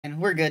And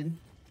we're good.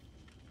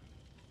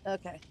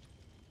 Okay.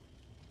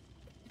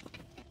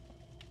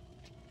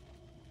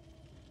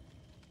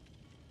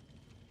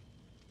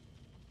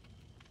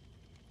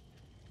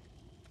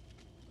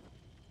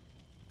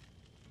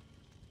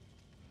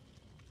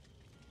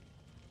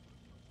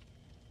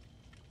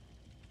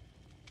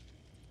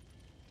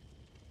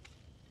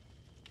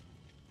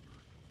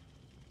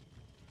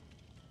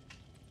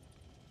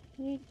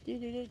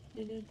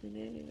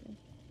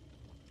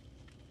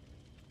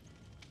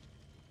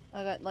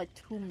 I got like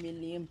 2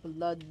 million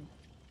blood.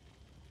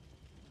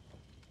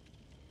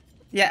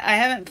 Yeah, I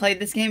haven't played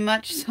this game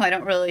much, so I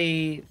don't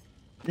really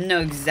know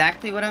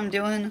exactly what I'm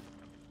doing. If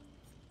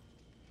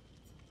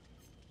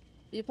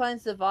you're playing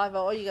Survivor,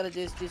 all you gotta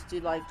do is just do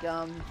like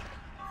fix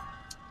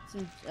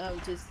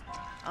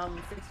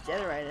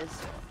generators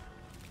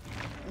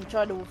and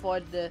try to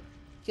avoid the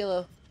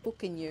killer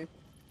hooking you.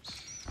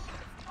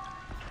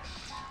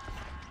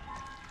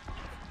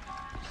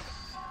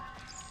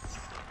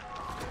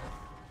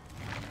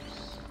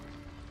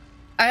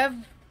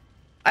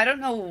 I don't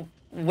know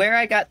where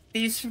I got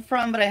these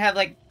from, but I have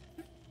like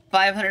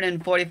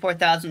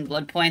 544,000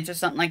 blood points or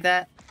something like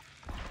that.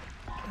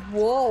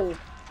 Whoa.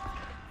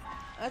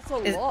 That's a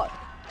lot.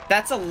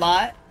 That's a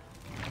lot.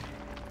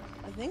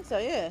 I think so,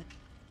 yeah.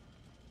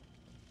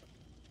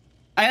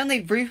 I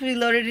only briefly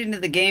loaded into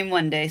the game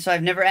one day, so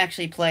I've never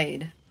actually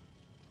played.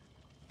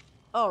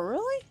 Oh,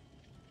 really?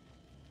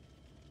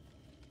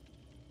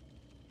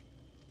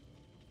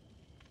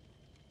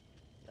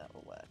 That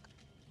will work.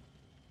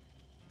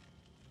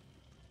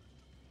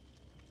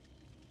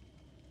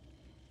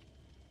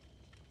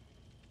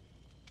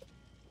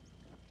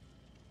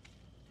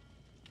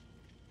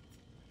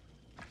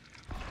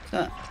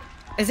 So,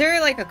 is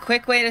there like a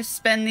quick way to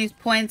spend these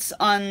points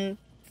on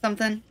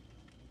something?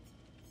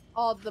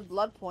 Oh, the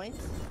blood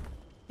points.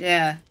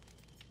 Yeah.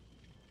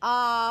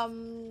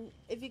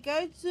 If you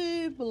go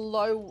to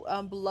below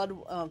blood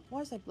why did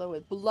I say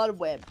blood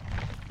web,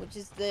 which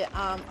is the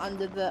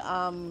under the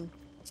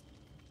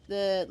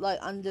like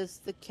under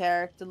the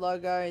character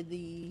logo,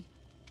 the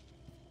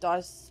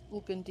dice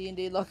looking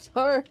D&D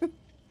logo.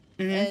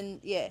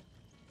 And yeah,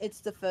 it's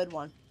the third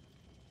one.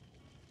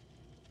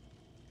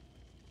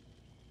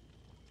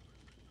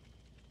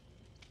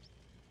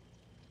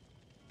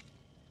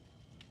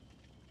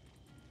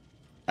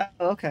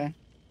 Oh, okay.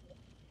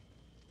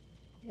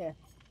 Yeah.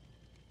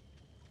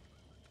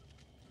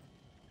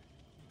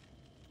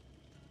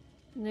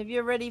 And if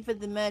you're ready for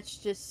the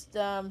match, just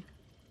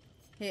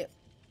hit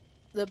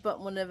the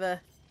button whenever.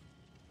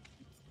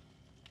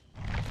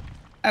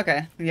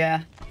 Okay,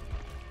 yeah.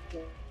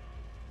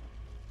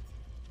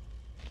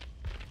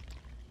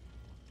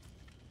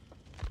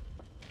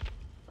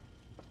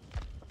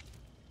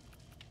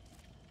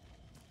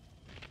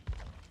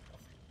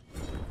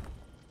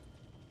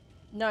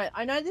 No,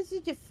 I know this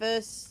is your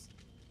first.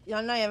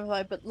 I know you haven't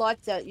played, but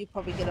lights out, you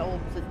probably get it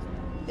all.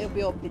 It'll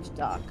be all pitch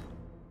dark.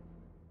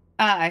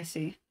 Ah, I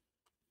see.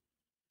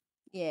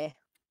 Yeah.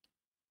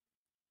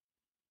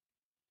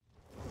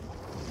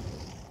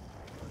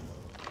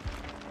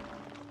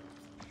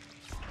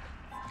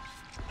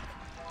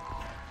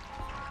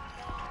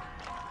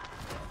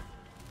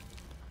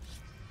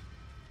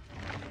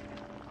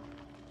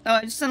 Oh,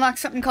 I just unlocked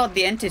something called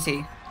the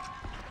Entity.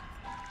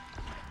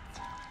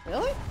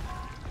 Really?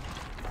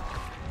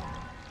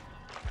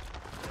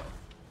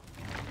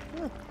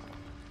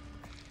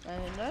 I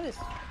didn't notice.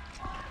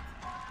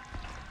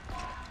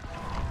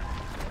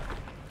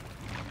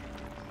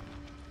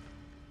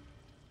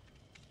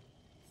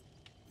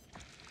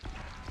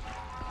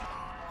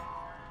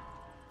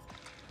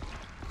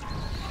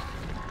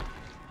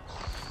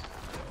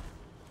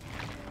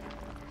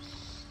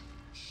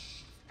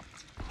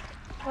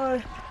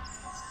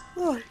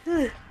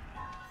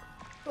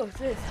 What's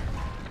this?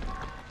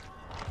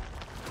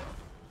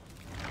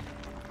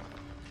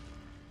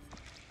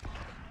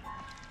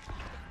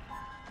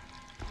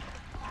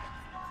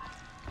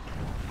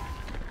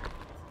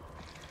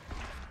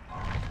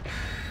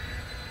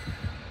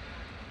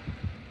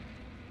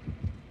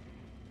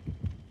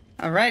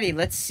 Alrighty,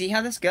 let's see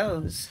how this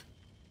goes.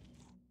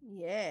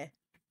 Yeah.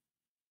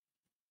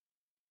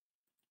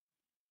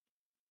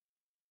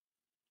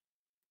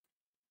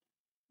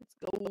 Let's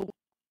go.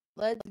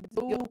 Let's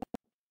go.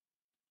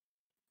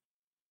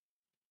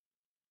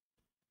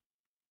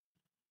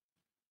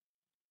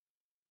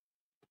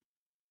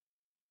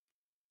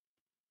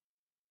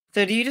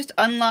 So do you just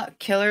unlock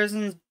killers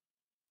and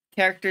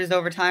characters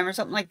over time or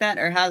something like that,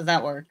 or how does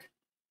that work?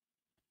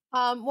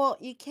 Well,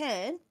 you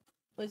can.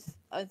 With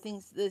I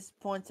think there's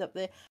points up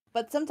there,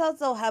 but sometimes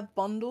they'll have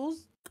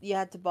bundles. You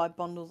had to buy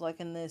bundles like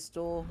in their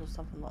store or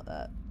something like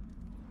that.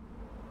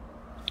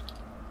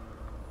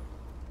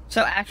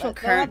 So actual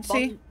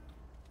currency?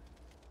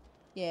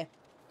 Yeah.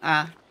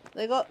 Ah.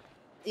 They got.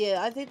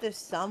 Yeah, I think there's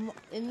some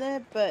in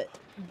there, but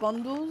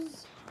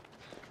bundles.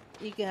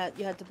 You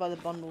had to buy the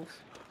bundles,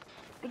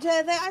 which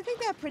I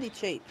think they're pretty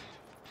cheap.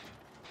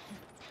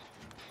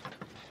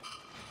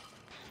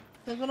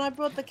 Because when I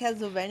bought the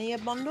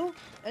Castlevania bundle,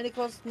 and it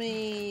cost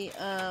me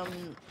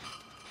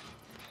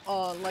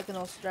like an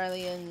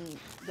Australian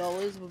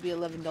dollars would be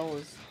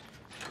 $11.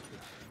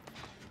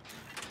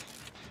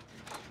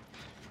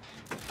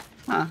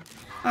 Huh.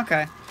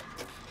 Okay.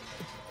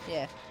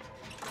 Yeah,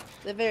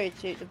 they're very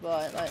cheap to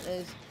buy. Like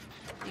you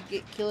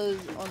get killers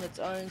on its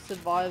own,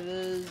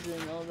 survivors,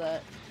 and all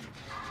that.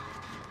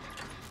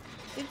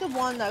 I think the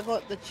one that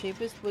got the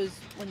cheapest was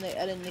when they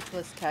added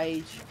Nicolas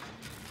Cage.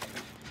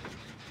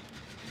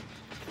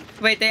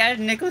 Wait, they added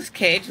Nicolas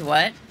Cage?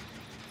 What?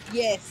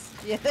 Yes.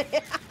 Yeah.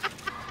 Nicolas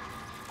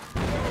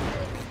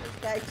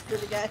Cage to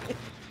the game.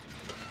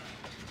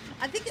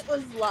 I think it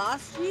was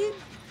last year.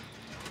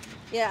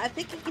 Yeah, I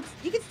think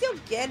you can still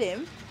get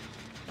him.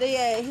 But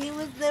yeah,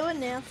 they were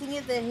announcing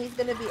it that he's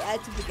gonna be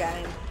added to the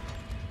game.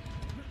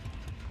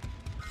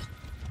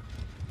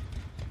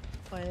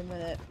 Wait a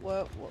minute.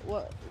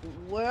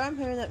 Where I'm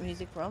hearing that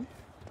music from?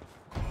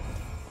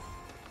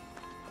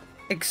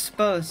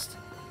 Exposed.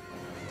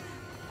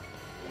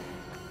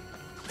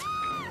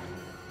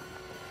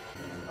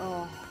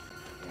 Oh.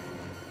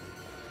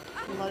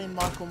 Bloody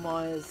Michael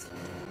Myers.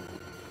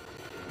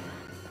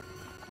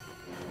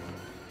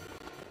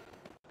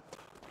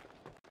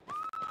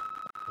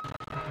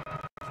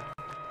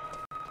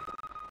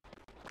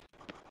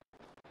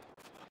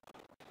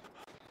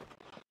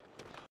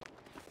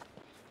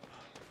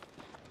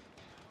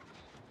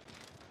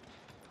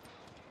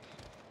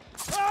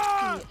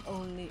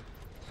 Only.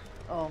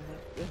 Oh my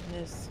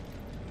goodness.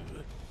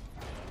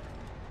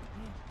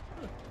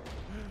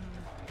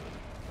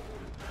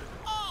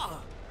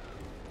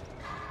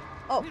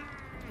 Oh.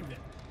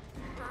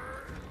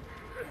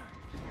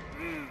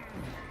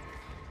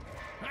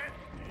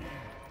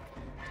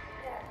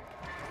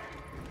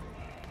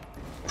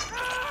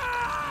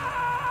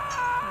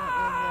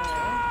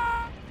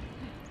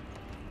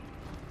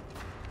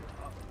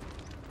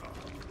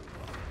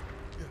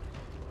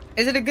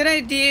 Is it a good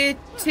idea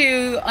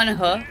to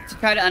unhook? To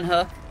try to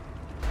unhook?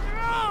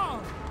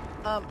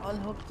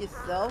 Unhook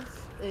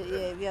yourself. Yeah,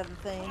 if you have the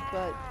thing,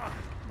 but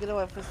you gotta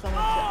wait for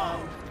someone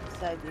to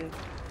save you.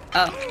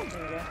 Oh.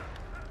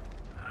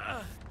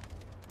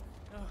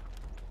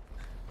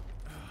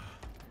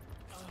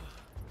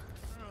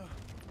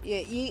 There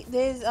you go. Yeah,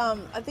 there's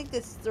I think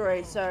there's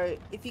 3. So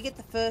if you get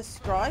the first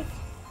strike,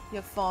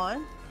 you're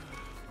fine.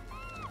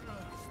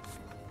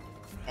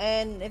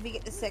 And if you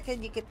get the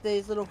second, you get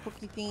these little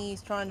hooky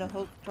thingies trying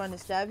to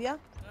stab you.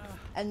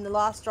 And the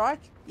last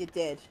strike, you're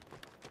dead.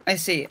 I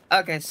see.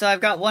 Okay, so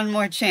I've got one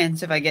more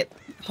chance if I get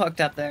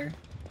hooked up there.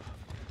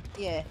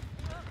 Yeah.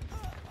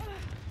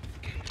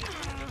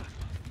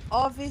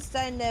 Oh, if you're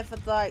staying there for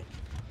like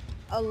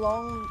a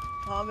long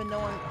time and no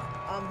one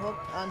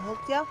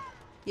unhooked you,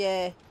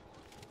 yeah,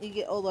 you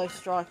get all those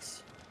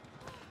strikes.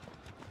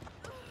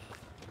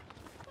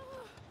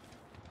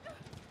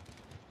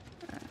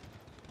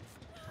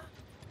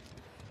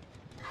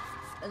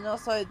 And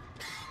also,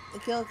 the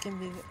killer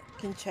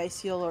can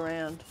chase you all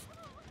around.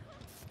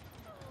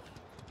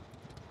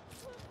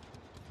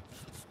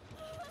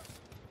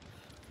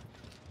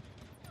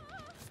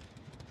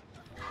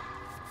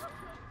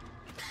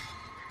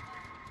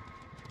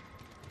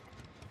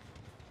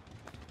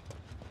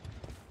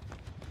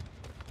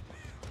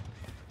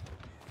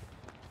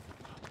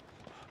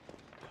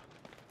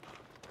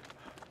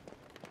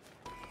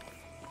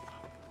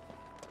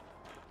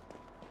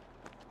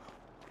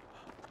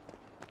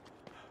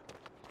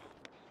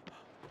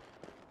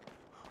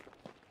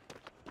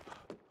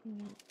 Here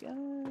we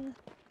go.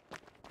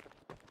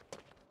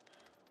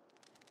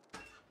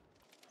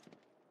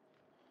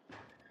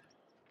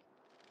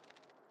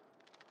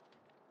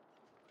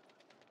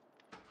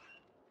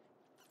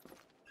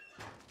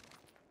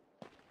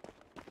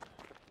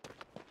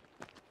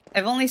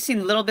 I've only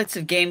seen little bits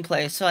of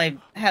gameplay, so I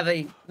have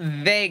a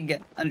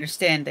vague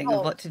understanding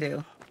of what to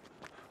do.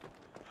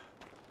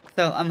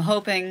 So I'm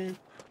hoping...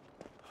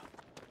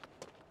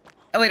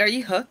 Oh wait, are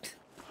you hooked?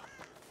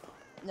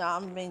 No,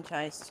 I'm being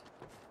chased.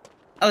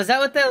 Oh, is that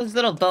what those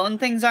little bone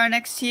things are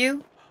next to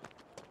you?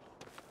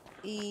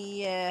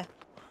 Yeah.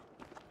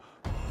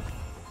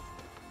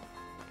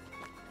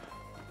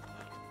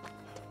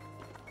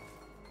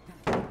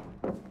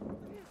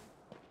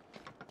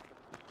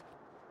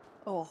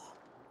 Oh,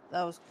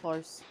 that was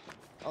close.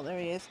 Oh, there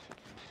he is.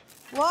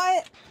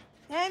 What?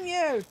 Damn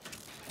you!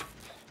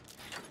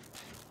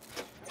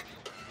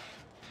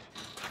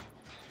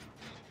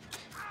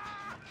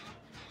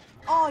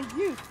 Oh,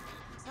 you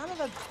son of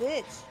a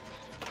bitch!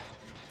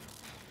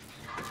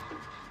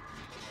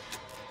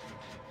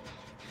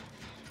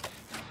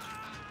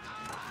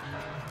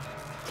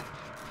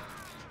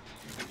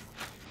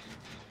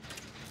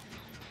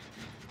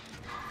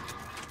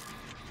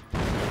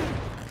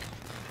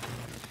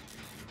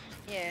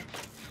 Yeah.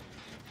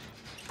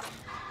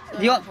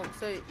 You want...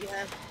 So you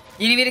have...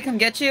 You need me to come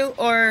get you,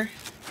 or...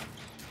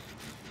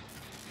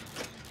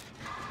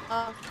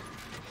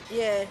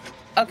 Yeah.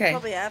 Okay. You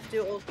probably have to,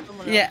 or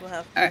someone else will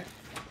have to. Alright.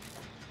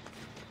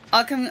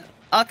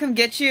 I'll come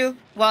get you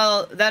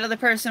while that other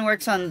person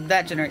works on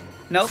that generator.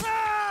 Nope.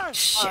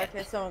 Shit. Oh,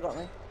 okay, someone got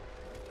me.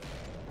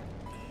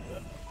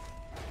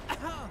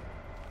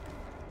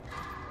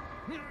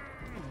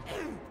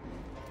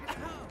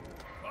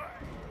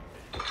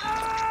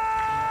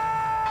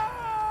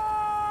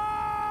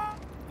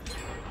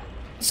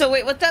 So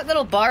wait, what's that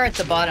little bar at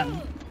the bottom?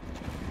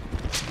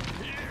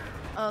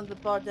 The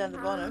bar down the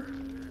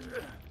bottom.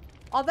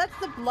 Oh, that's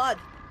the blood.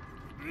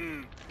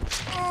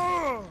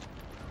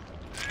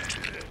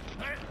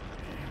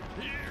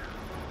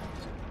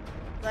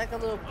 Like a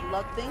little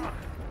blood thing.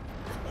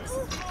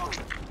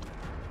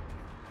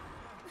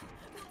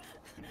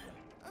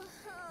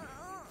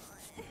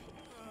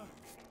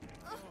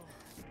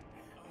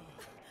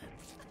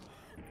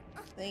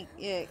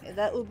 Yeah,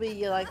 that would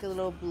be like a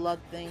little blood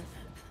thing.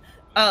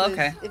 Oh,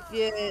 okay.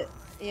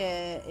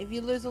 If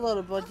you lose a lot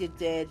of blood, you're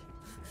dead.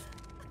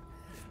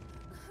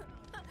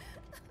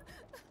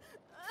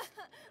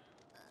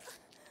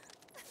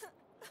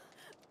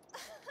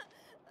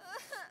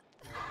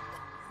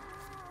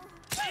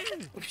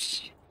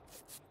 Oops.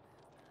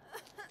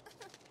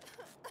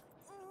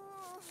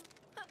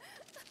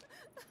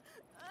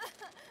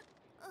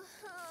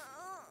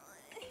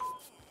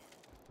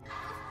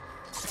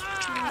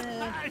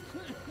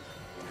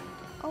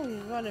 Oh,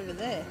 he's right over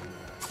there.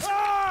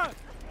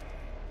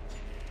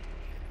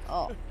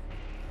 Oh.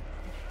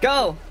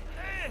 Go!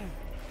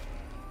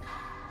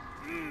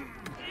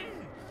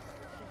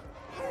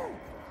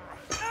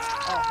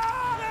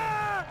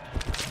 Oh.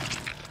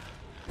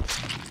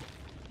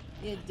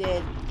 You're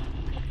dead.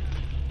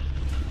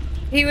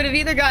 He would have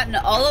either gotten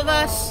all of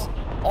us,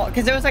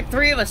 because there was like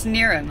 3 of us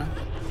near him.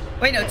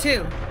 Wait, no,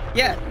 2.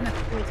 Yeah. No.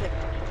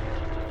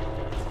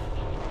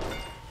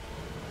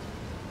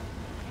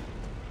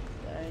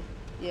 Sorry.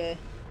 Yeah.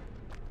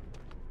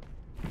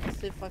 Let's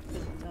see if I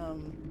could,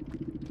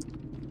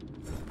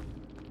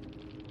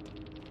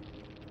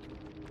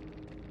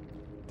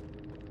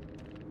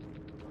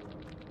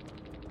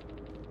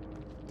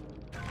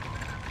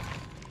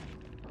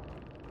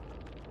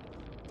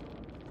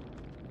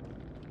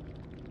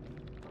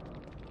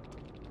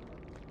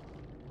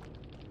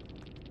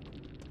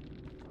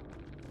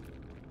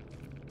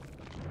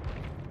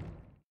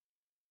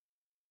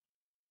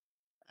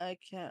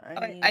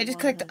 okay, I just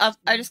clicked up.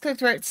 I just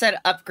clicked where it said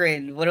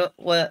upgrade. What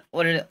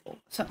did it?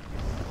 So,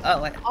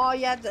 oh wait. Oh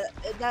yeah,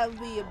 that would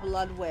be your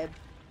blood web.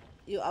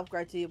 You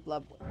upgrade to your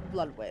blood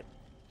web.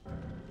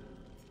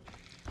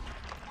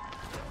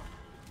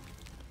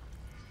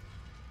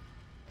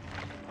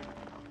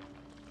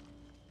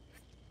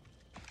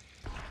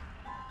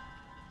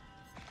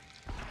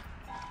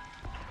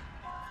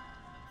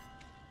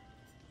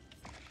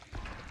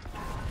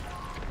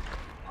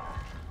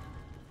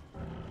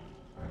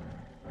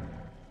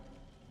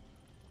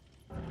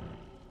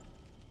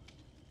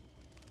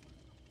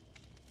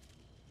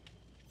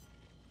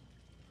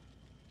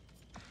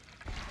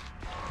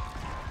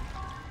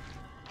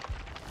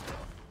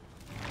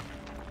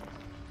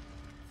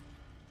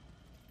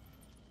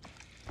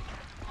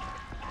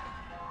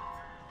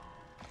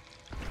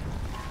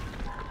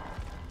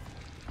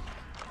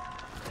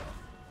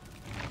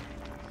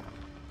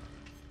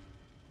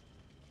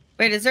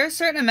 Wait, is there a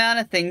certain amount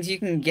of things you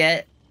can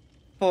get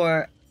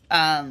for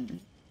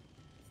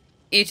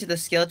each of the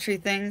skill tree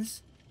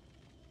things?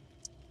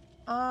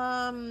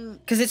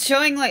 Because it's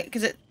showing like,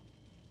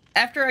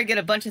 after I get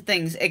a bunch of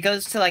things, it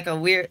goes to like a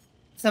weird,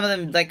 some of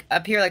them like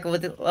appear like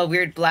with a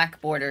weird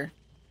black border.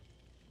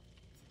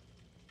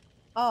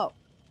 Oh.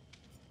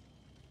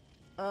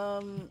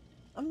 I'm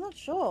not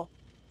sure.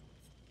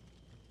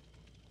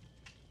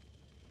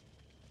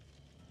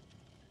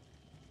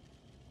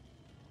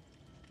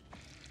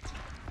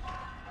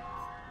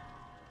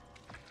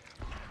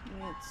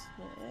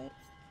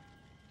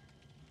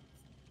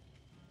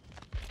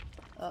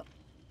 Oh.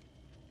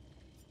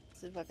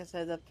 See if I can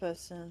say that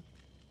person.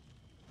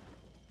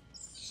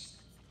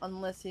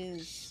 Unless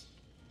he's...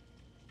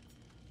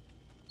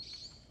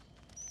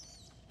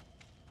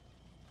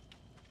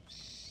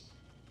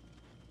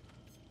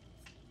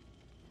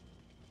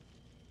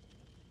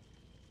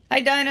 Hi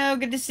Dino,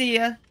 good to see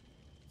ya.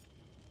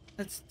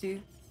 Let's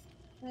do.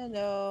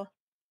 Hello.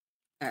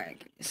 Alright,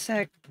 give me a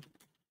sec.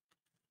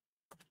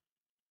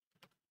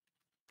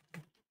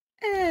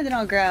 And then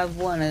I'll grab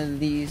one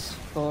of these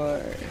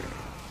for...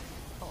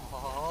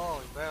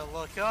 Oh, you better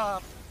look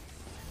up.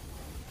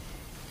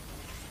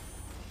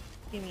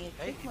 Give me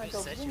a Hey, kick, my you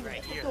dog said you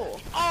right here. door.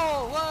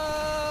 Oh,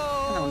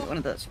 whoa! No, one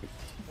of those.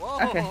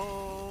 Whoa! Okay.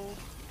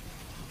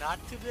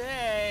 Not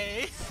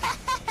today.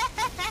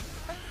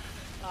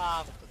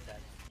 Ah, put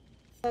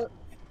that.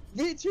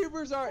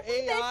 VTubers are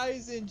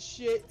AIs and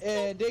shit,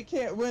 and they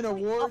can't win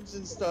awards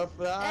and stuff.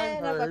 That I've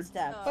And I got heard.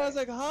 stabbed. I was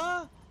like,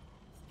 huh?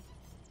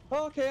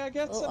 Okay, I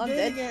guess Well, I'm I'm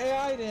dating dead. an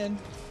AI then.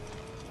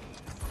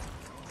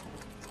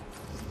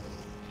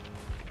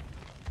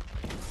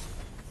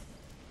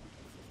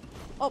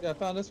 Oh, Yeah, I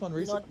found this one not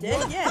recently.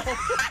 dead yet.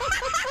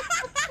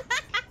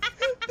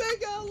 They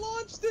got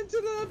launched into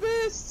the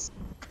abyss.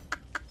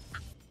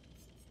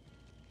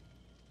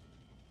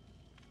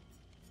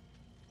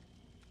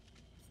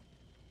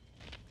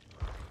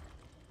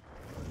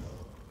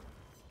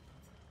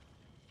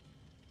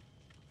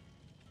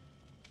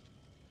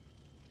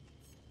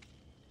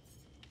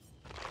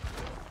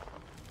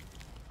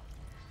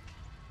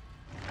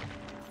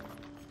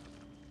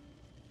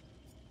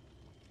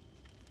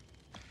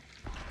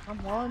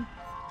 Come on.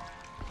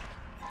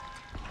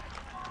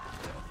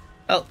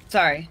 Oh,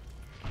 sorry.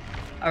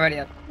 Already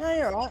up. No,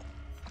 you're right.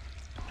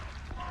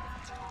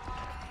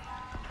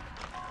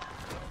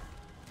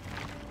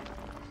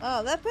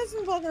 Oh, that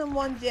person's walking on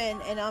 1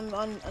 gen, and I'm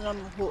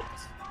hooked.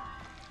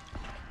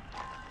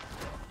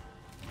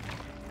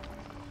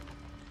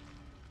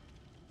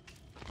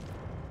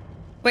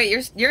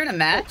 Wait, you're in a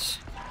match?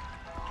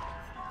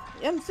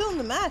 Yeah, I'm still in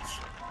the match.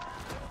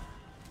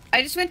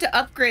 I just went to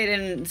upgrade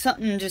and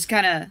something just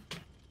kind of,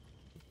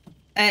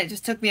 and it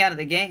just took me out of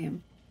the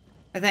game.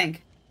 I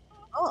think.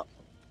 Oh.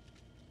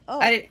 Oh.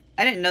 I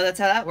didn't know that's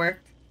how that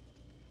worked.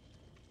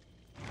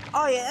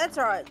 Oh yeah, that's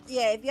alright.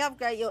 Yeah, if you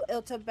upgrade,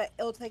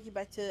 it'll take you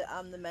back to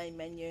the main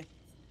menu.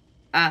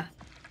 Ah.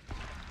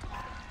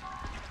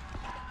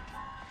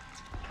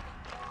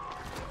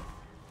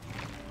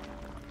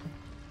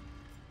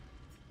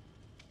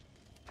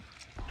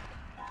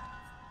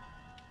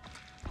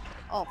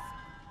 Oh.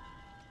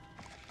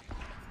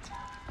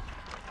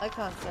 I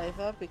can't save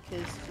her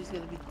because she's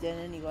gonna be dead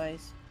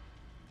anyways.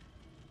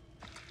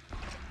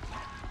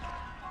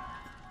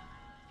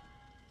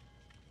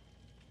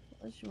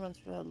 Unless she runs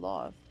for her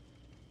life.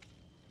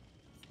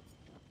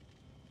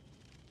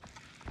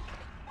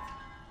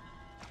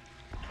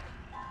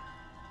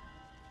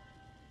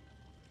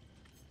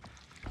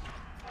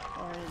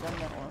 Already done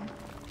that one.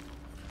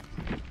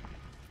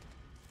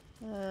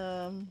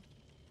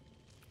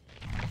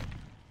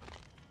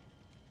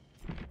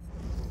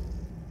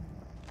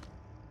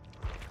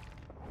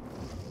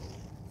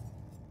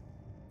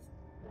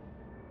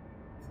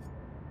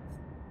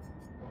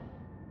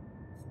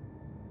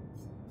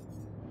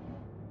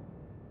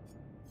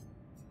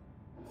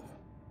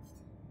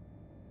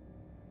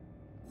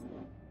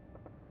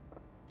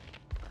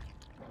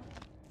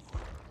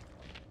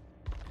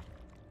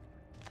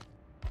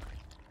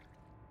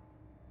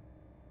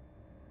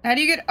 How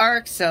do you get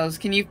arc cells?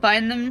 Can you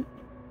find them?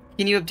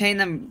 Can you obtain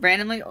them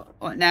randomly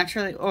or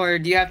naturally, or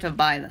do you have to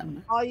buy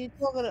them? Are you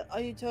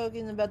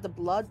talking about the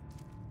blood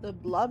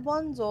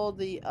ones or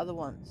the other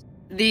ones?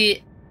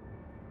 The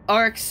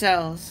arc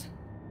cells.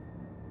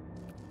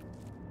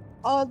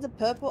 Oh, the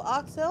purple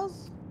arc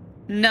cells?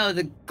 No,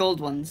 the gold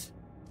ones.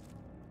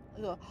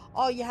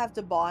 Oh, you have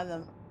to buy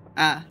them.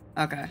 Ah,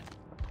 okay.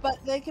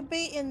 But they could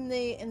be in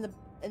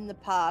the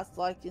past,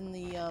 like in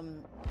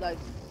the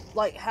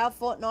like how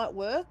Fortnite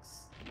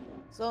works.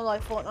 So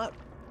like Fortnite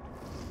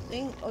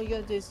thing, all you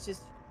gotta do is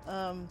just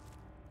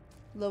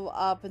level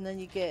up, and then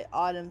you get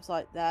items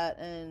like that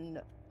and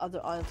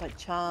other items like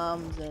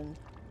charms and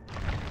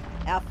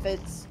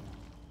outfits.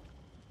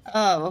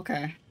 Oh,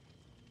 okay.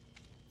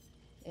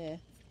 Yeah.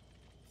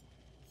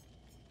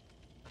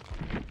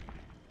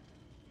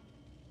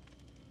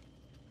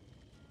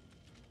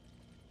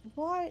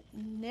 Right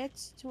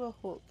next to a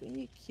hook. Are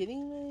you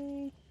kidding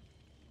me?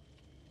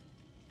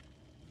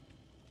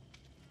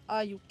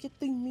 Are you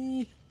kidding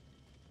me?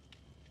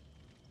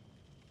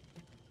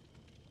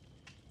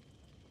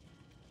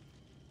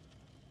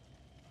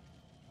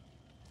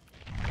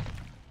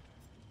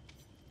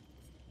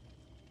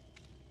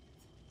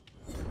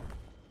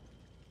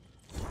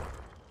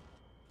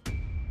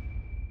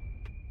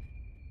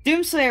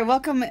 Doomslayer,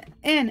 welcome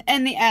in,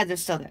 and the ads are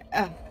still there.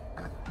 Oh,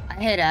 I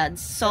hate ads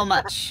so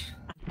much.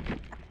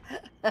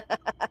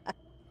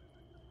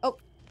 Oh,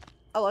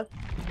 hello.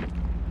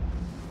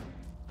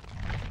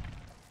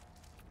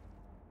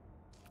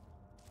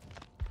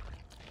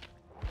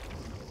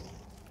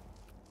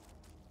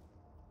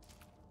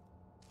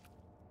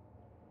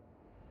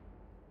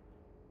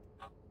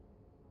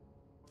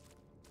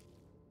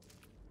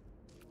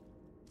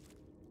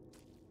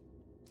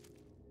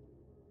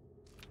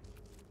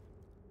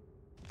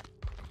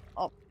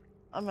 Oh,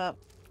 I'm up.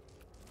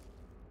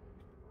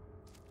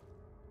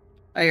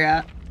 Oh, you're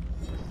out?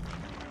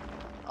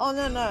 Oh,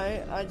 no,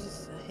 I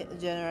just hit the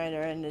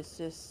generator and it's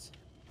just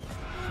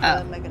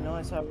make a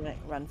noise, so I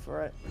run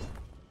for it.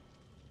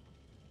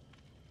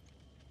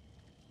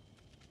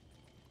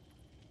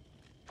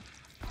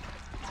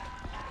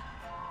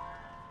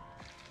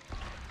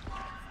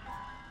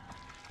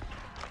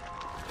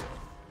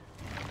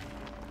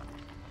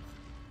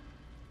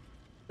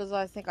 Because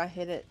I think I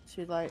hit it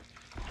too late.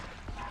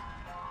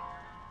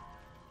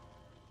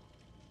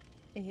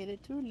 I hit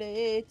it too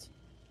late.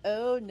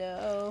 Oh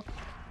no.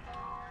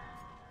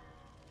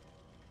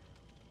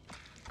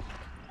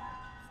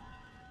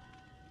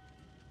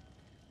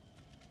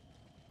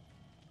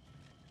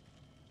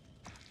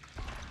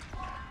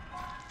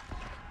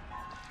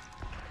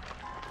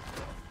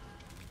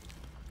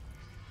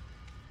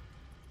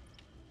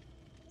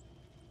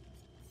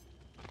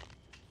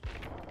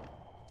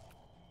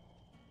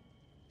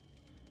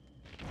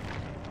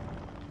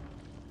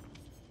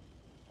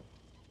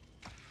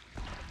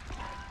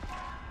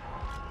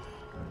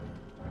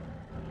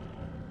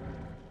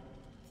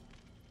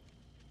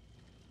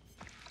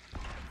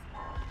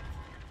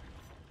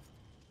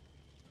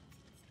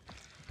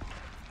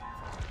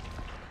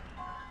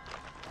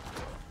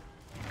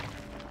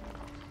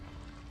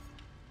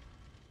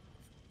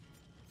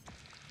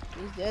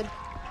 He's dead.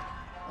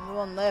 Only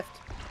one left.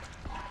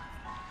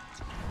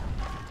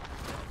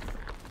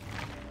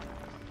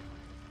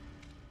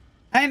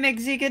 Hi,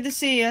 Migsy. Good to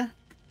see you.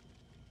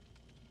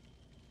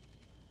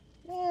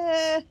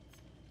 Yeah.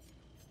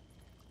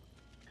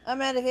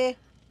 I'm out of here.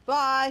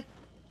 Bye.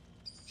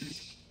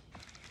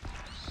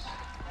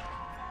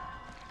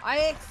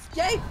 I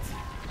escaped.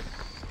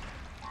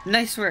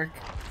 Nice work.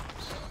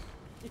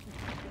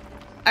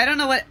 I don't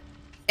know what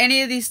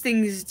any of these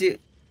things do.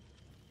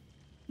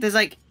 There's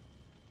like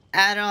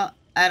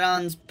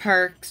add-ons,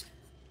 perks.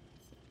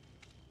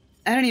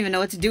 I don't even know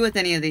what to do with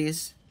any of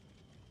these.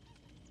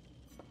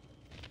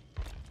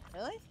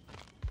 Really?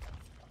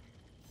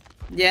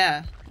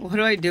 Yeah. What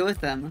do I do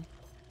with them?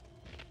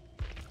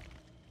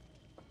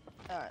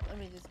 Alright, let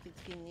me just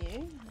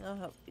continue. I'll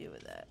help you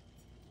with that.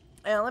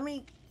 Now let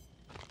me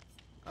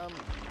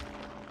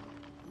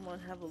might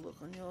have a look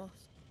on your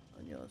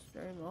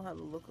stream. I'll have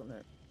a look on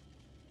it.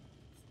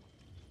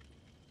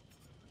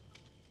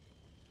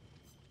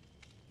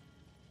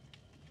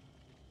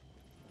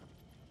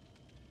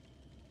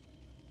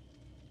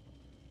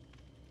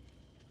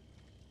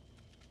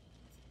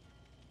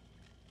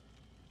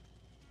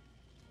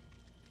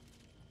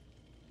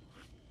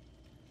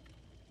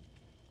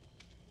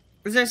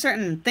 Is there a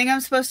certain thing I'm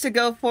supposed to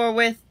go for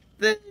with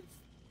the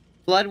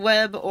blood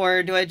web,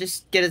 or do I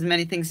just get as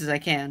many things as I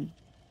can?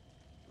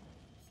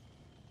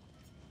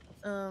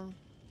 I'm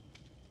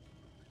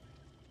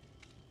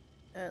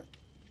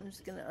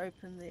just gonna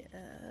open the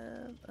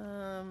app.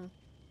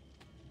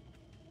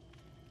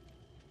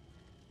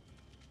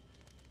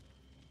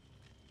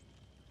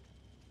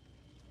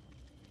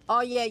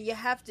 Oh yeah, you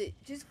have to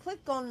just click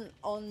on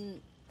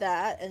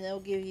that, and they'll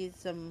give you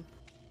some.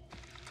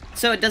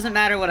 So it doesn't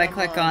matter what I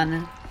click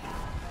on.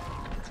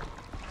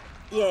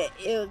 Yeah,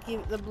 it'll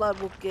give the blood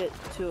will get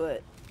to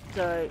it.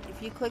 So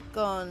if you click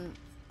on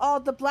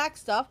the black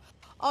stuff,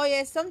 oh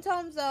yeah,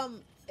 sometimes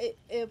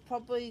it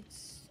probably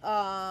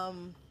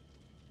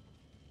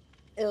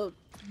it'll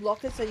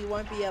block it so you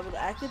won't be able to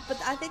act it.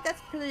 But I think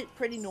that's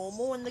pretty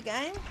normal in the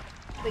game.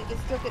 But you can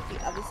still get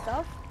the other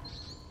stuff.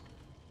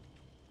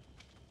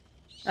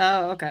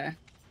 Oh, okay.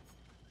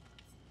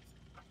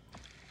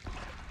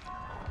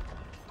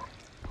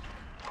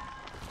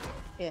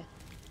 Yeah.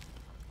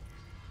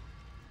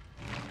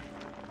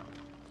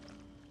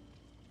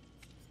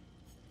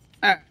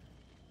 Alright.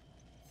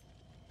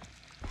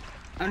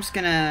 I'm just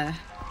gonna...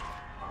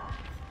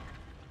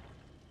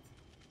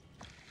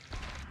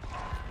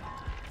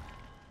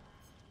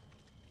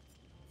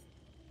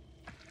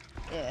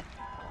 Yeah.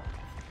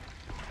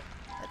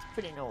 That's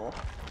pretty normal.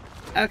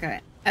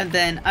 Okay. And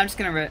then I'm just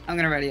gonna I'm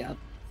gonna ready up.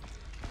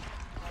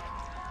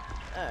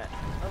 Alright,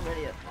 I'm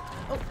ready up.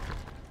 Oh.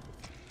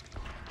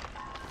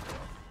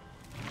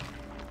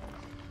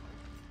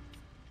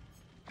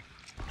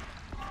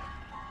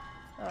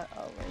 Alright,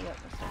 I'll ready up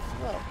myself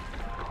as well.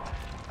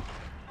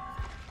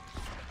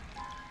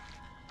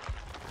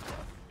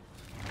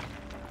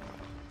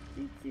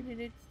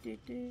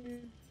 Do.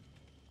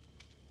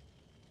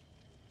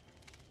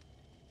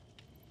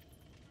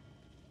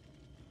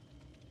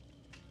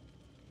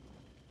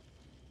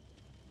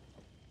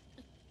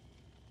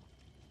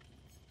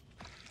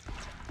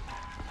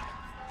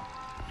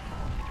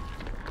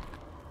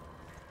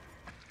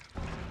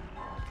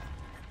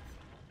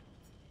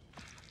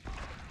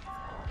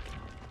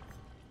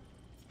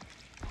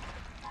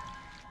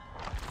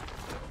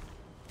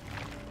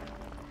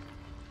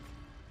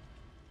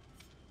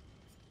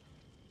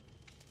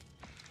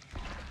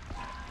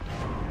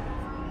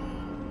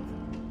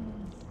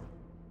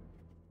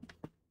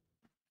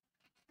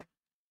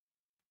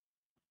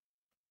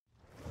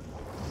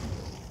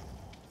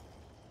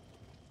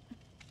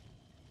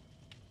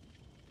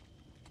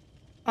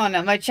 Oh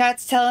no, my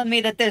chat's telling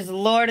me that there's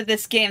lore to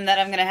this game that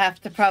I'm gonna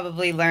have to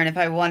probably learn if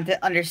I want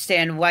to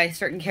understand why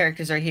certain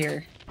characters are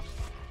here.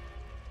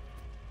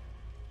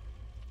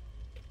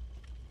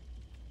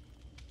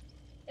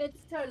 It's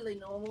totally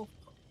normal.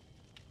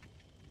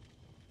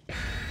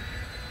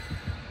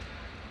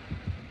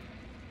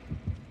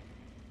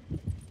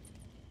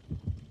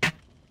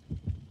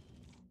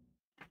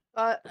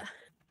 But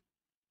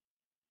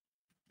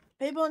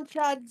people in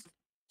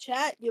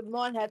chat, you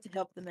might have to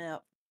help them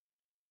out.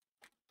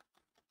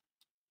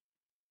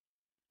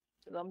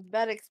 Because I'm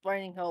bad at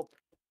explaining help.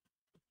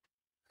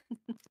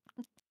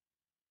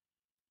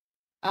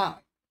 Oh.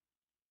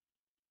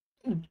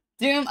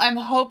 Doom, I'm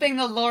hoping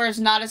the lore is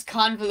not as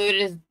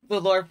convoluted as the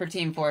lore for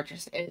Team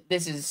Fortress.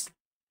 This is...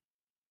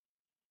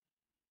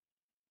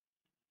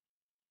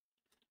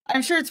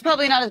 I'm sure it's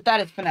probably not as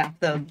bad as FNAF,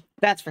 though.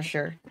 That's for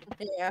sure.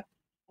 Yeah.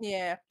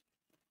 Yeah.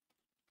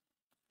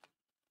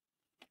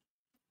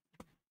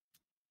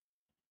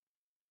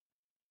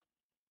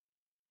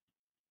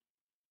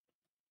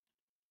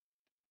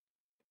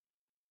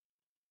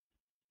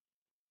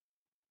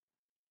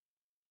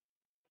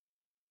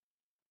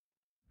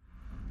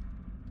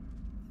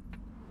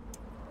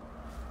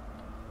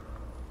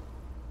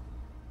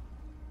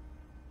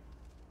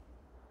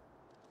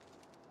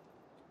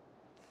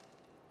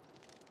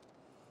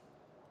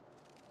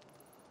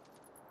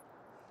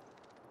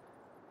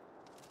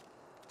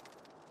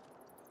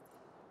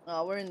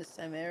 Oh, we're in the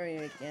same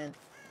area again.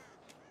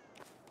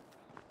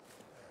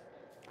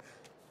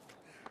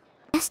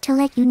 just to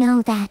let you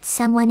know that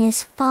someone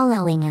is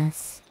following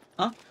us.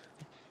 Huh?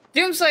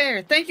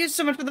 Doomslayer, thank you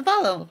so much for the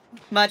follow.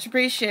 Much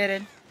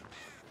appreciated.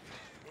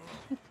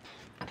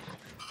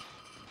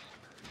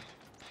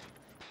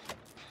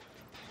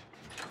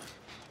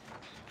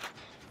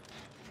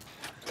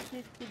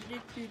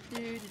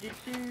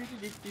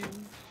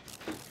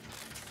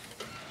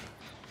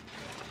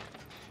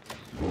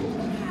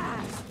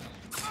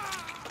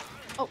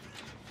 Oh,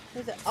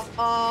 who's it?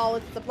 Oh,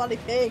 it's the bloody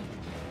pig.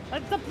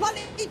 It's the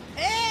bloody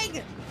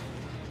pig!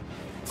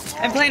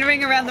 I'm playing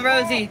Ring Around the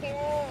Rosie.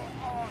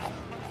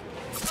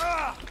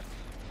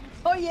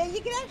 Oh yeah, you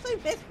can actually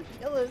mess with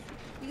killers.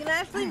 You can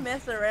actually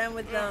mess around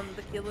with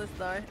the killers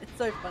though. It's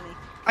so funny.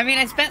 I mean,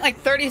 I spent like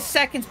 30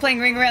 seconds playing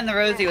Ring Around the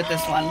Rosie with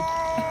this one.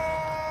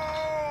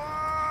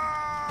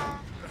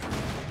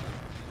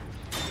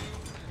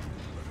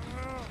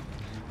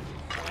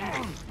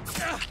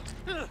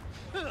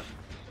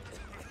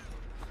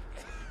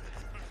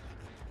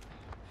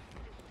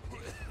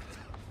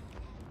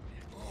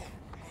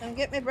 Come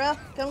get me, bro.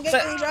 Come get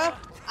me, bro.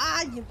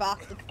 Ah, you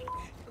bastard.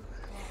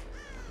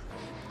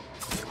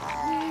 You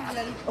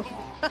bloody... Oh.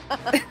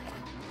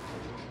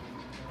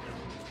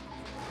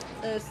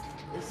 There's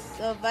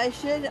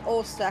salvation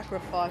or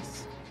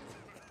sacrifice.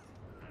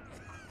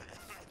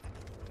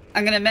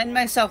 I'm gonna mend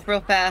myself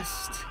real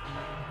fast.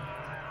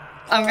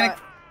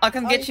 I'll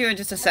come get you in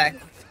just a sec.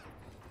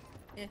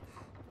 Yeah.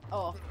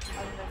 Oh,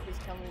 I don't know if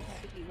he's coming. I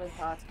think he went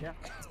past you.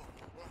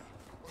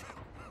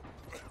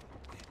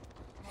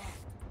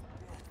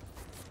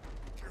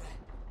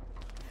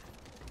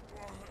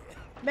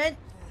 Man!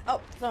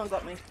 Oh, someone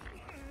got me.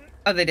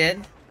 Oh, they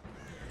did?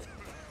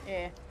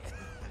 Yeah.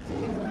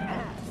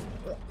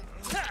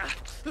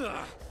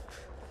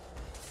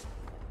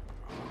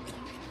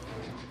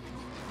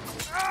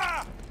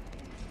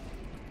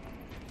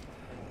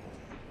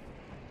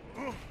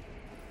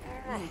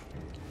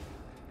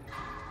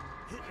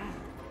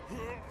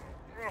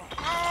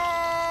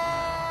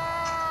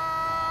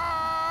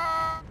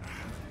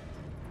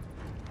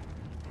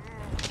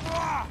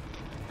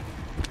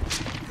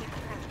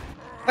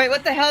 Wait,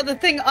 what the hell? The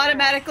thing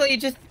automatically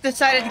just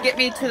decided to get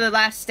me to the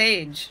last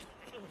stage.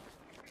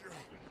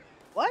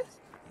 What?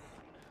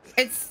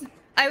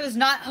 I was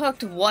not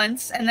hooked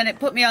once, and then it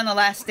put me on the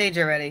last stage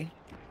already.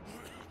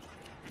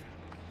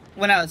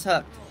 When I was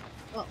hooked.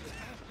 Oh.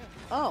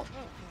 Oh.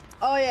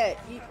 Oh yeah.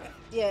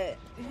 Yeah.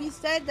 If you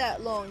stayed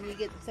that long, you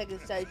get the second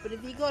stage. But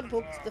if you got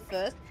hooked the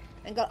first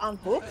and got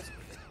unhooked,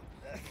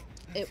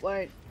 it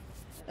won't.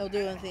 It'll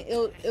do anything.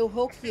 It'll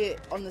hook you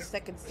on the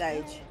second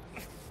stage.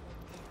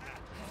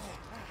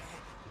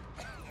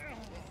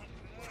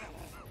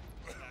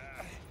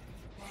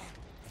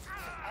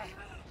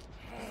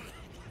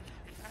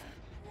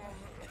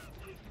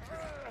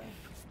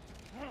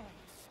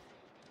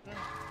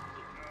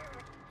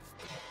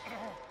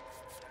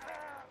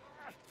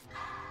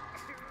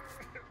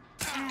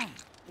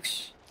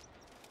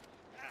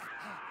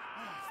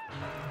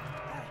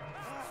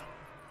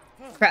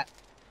 Crap.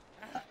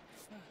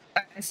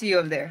 I see you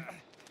over there.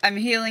 I'm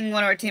healing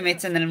one of our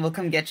teammates and then we'll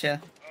come get you.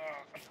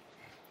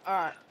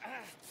 Alright.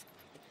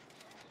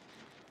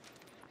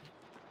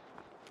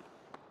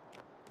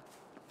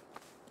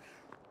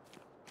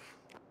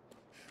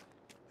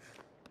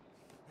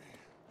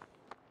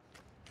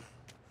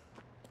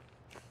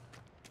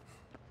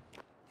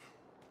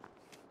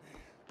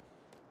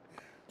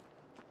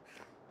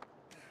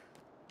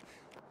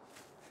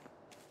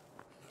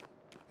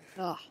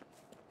 Oh.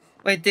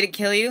 Wait, did it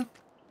kill you?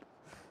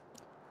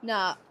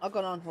 Nah, I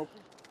got unhooked.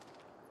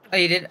 Oh,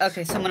 you did?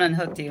 Okay, someone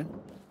unhooked you.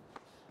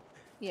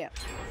 Yeah.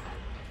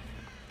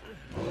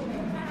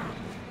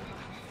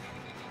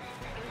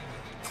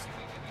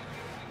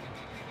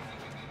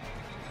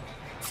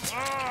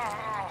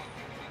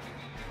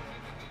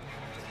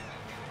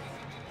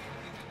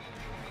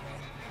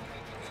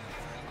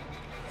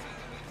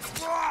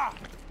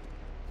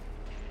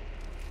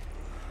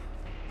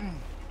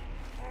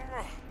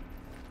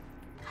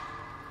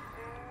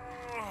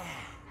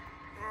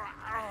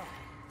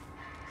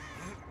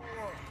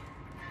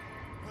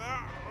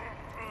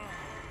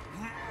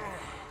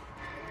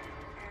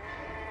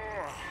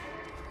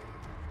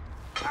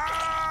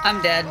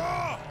 I'm dead.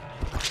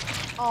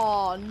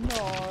 Oh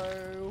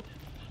no.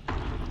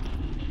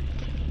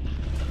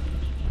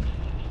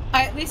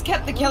 I at least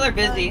kept the killer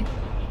busy.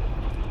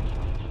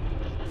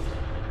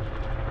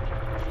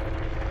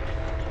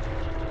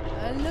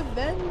 I'll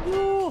avenge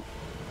you.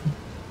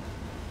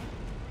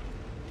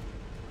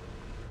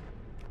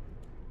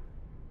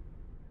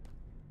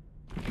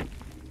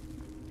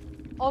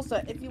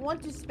 Also, if you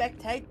want to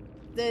spectate,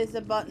 there's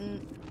a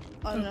button.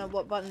 I don't know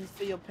what buttons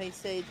for your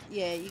PC.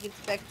 Yeah, you can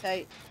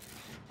spectate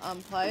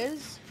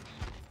players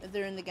if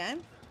they're in the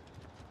game.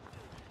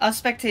 I'll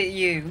spectate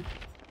you.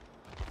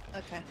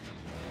 Okay.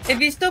 It'd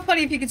be still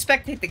funny if you could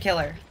spectate the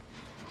killer.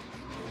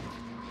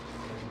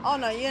 Oh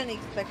no, you only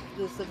expect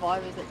the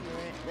survivors that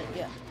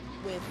you're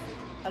with.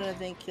 I don't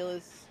think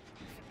killers.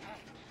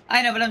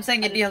 I know, but I'm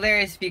saying it'd be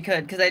hilarious if you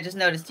could, because I just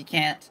noticed you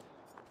can't.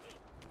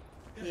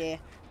 Yeah.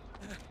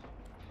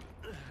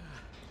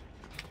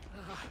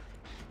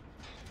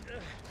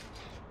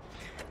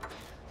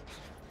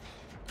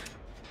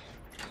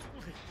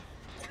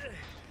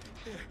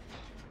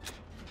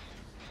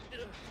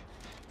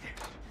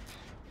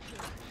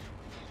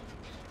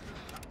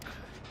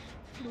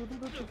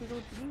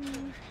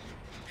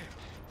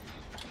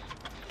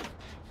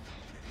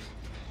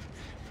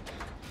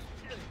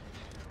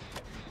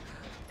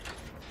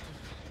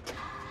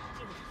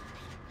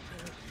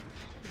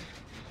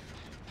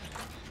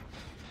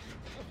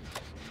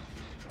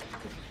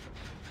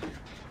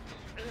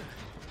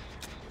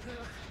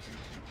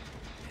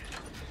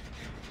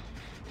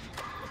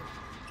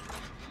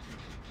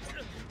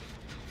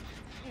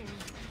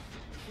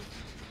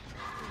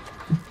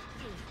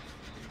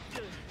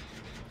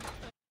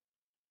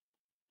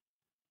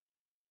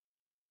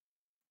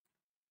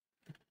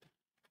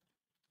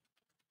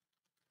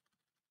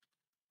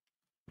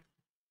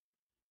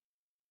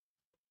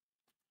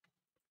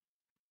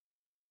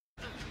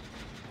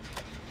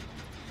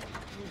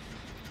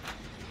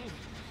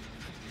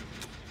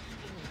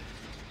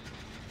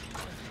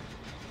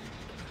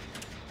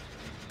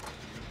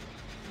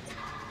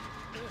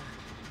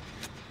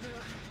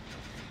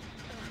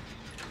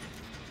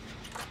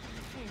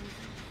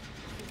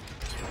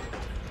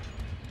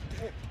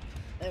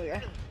 There we go. I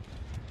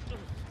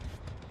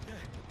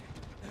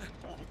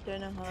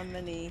don't know how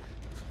many.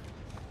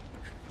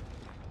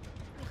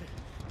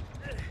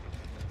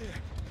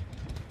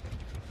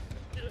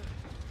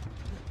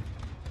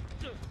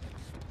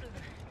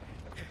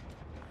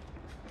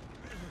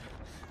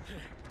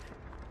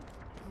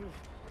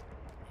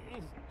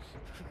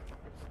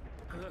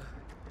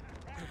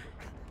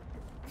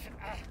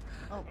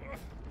 Oh.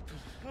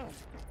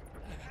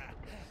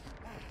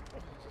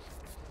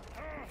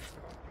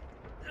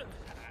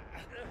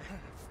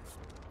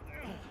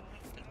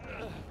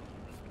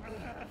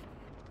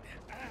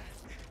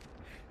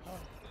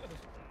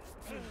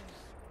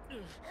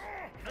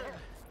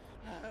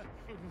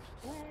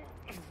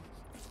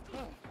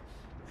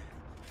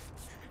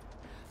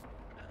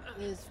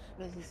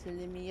 This is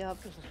filling me up.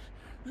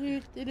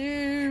 Do.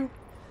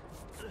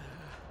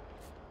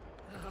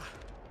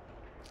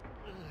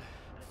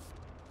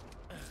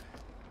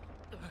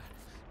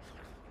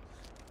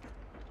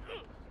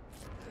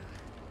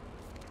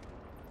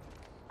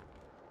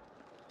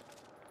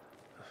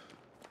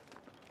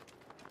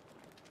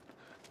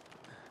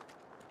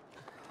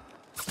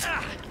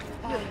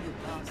 Oh, you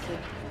bastard.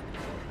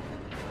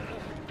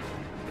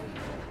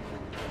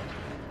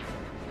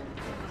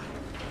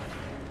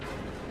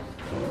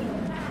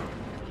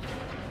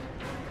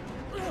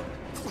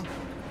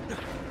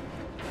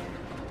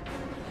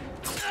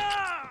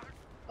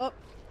 Oh.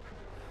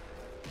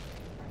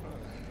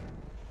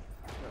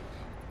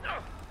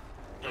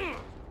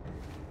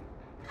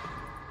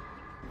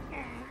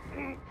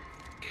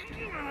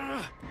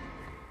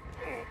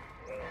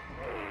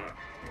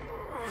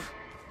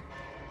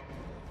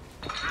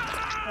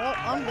 Oh,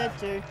 I'm dead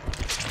too.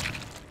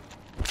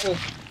 Oh.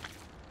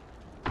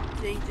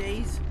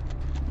 GG's.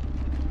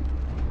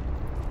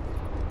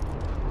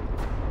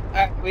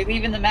 Alright, we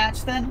leaving the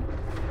match then?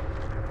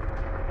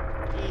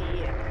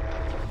 Yeah.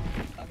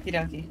 Okie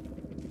dokie.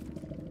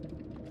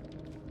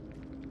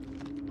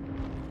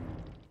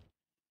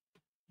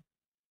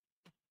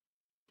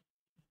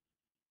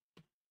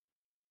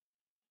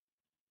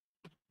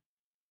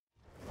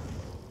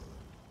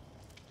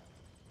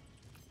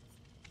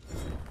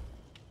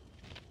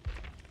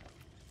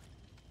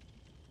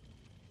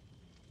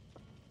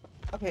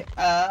 Okay,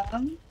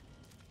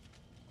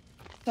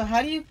 so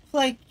how do you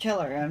play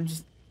killer? I'm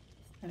just...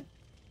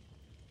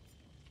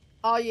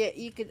 Oh yeah,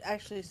 you could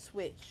actually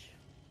switch.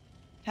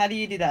 How do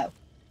you do that?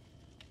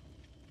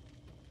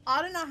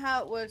 I don't know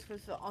how it works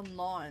with the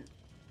online.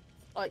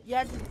 Like you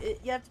have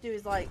to do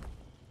is like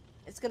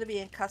it's gonna be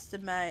in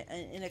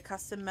a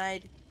custom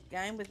made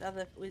game with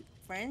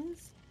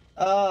friends.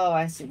 Oh,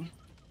 I see.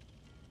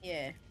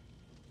 Yeah.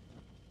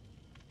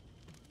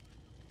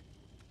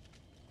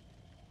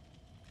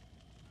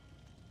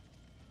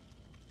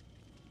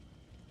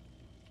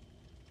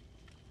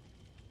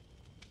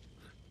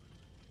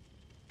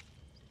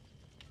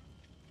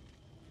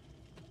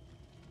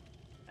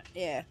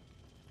 Yeah.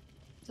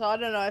 So I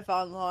don't know if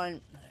online.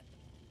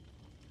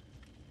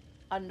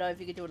 I don't know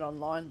if you could do it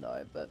online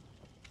though, but.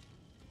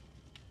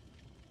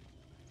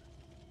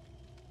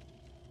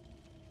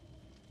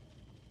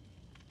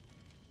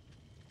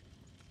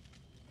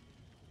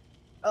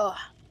 Oh.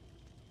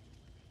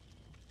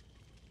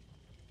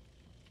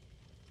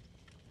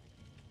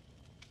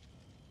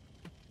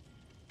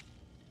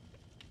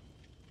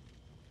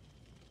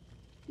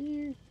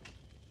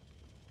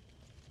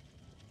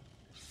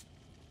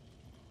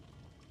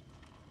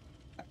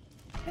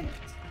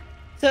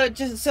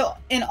 So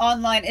in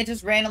online, it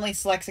just randomly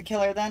selects a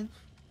killer then?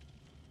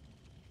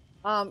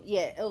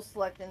 Yeah, it'll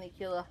select any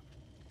killer.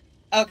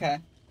 Okay.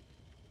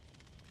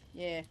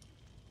 Yeah.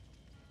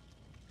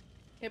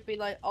 It'd be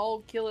like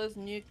old killers,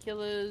 new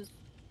killers,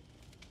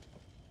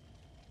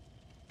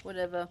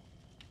 whatever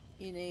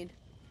you need.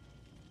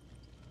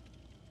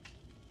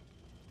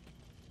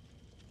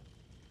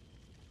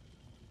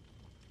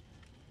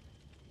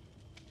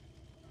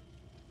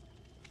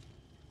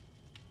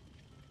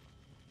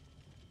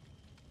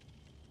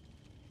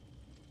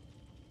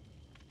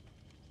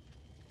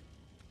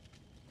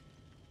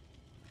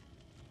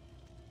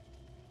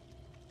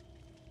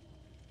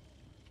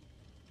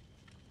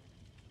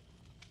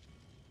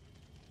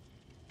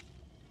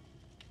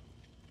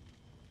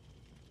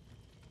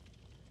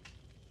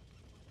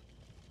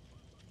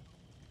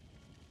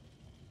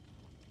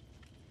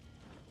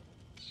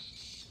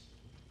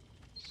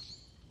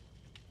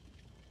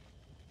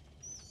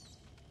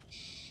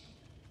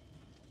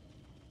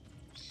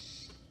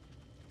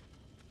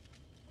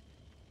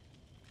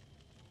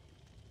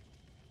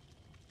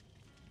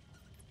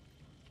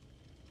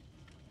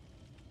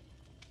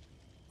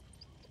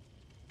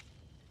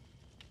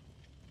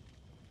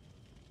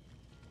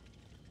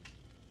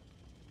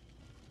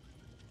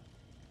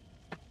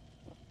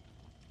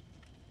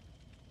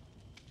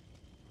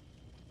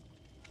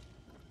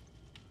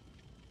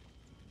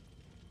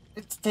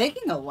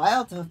 taking a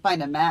while to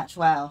find a match.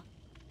 Wow.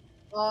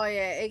 Oh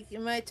yeah, it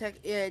may take.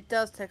 Yeah, it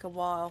does take a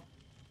while.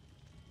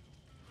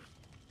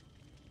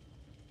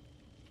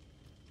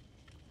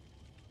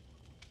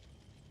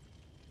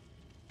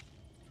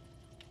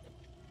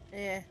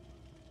 Yeah.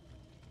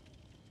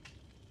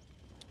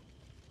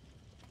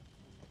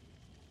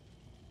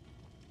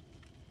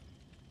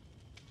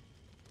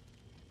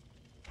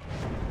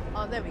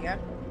 Oh, there we go.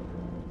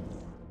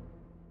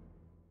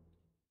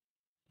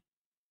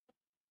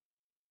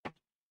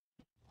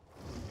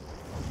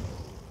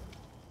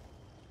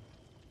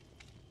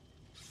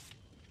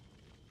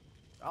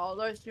 Oh,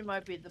 those two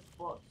might be the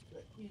bots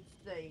that you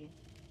see.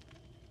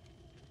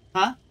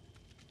 Huh?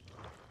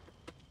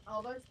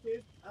 Oh, those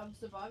two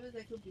survivors,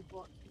 they could be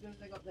bots because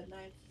they got their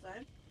names the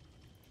same.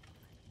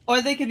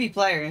 Or they could be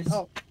players.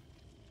 Oh.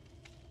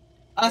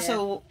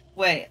 Also,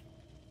 wait.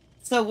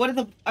 So what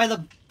are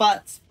the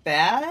bots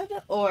bad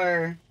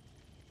or?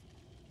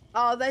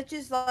 Oh, they're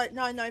just like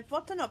no,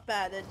 bots are not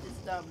bad. They're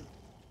just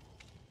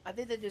I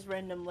think they just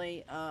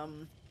randomly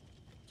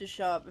just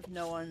show up if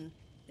no one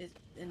is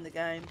in the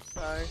game.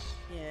 So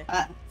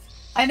yeah.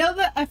 I know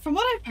that from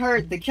what I've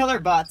heard, the killer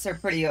bots are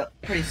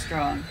pretty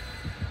strong.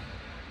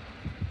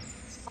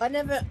 I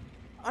never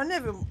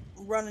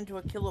run into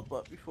a killer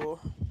bot before.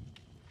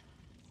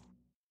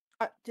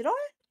 Did I?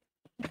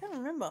 I can't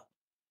remember.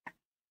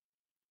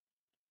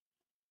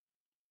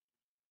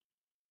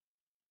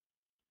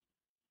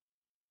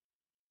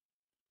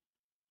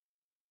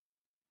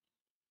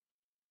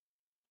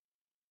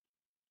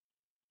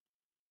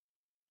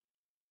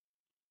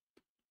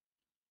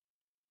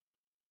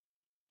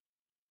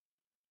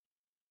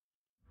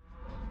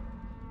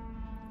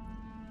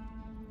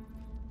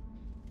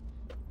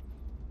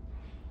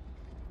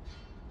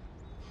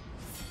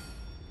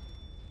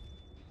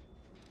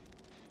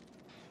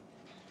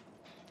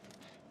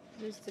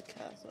 Is this the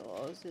castle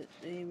or is it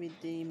the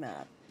DBD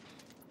map?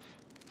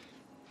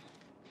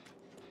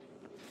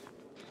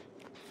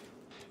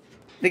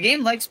 The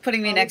game likes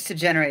putting me next to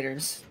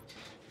generators.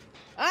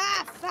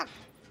 Ah, fuck!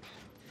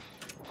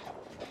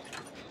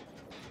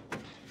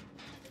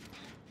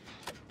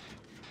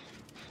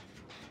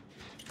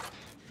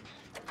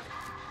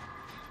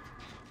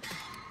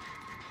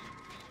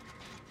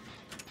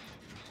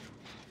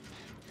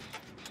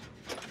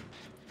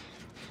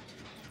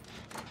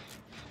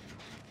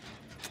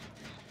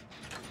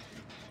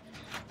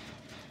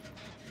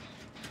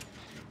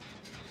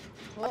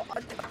 Well,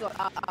 I just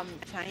got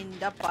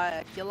chained up by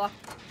a killer.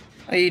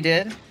 Oh, you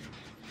did?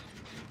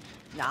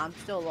 Nah, I'm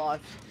still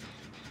alive.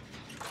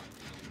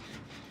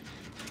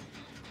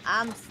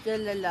 I'm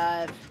still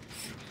alive.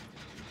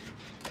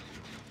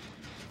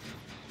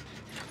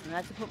 And I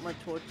had to put my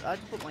torch. I had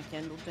to put my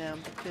candle down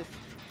because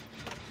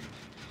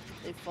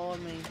they followed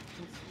me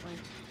instantly.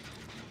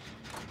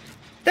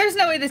 There's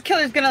no way this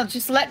killer's gonna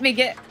just let me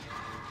get.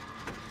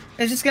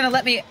 It's just gonna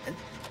let me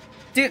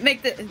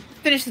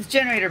finish this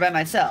generator by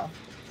myself.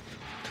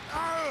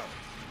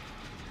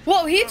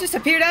 Whoa, he just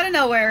appeared out of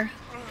nowhere.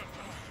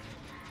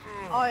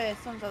 Oh yeah,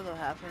 sometimes it'll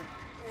happen.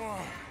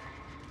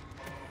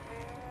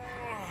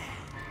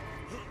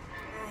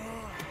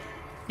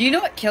 Do you know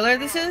what killer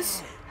this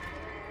is?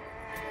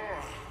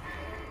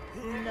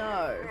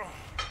 No.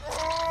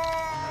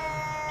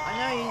 I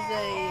know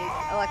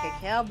he's like a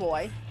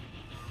cowboy.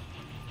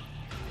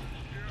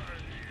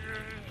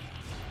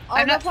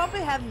 Oh, they'll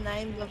probably have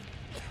names of.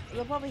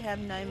 They'll probably have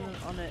names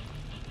on it.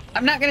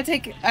 I'm not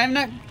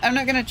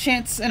gonna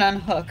chance an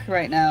unhook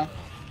right now.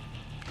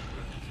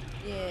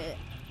 Yeah.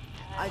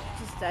 I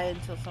just stay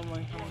until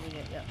someone comes and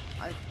get you.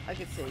 I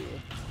can see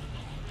you.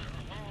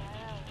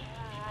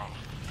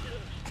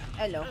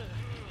 Hello.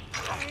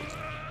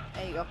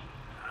 There you go.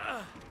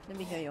 Let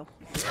me hear you.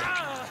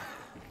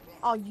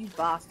 Oh, you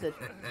bastard.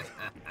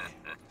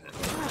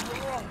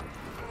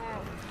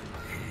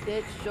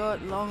 Dead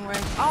shot, long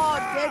range. Oh,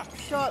 dead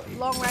shot,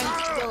 long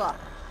range killer.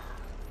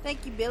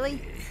 Thank you,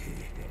 Billy.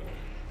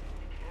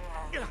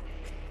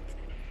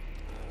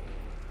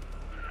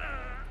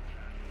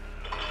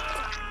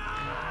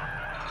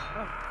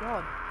 Oh,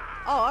 God.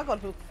 Oh, I got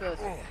hooked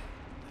first.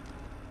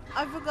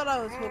 I forgot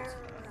I was hooked.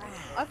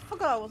 I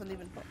forgot I wasn't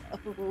even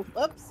hooked.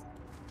 Whoops.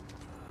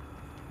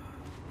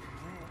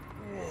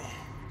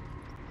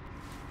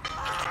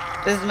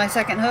 This is my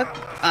second hook.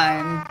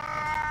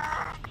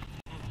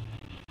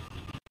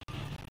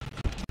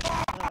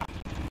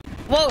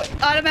 Whoa,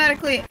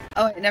 automatically.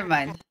 Oh, wait, never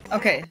mind.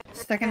 Okay,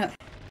 second hook.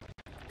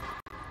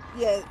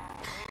 Yeah,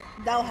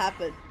 that'll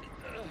happen.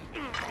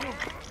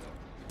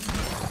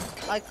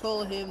 I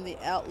call him the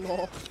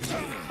outlaw.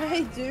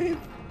 Hey, dude.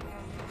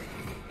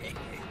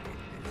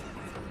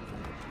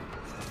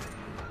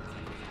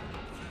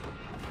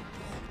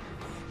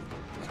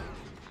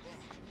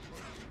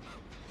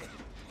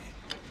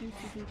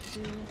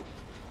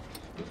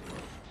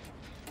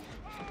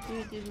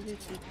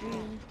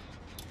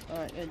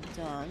 Alright, we're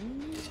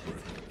done.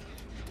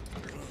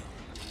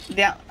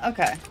 Yeah,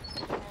 okay.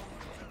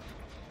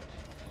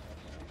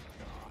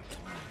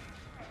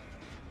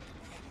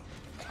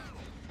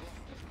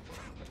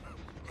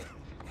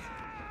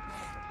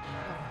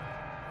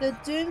 The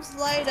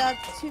Doomslayer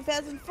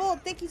 2004.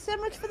 Thank you so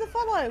much for the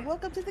follow.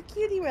 Welcome to the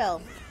cutie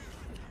realm.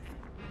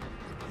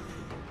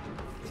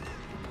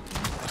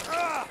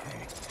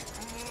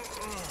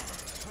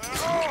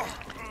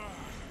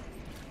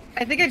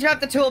 I think I dropped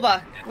the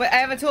toolbox. Wait, I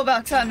have a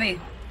toolbox on me.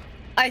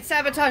 I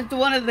sabotaged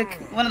one of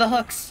the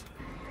hooks.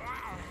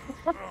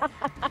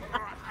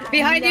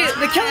 Behind you,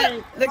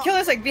 the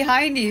killer's like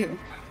behind you.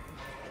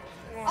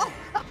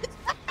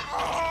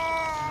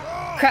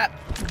 Crap.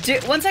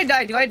 Once I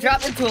die, do I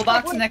drop the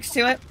toolbox next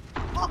to it?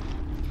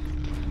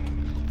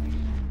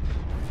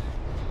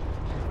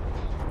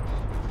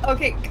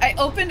 Okay, I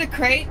opened a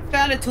crate,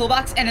 found a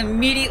toolbox, and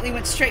immediately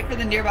went straight for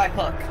the nearby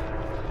hook.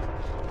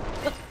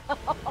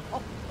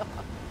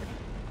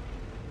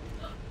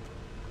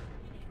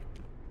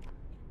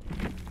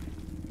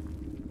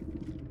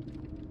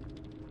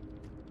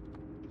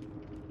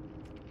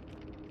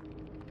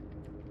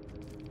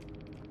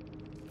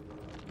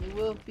 You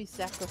will be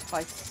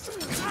sacrificed.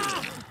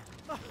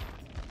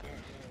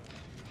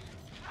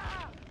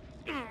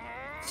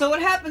 So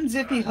what happens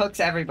if he hooks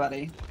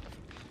everybody?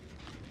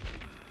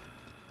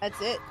 That's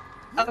it.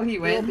 Oh, he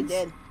wins? You'll be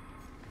dead.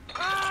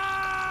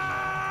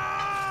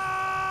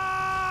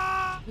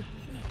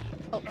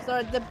 Oh,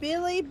 sorry, the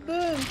Billy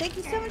Boom. Thank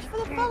you so much for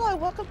the follow.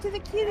 Welcome to the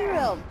cutie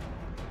realm.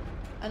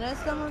 I know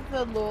some of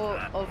the lore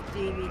of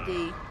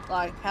DBD,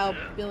 like how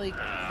Bill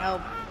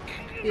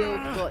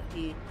got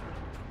here.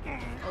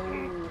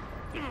 Oh.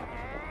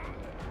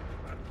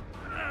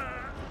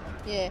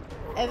 Yeah.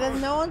 And if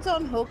no one's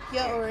on hook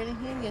yet or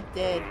anything, you're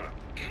dead.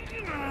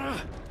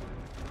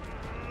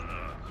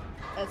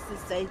 That's the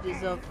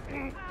stages of.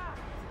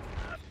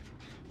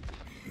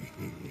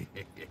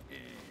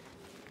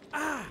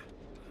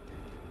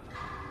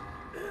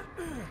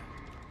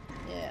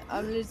 Yeah,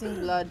 I'm losing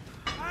blood.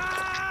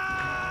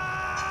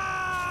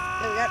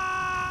 There we go.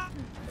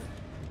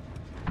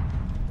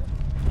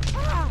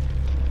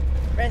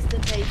 Rest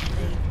in peace,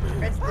 me.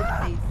 Rest in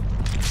peace.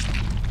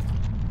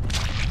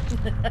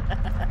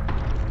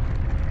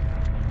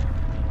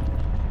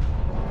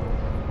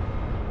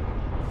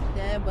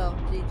 Yeah, well,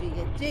 GG.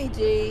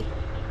 GG.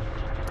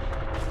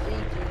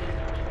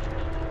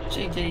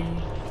 GG.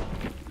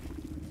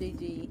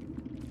 GG.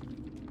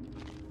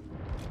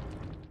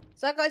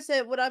 So like I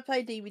said, when I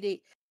play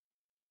DBD,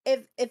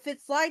 if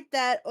it's like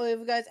that, or if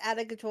it goes out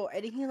of control,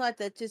 anything like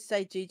that, just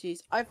say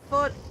GG's. I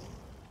thought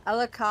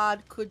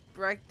Alucard could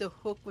break the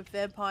hook with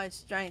vampire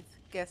strength.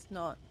 Guess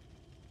not.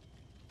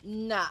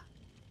 Nah.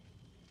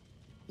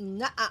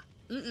 Nah.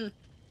 Mm-mm.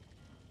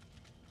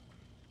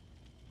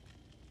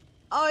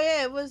 Oh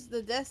yeah, it was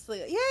the Death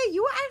Slayer. Yeah,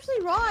 you were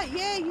actually right.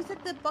 Yeah, you said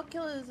the Buck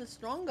Killers are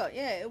stronger.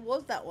 Yeah, it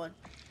was that one.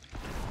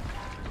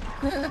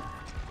 Good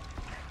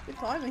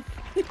timing.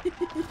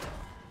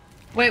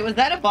 Wait, was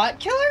that a bot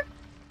killer?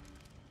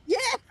 Yeah!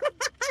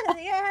 Yeah,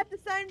 it had the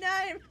same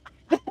name.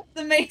 That's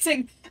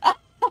amazing.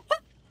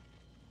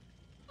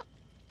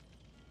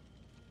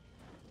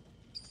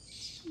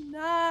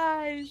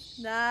 Nice.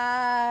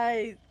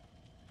 Nice.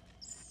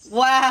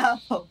 Wow.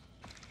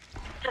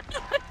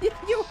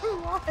 You were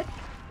right.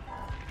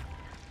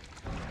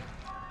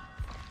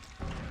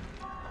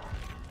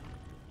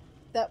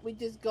 That we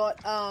just got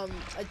a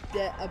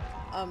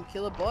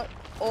killer bot,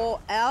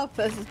 or our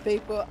versus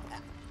people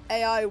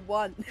AI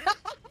won.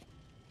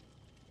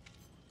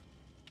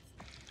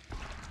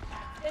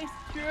 It's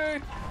true.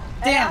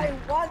 Damn. AI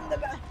won the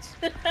match.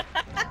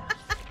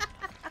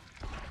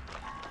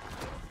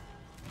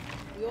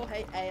 We all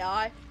hate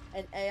AI,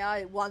 and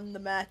AI won the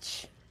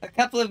match. A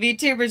couple of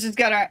VTubers just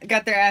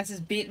got their asses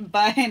beaten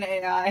by an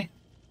AI.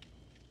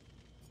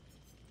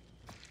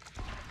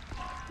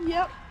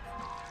 Yep.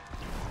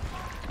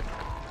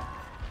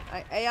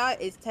 AI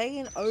is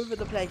taking over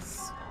the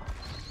place.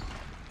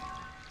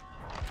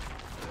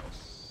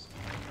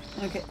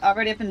 Okay, I'll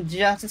ready up in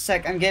just a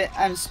sec.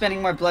 I'm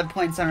spending more blood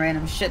points on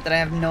random shit that I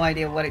have no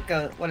idea what it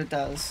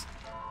does.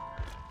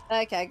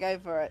 Okay, go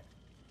for it.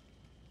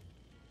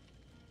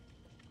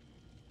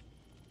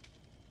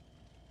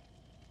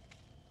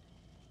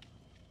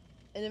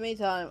 In the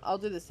meantime, I'll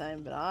do the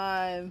same, but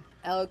I'm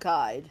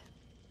Alucard,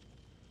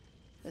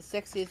 the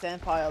sexiest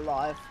vampire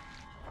alive.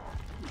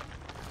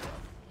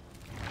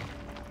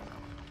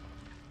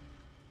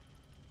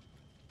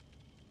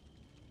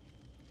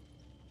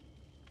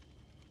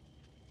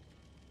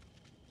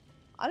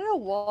 I don't know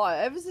why.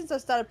 Ever since I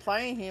started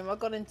playing him, I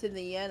got into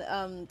the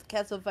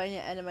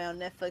Castlevania anime on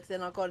Netflix,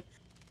 and I got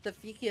the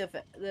figure of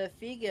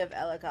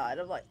Alucard.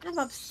 I'm like, I'm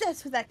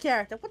obsessed with that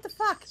character. What the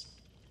fuck?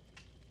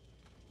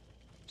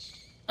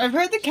 I've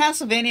heard the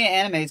Castlevania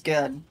anime is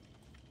good.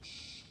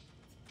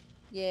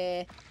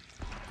 Yeah.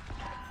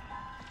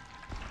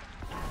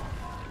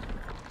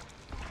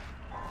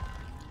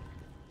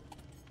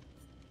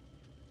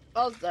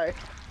 Also,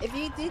 if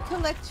you did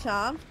collect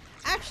charms,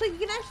 actually, you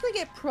can actually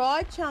get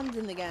pride charms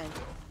in the game.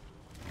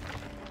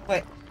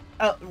 Wait.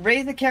 Oh,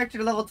 raise the character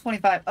to level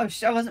 25. Oh,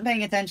 I wasn't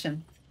paying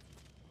attention.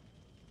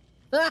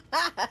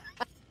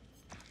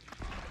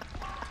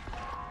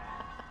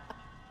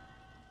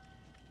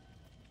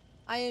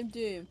 I am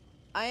Doom.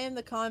 I am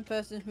the kind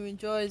person who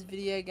enjoys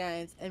video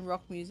games and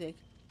rock music.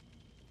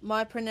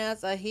 My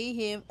pronouns are he,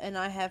 him, and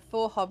I have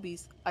 4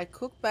 hobbies. I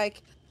cook,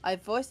 bake, I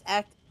voice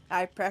act,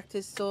 I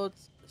practice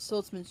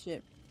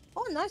swordsmanship.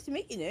 Oh, nice to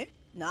meet you, dude.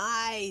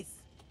 Nice.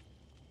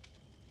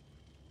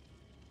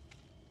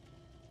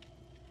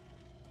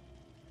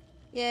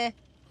 Yeah.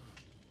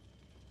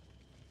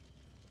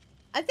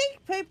 I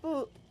think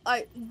people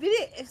like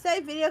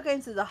video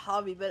games is a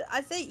hobby, but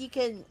I think you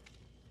can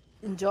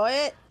enjoy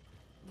it,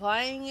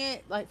 playing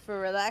it like for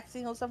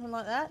relaxing or something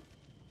like that.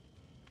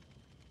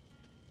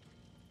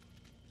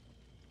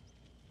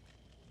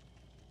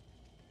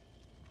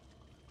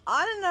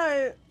 I don't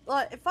know,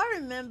 like if I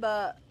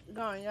remember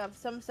growing up,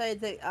 some say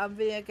that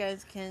video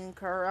games can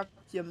corrupt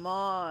your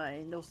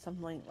mind or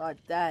something like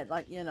that.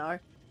 Like, you know.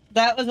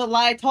 That was a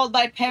lie told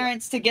by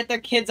parents to get their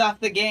kids off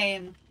the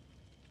game.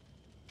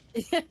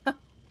 Yeah.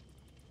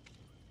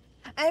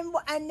 And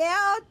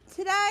now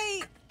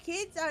today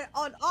kids are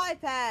on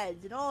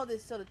iPads and all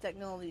this sort of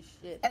technology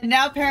shit. And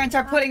now parents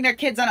are putting their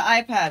kids on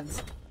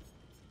iPads.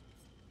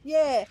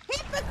 Yeah.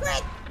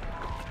 Hypocrites!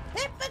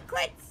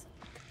 Hypocrites!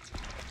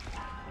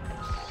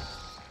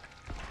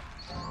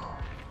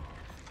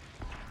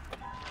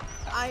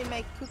 I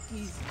make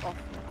cookies off.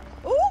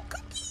 Ooh,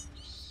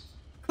 cookies!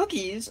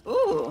 Cookies?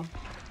 Ooh.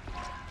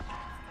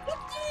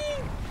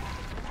 Cookies!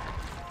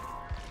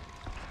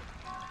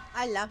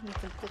 I love me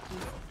some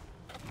cookies.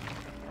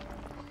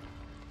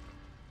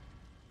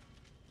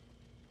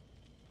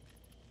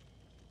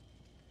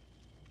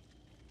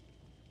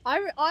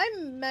 I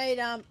made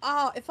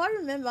if I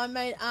remember, I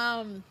made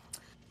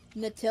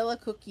Nutella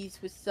cookies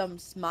with some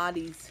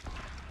Smarties.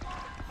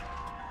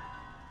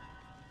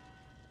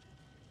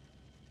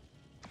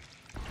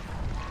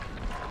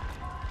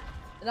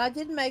 And I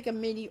did make a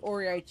mini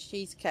Oreo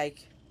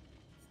cheesecake.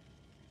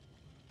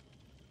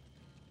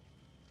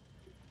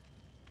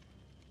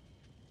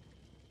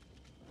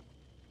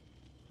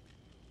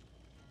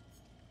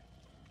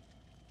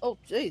 Oh,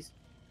 jeez.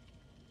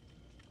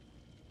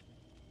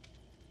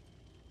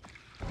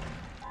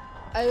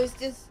 I was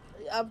just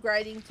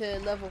upgrading to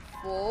level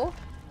 4.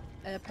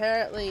 And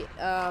apparently,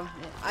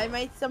 I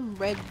made some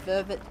red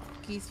velvet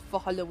cookies for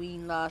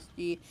Halloween last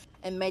year.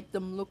 And made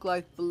them look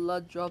like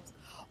blood drops.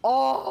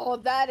 Oh,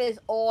 that is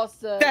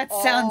awesome. That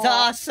sounds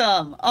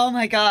awesome. Oh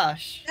my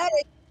gosh. That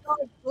is so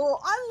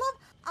cool.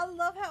 I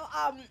love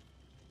how,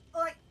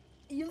 like,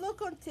 you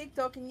look on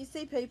TikTok and you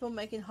see people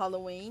making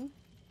Halloween,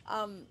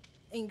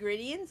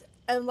 ingredients.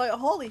 And like,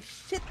 holy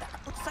shit,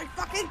 that looks so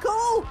fucking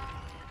cool.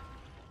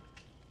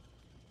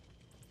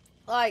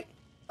 Like,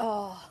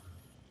 oh.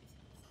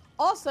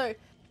 Also,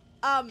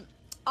 I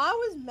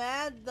was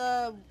mad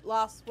the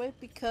last week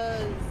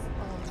because,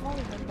 I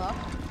don't remember.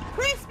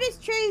 Christmas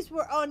trees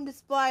were on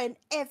display in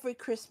every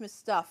Christmas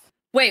stuff.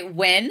 Wait,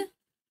 when?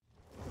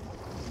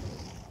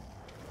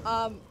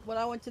 When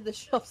I went to the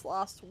shops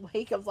last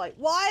week, I was like,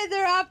 why are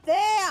they up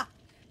there?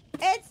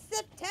 It's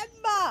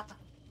September!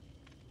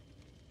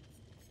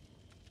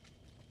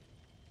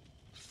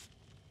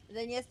 And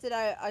then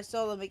yesterday I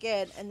saw them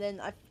again, and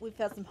then we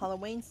found some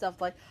Halloween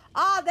stuff. Like,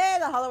 there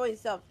the Halloween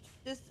stuff,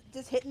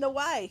 just hidden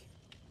away.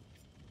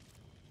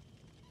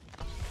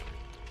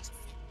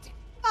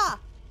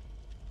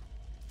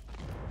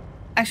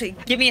 Actually,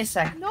 give me a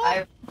sec.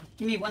 No.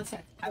 Give me 1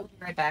 sec. I will be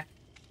right back.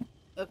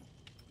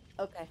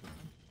 Okay.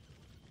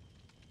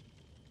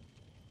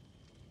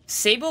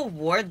 Sable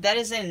Ward. That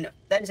is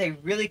a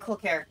really cool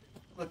character.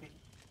 Looking.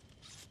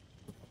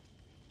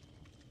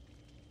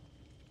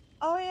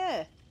 Oh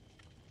yeah.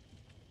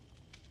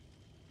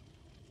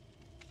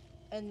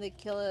 And the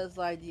killer is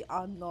like the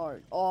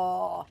unknown.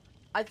 Oh,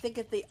 I think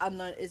that the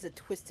unknown is a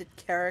twisted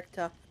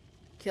character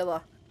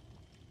killer.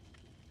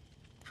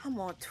 Come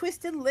on,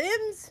 twisted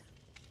limbs?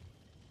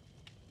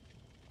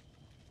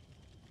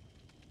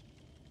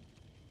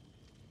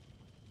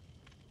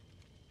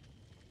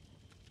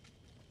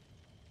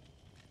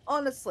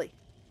 Honestly.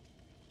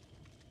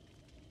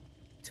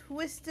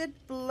 Twisted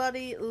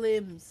bloody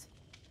limbs.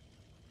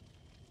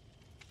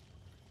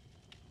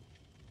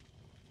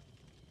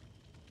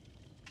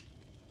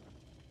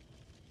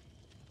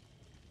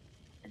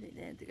 I think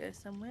they had to go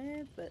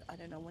somewhere, but I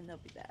don't know when they'll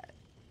be back.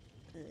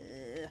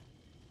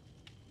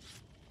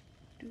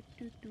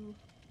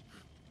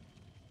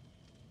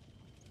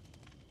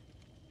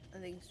 I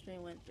think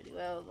stream went pretty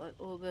well, like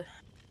all the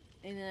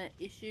internet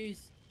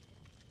issues,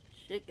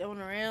 shit going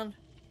around.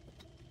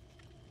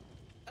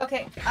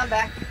 Okay, I'm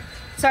back.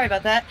 Sorry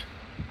about that.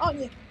 Oh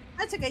yeah,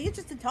 that's okay. You're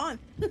just in time.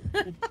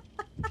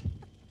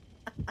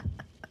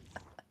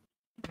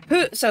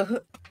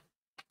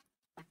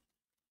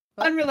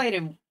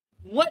 Unrelated.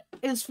 What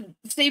is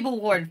Sable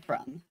Ward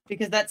from?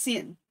 Because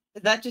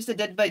is that just a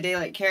Dead by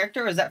Daylight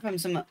character, or is that from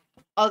some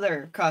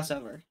other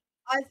crossover?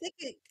 I think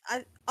it's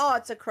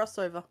a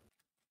crossover.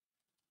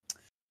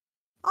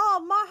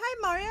 Oh, hey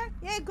Mario.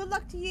 Yeah, good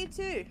luck to you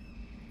too.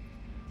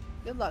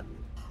 Good luck.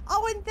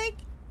 Oh, and thank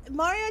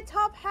Mario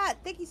Top Hat.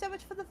 Thank you so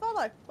much for the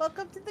follow.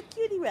 Welcome to the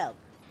cutie realm.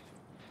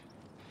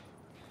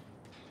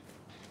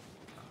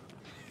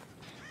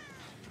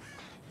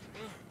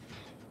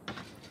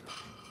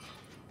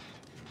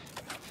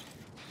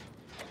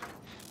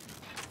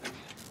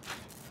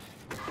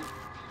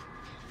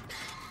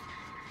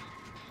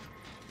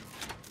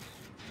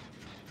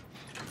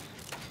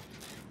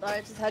 I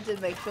just had to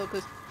make sure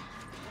because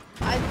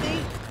I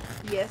think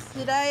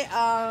yesterday,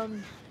 I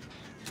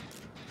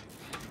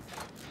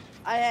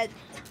had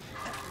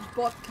a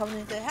bot come in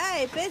and say,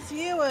 "Hey, best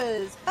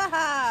viewers!"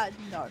 Haha.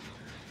 No.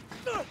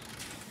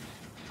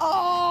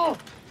 Oh!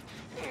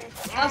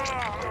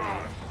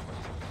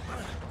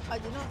 I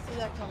did not see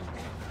that coming.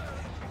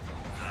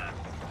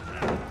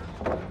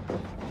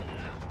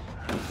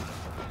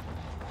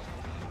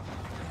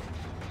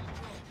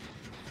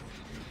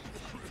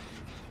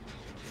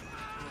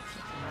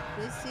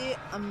 This year,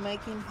 I'm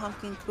making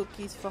pumpkin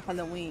cookies for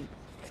Halloween.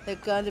 They're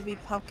going to be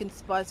pumpkin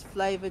spice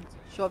flavored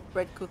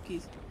shortbread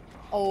cookies.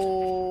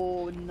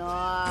 Oh,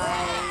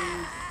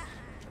 nice.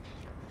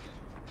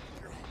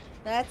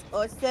 That's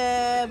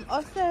awesome.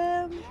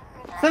 Awesome.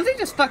 Something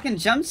just fucking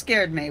jump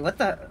scared me. What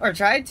the? Or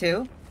tried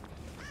to.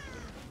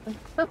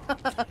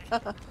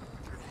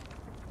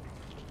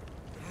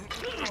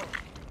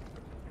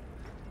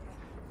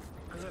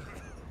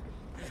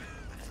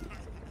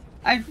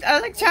 I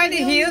was like trying to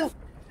heal.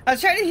 I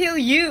was trying to heal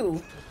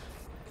you.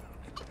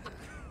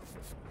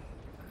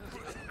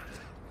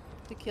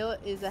 The killer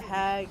is a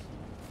hag.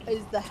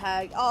 Is the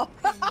hag. Oh,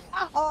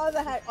 oh,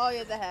 the hag. Oh,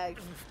 yeah, the hag.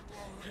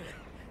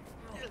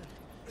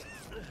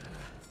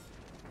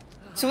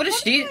 So what does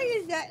she?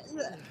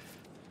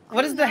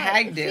 What does the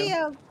hag do? She,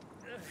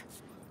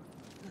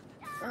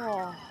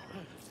 oh.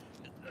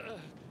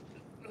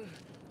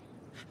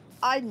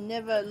 I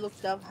never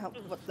looked up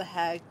what the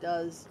hag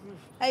does.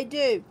 Hey,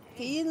 dude,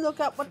 can you look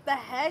up what the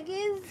hag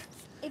is,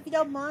 if you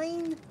don't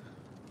mind?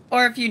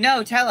 Or if you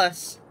know, tell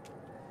us.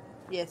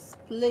 Yes,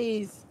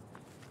 please.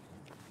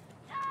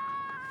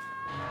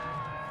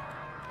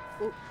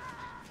 Ooh.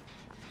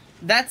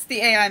 That's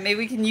the AI. Maybe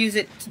we can use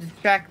it to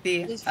distract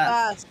the. She's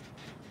fast.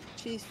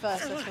 She's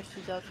fast. That's what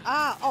she does.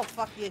 Ah! Oh,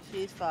 fuck yeah,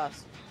 she is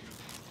fast.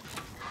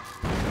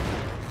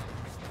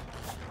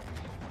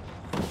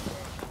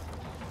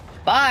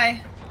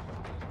 Bye.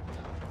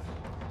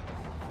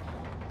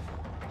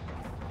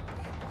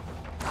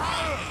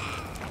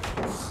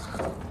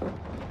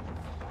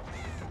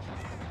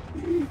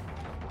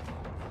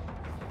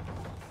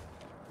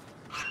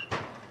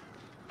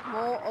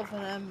 More of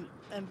an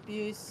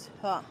amuse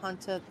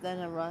hunter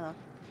than a runner.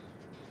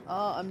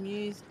 Oh,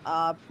 amuse.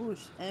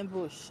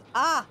 Ambush.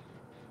 Ah!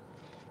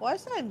 Why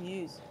is that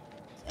amuse?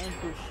 It's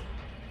ambush.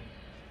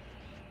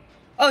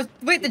 Oh,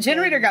 wait, the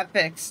generator got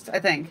fixed, I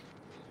think.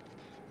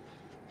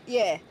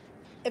 Yeah.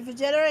 If a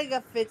generator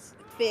got fixed,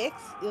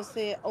 you'll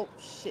see. Oh,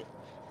 shit.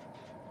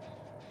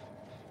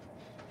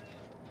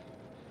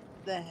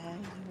 The hag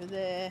over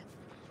there.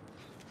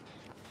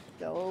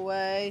 Go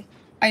away.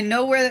 I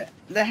know where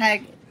the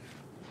hag.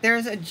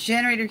 There's a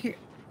generator here.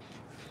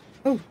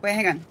 Oh, wait,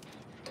 hang on.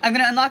 I'm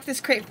gonna unlock this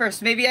crate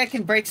first. Maybe I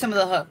can break some of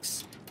the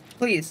hooks.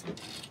 Please.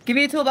 Give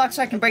me a toolbox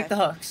so I can break the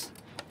hooks.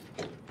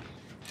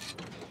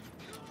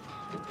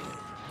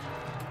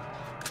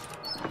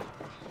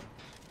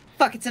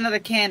 Fuck, it's another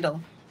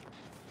candle.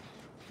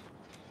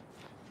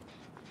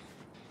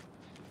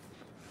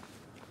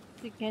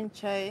 You can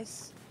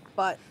chase,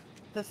 but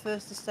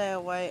prefers to stay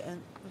away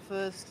and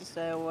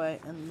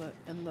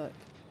look.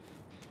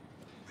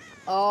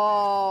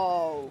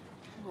 Oh,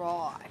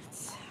 right.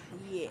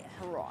 Yeah,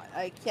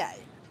 right. Okay.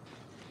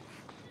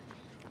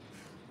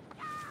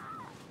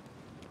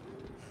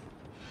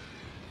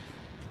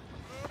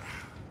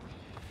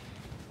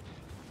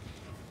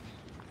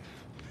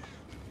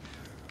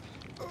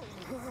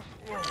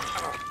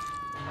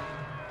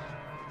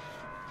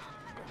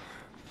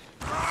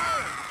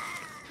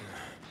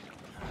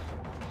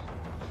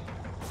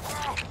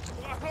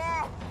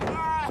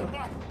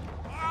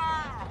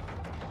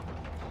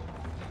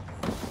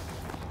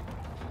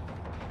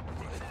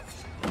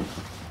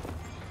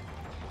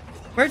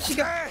 Where'd she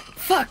go?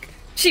 Fuck!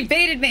 She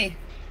baited me!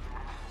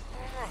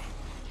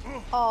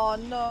 Oh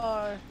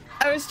no.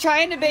 I was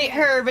trying to bait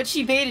her, but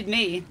she baited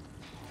me.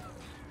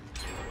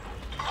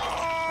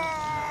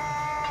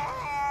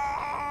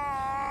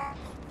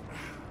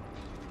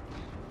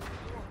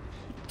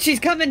 She's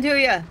coming to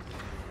you! Not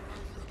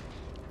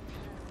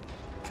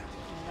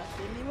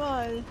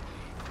anymore.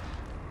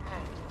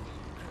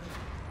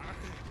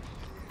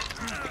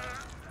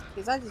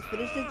 Because I just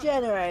finished the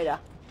generator.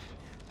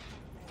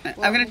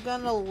 Well, I'm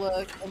gonna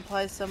look and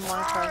play some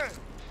Minecraft.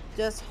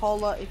 Just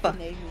holler if you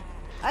need me.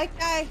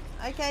 Okay,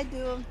 okay, do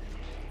them.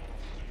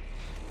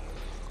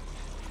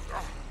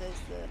 There's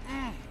the...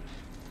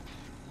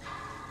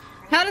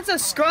 How does a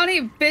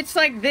scrawny bitch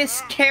like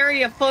this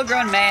carry a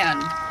full-grown man?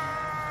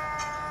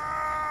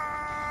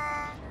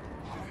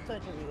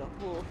 Don't tell me you got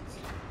wolves.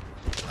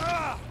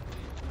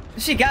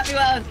 She got me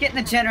while I was getting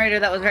the generator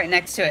that was right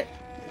next to it.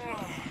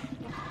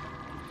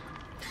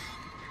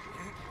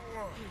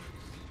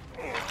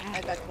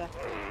 I gotcha.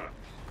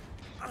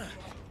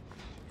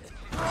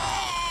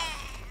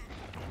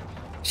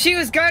 She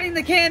was guarding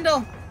the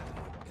candle!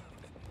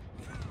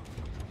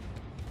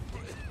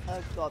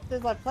 Oh god,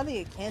 there's like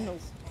plenty of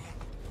candles.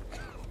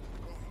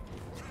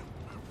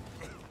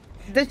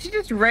 Did she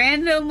just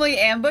randomly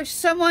ambush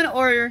someone,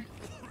 or...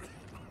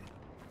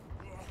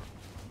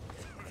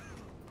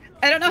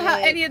 I don't know how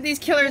Yeah. any of these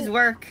killers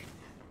work.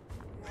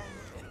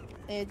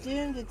 Yeah,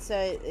 Doom did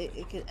say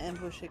it could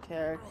ambush a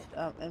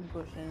character,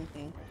 ambush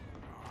anything.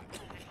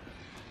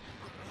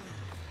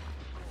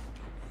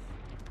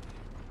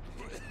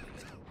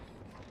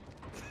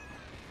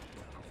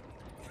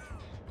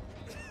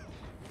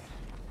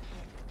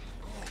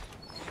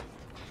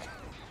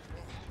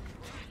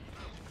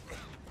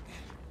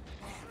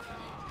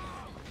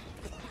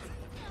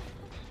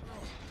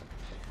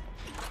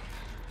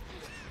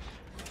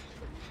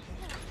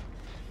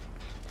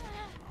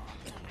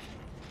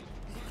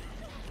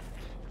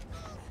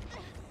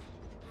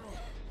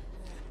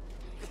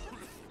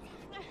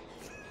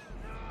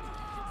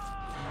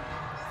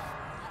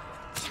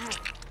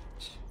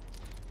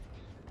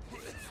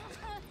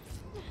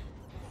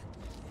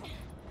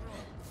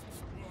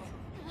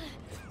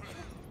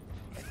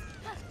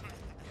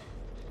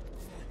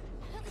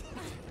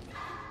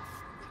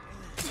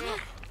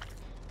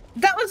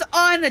 That was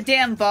on the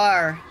damn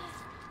bar.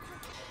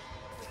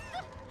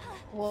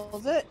 What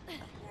was it?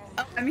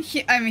 Oh, I'm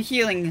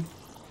healing.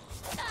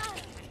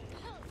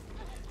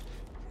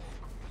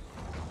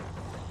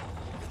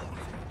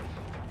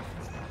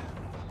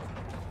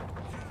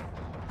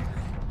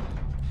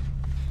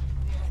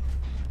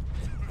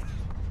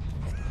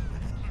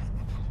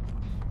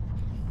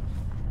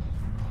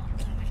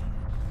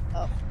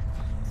 Oh,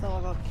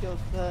 someone got killed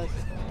first.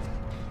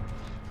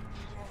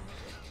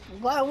 I'm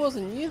glad it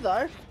wasn't you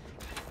though.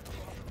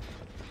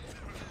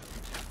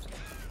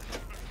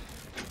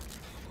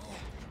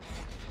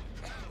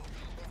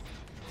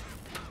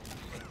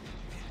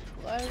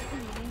 Glad you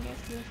didn't get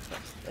killed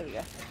first. There we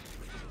go.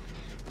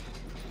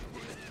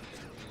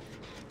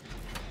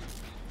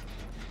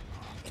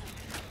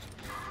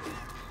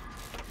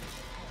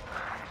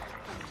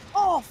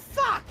 Oh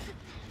fuck!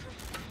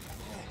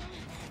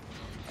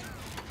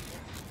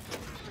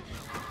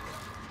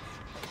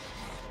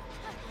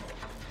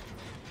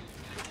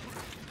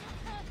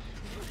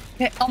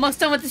 Okay, almost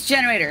done with this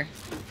generator.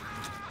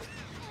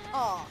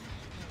 Oh.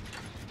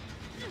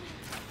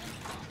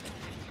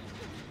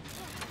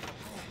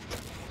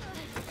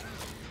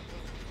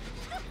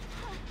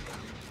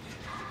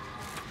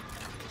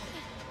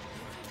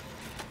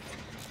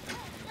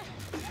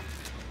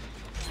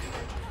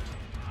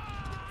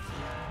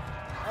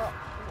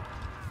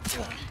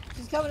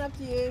 She's coming up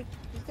to you.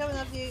 She's coming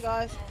up to you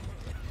guys.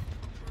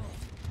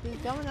 She's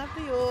coming up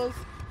to yours.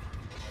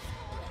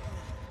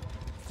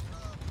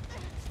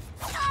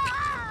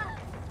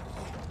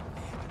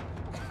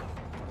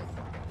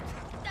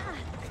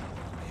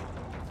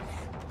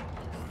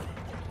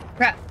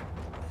 Crap.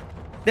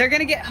 They're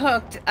gonna get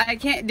hooked. I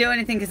can't do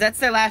anything because that's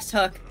their last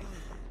hook.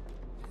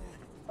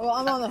 Well,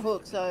 I'm on the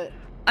hook, so...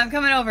 I'm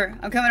coming over.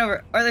 I'm coming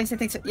over. Or at least I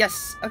think so.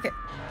 Yes. Okay.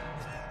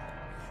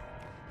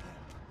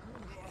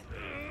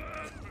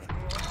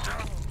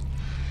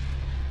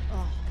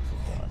 Oh,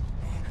 God.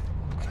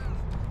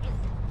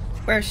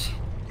 Where's she?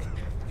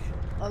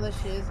 Oh, there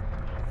she is.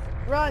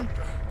 Run!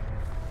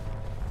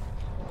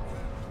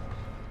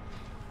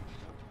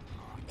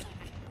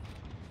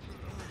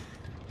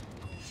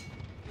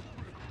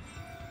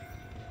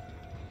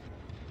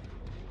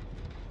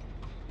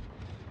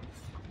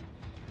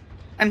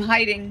 I'm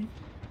hiding.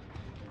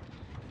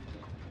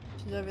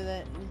 She's over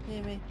there. You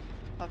hear me?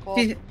 Fuck off.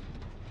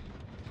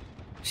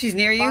 She's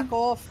near you? Fuck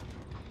off.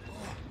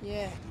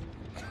 Yeah.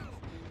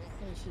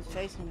 And she's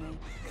chasing me.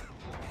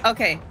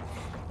 Okay.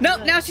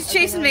 Nope, now she's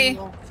chasing me.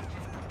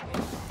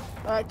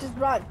 Alright, just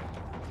run.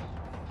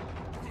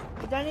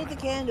 You don't need the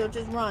candle,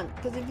 just run.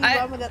 Because if you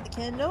run without the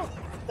candle,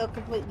 they'll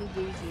completely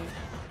lose you.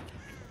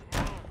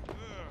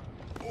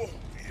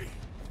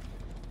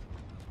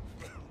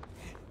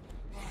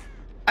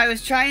 I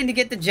was trying to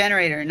get the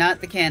generator, not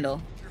the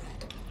candle.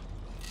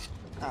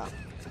 Oh.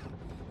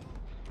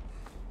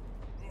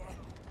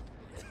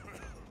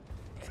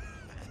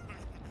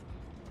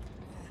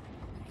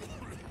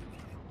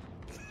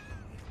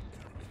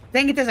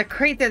 Dang it, there's a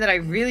crate there that I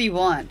really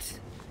want.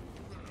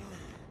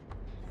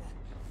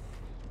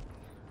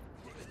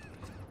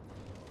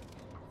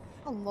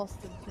 I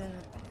lost the generator.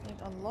 I think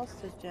I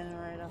lost this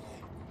generator.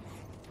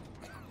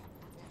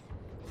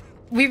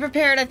 We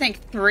repaired, I think,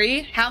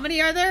 3. How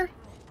many are there?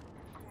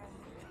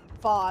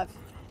 5.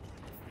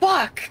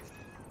 Fuck!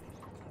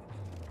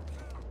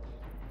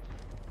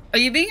 Are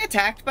you being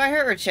attacked by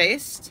her or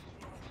chased?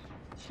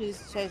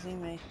 She's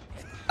chasing me.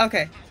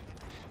 Okay.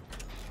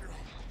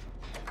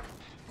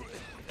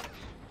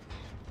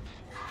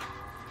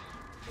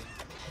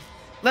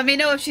 Let me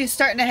know if she's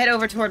starting to head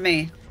over toward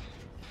me.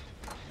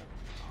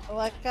 Oh,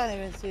 I can't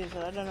even see her,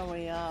 so I don't know where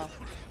you are.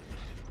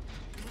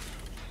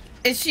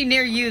 Is she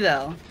near you,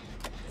 though?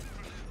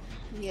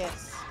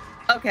 Yes.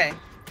 Okay.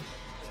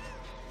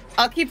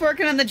 I'll keep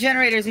working on the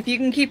generators if you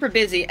can keep her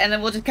busy, and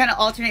then we'll just kind of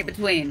alternate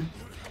between.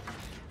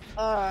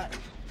 Alright.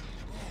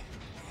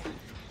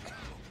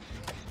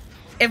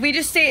 If we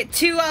just stay at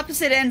 2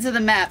 opposite ends of the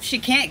map, she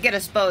can't get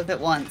us both at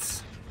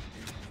once.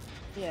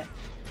 Yeah.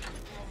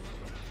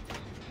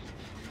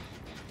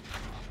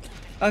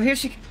 Oh, here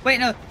she... Wait,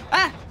 no.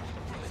 Ah!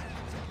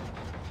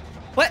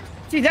 What?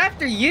 She's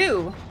after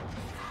you!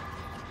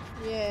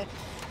 Yeah.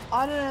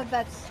 I don't know if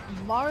that's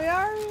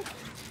Mario.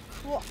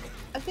 Well,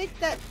 I think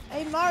that.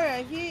 Hey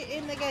Mario, here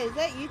in the game, is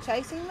that you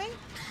chasing me?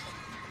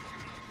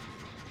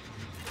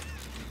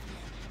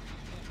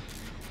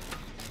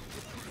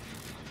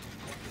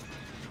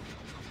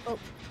 Oh,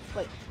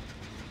 wait.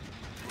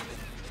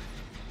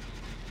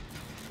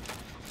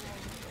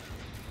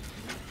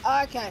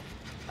 Okay.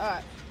 All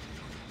right.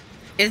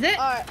 Is it?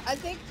 All right. I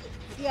think.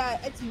 Yeah,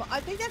 it's. I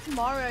think that's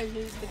Mario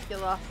who's the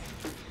killer.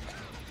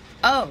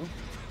 Oh.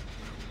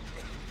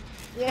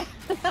 Yeah.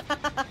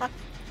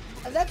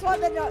 And that's why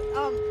they're not.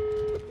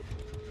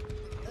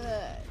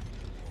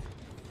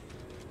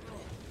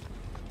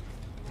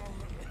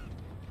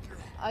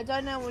 I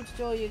don't know which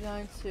door you're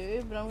going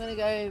to, but I'm gonna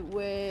go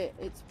where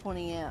it's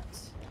pointing out.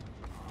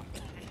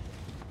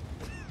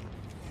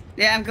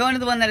 Yeah, I'm going to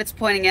the one that it's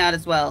pointing out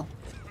as well.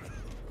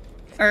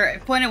 Or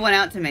it pointed one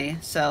out to me,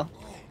 so.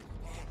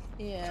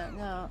 Yeah,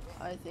 no,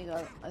 I think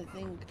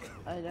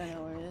I don't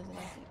know where it is.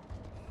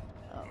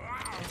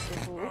 Let's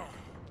take a look.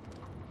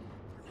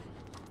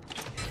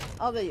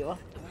 Oh, there you are.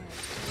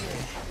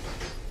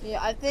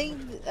 Yeah, I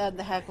think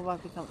the hag will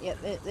might become. Yeah,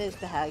 there's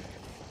the hag.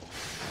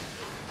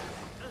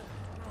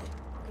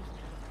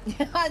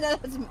 Yeah, I know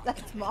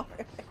that's Mario.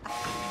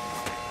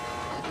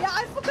 Yeah,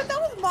 I forgot that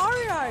was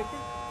Mario.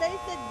 They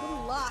said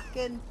good luck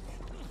and.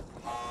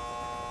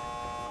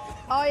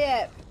 Oh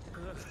yeah.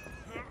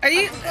 Are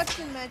you? I forgot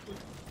to mention.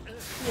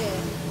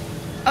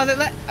 Yeah. Oh,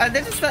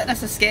 they're just letting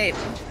us escape.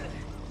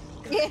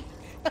 Yeah.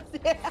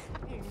 Yep.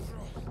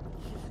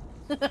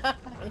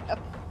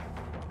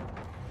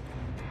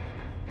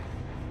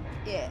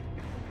 Yeah.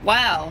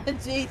 Wow.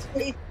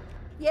 GG.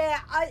 Yeah,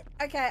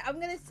 okay. I'm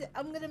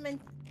gonna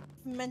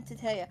meant to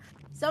tell you.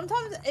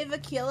 Sometimes if a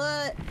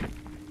killer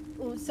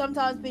will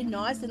sometimes be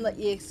nice and let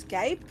you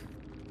escape,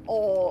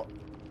 or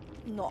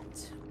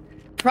not.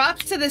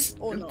 Props to this.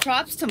 Or not.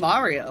 Props to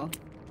Mario.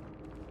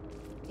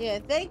 Yeah,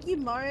 thank you,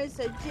 Mario.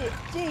 So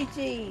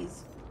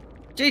GG's.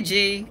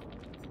 GG.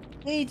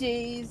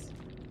 GG's.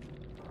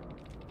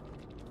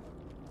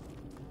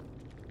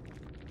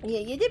 Yeah,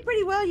 you did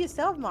pretty well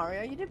yourself,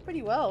 Mario. You did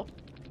pretty well.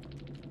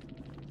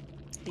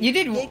 You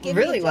did give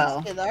really me a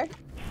well. jump scare, though.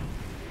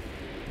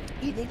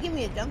 You did give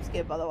me a jump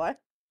scare, by the way.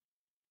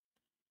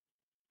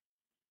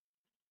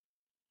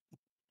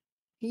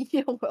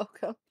 You're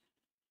welcome.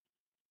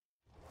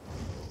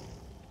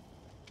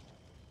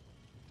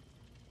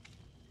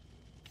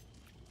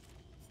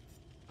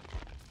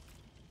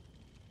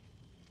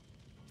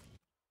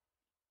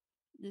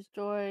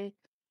 Destroy.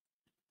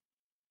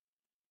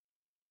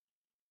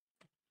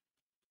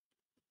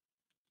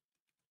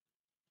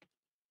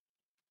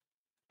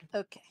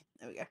 Okay,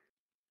 there we go.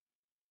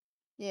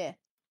 Yeah.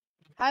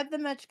 Hope the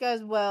match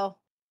goes well.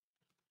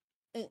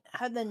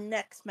 Hope the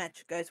next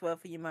match goes well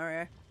for you,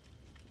 Mario.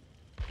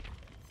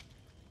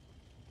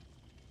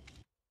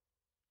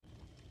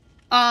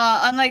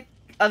 Unlike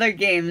other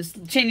games,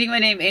 changing my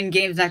name in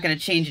game's not gonna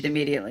change it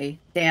immediately.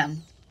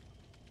 Damn.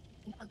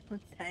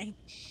 Dang.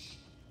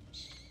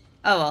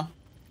 Oh well.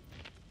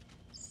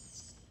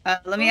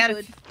 Let me add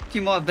a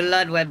few more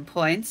blood web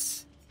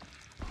points.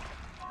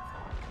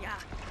 Yeah.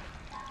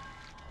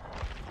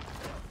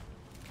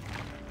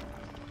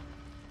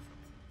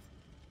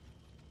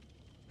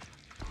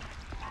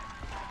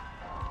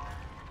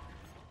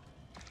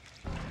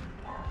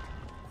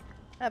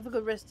 Have a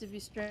good rest of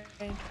your stream.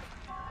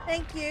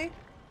 Thank you.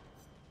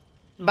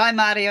 Bye,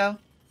 Mario.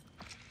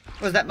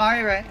 Was that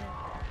Mario, right?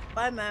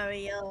 Bye,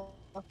 Mario.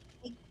 Oh,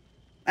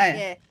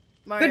 Yeah.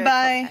 Mario.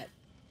 Goodbye. Cockhead.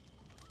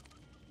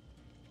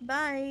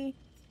 Bye.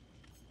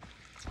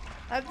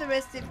 Hope the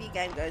rest of your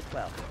game goes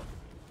well.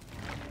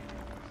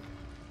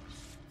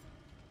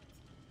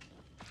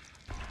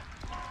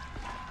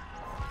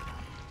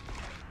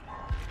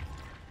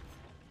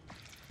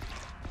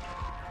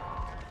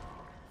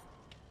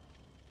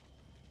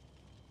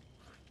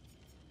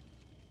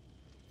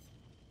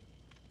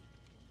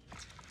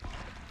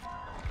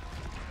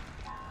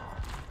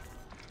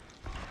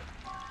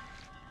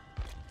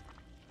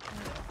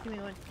 Give me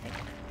one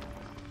second.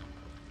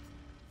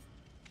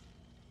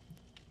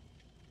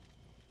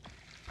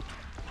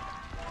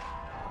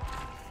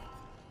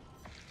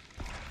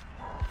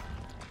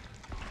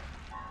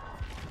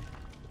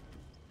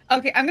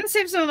 Okay, I'm gonna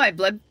save some of my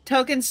blood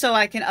tokens so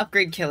I can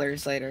upgrade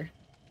killers later.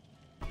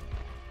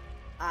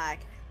 Okay.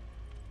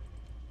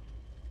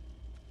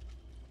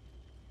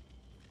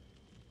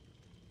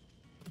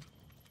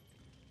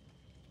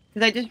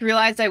 Because I just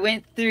realized I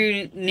went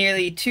through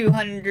nearly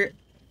 200...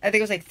 I think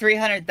it was like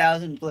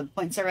 300,000 blood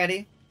points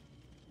already.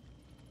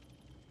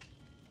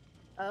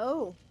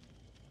 Oh.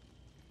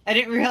 I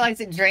didn't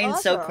realize it drained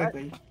that's so all right.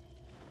 quickly.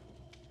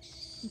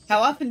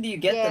 How often do you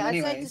get them I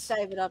anyways? tend to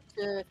save it up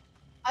to.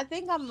 I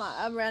think I'm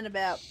around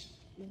about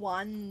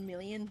 1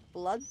 million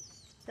blood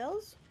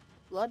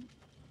blood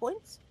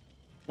points.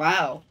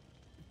 Wow.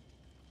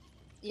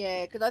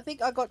 Yeah, because I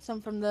think I got some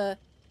from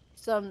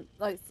some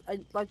like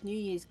New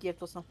Year's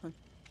gift or something.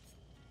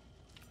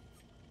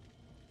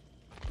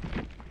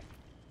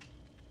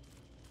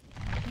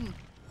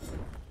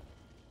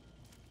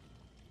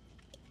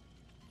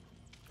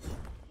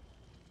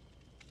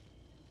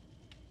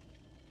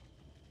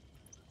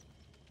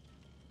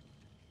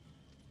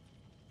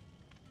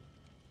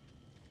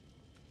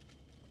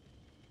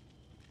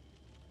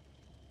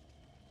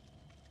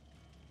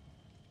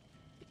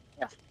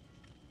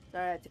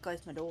 Sorry, I had to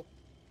close my door.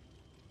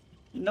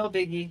 No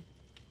biggie.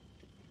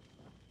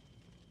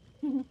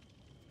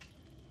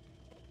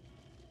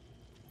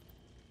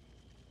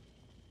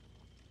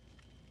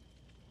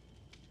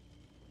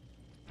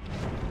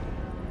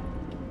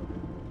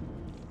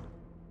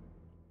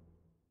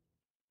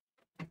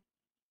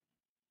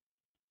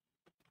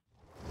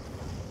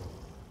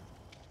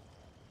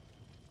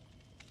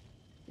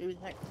 Who's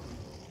next?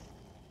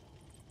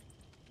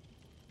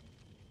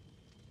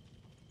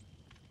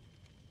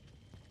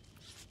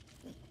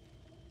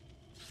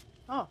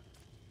 Oh.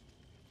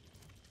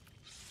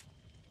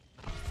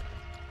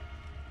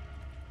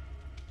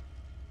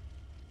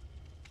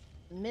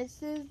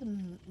 Mrs.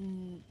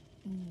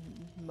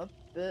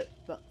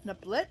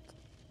 Nublet?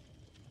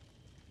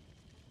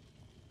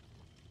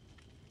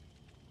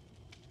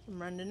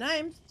 Some random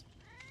names.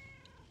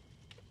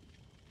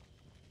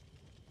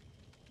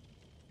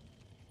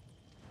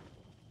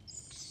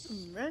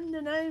 Some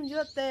random names you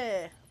got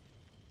there.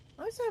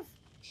 Always have.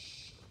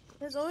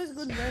 There's always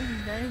good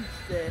random names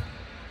there.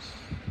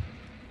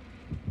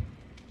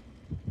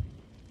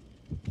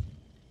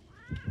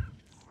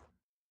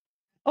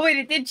 Oh wait,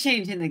 it did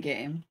change in the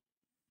game.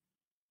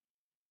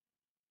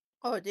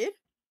 Oh, it did?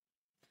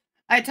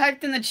 I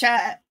typed in the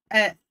chat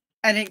and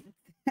it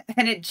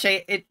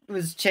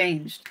was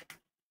changed.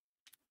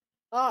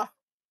 Oh.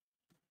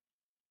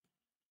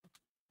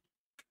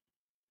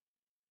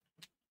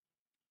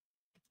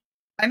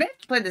 I may have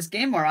to play this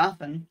game more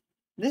often.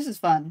 This is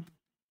fun.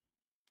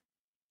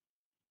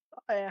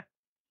 Oh, yeah.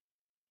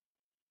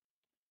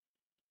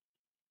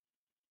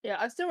 Yeah,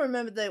 I still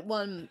remember that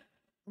one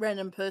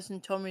random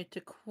person told me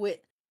to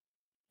quit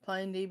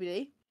playing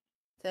DBD,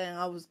 saying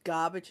I was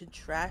garbage and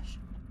trash.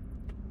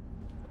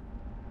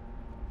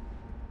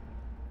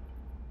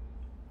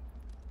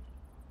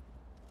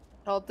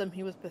 Told them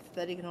he was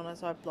pathetic and all that,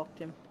 so I blocked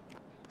him.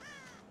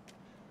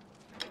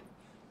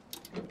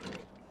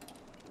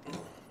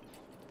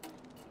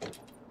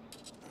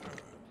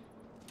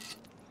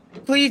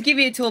 Please give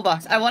me a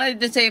toolbox. I want to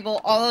disable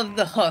all of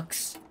the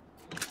hooks.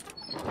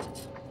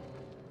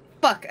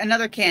 Fuck,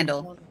 another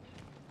candle.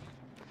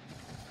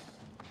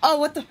 Oh,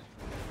 what the?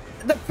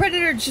 The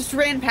predator just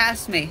ran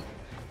past me.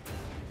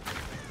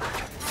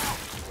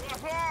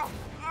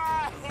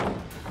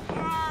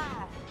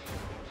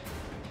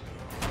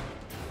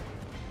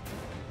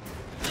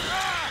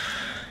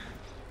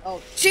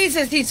 Oh,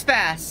 Jesus, he's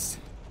fast.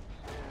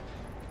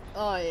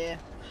 oh yeah.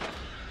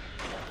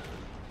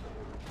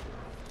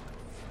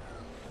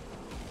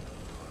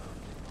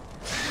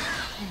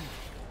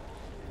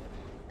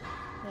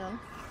 Yeah,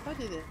 if I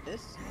do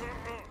this.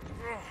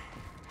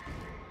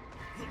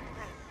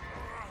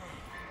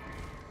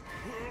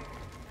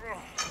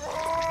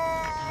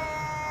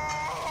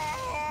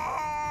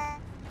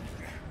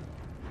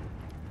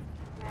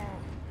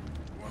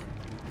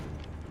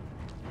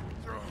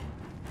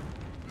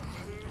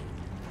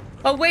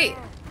 Oh wait,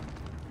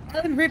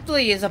 Ellen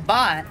Ripley is a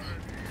bot.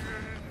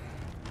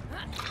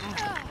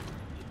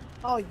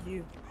 Oh,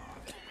 you.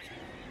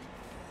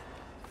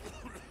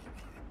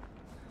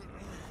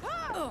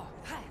 Oh.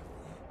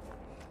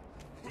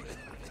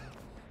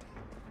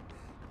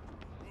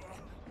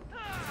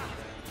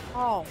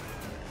 Oh.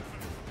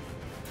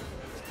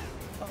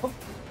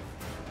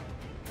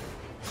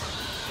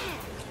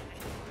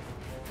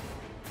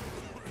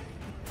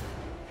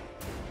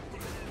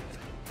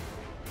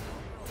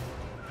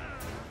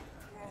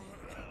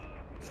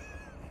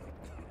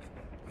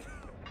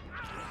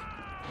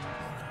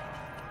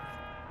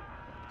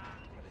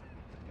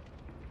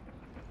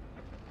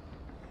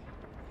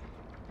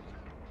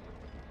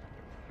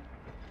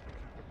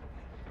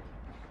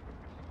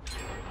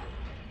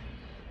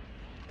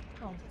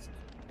 Oh,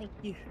 thank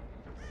you.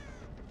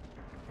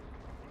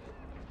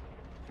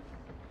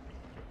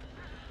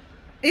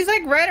 He's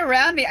like right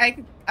around me.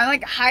 I'm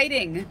like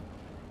hiding.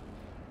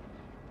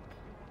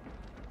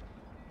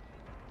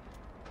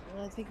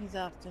 I think he's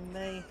after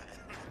me.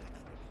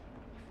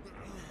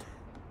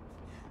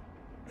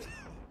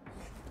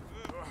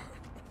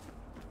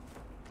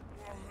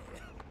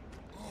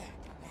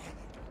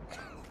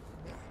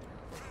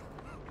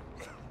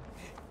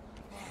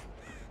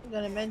 I'm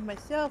gonna mend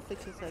myself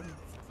because I'm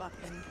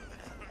fucking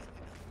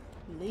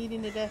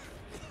bleeding to death.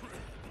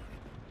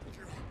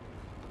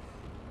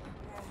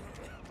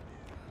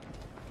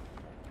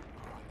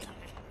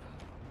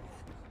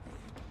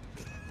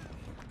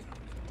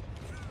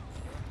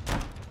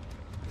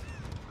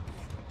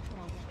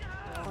 Oh,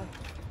 God.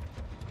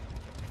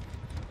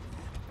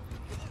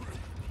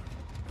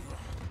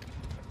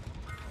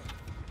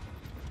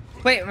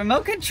 Wait,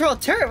 remote control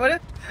turret?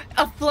 What?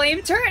 A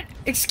flame turret?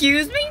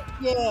 Excuse me?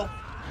 Yeah.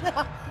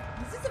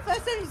 Is this the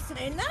first time you've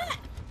seen that?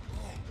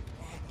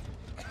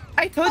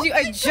 I told you Oh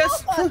I my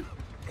just. God.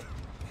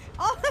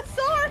 Oh,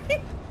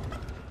 sorry.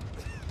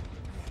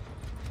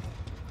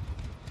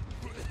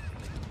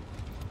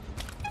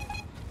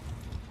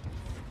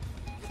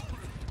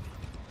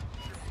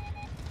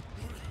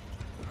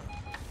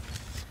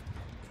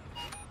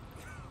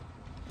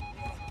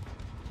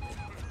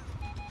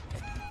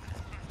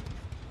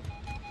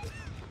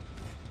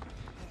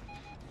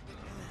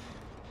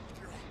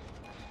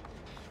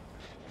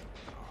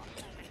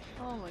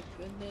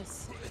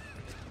 goodness.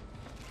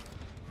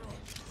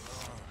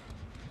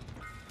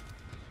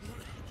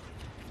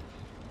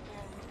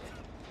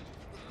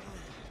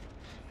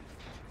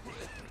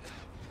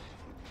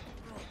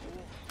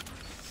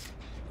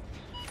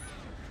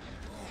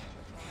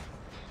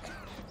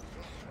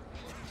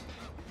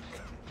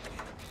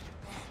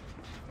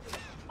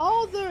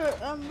 Oh,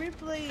 the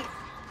Ripley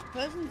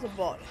person's a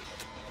bot.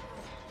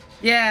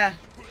 Yeah.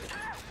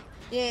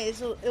 Yeah,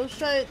 it'll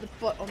show the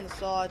bot on the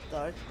side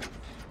though.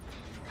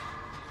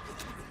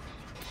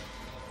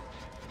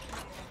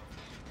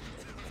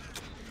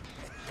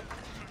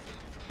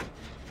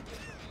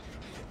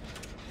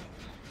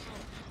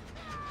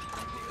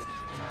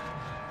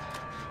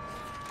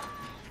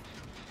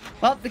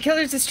 Well, the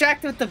killer's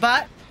distracted with the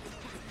bot.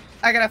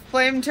 I got a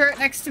flame turret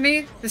next to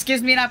me. This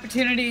gives me an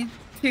opportunity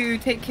to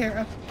take care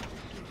of...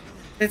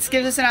 This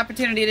gives us an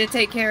opportunity to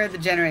take care of the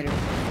generator.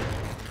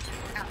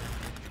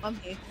 I'm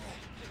here.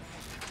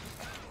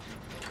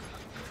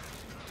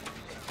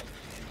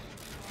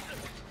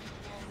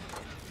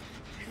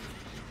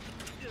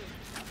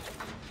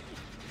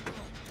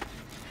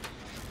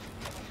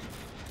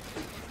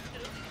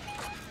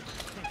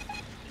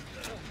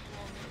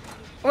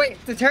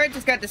 Wait, the turret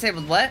just got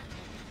disabled. What?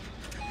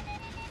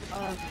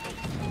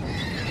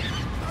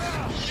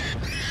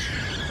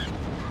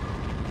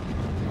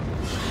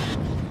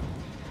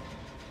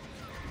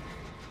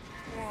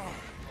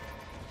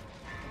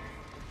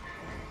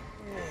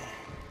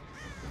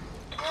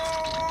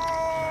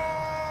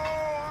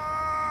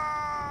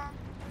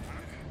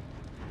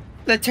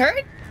 The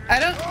turret? I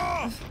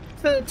don't...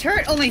 So the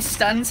turret only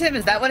stuns him?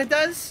 Is that what it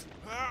does?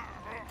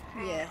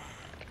 Yeah.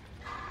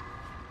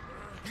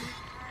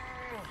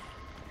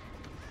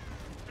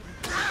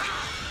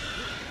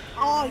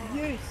 Oh,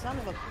 you son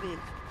of a bitch.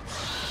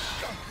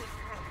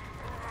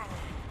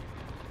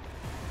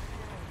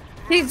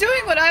 He's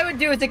doing what I would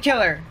do with a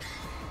killer.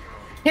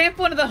 Camp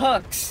one of the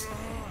hooks.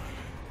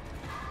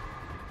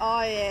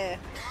 Oh, yeah.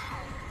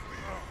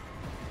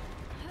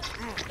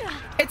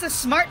 It's a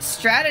smart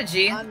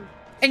strategy.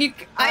 And you...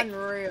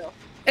 Unreal.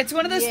 It's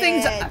one of those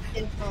things...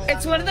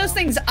 It's one of those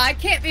things I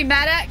can't be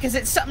mad at because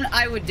it's something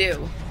I would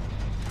do.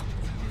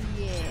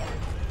 Yeah.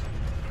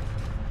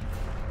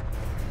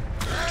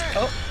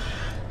 Oh.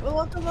 Well,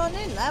 welcome on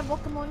in, lad.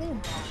 Welcome on in.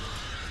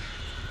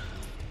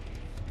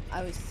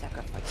 I was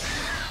sacrificed.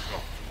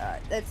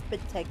 Alright, let's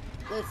bed take.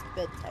 Let's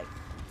bed take.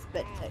 Let's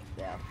bed take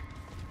now.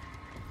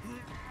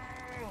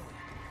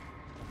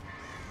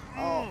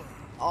 Oh.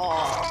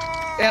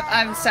 Oh. Yep,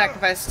 I'm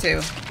sacrificed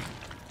too.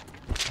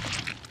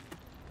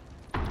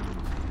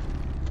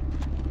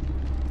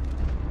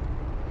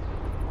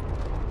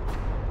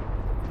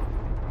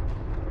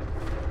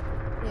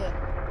 Yeah.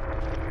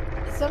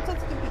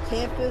 Sometimes it could be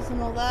campers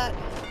and all that.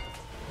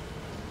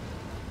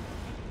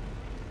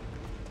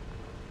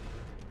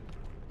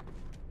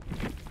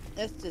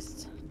 That's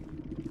just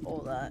all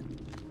that.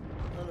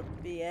 A lot of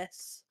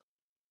BS.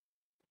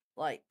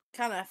 Like,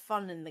 kind of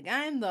fun in the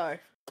game though.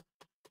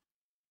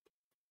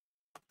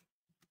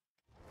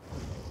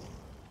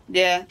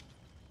 Yeah.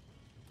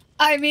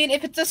 I mean,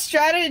 if it's a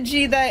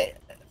strategy that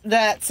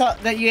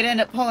you'd end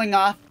up pulling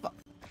off,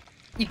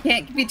 you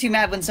can't be too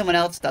mad when someone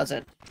else does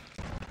it.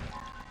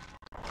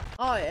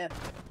 Oh yeah.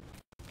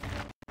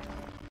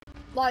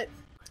 Like,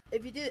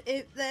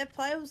 if their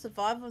player will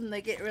survive and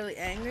they get really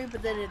angry,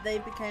 but then if they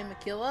became a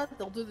killer,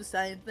 they'll do the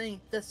same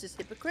thing. That's just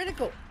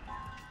hypocritical.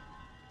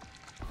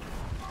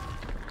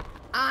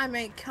 I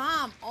mean,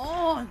 come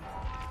on.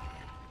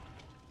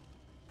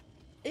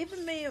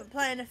 Even me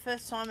playing the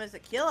first time as a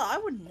killer, I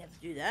would never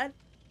do that.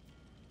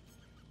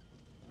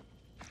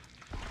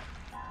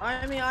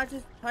 I mean, I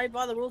just play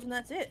by the rules and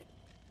that's it.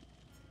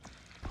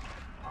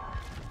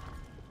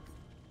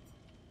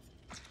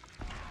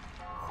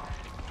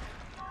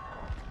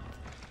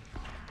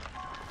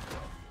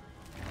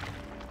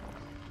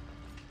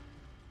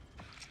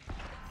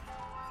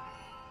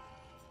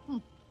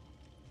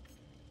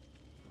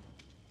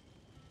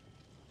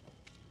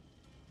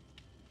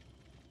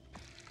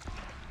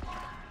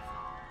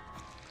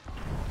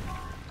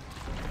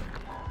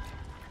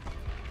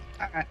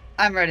 Alright,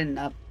 I'm running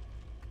up.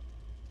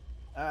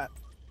 Alright.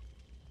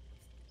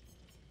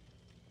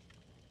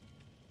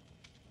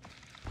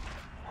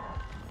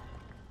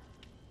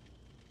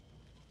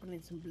 I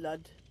need some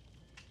blood.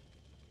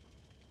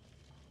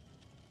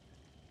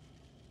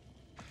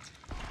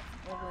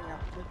 Leveling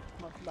up with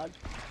my blood.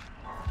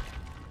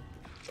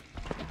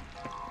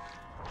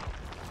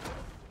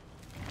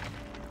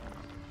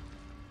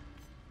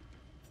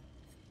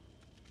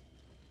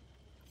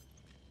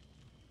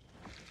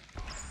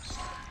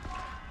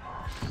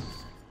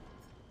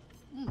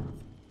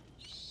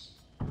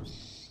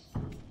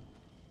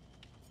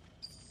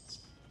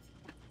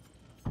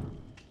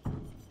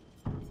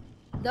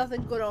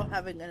 Nothing good on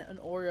having an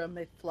Oreo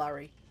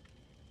McFlurry.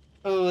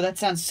 Oh, that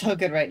sounds so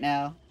good right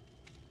now.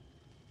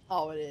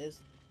 Oh, it is.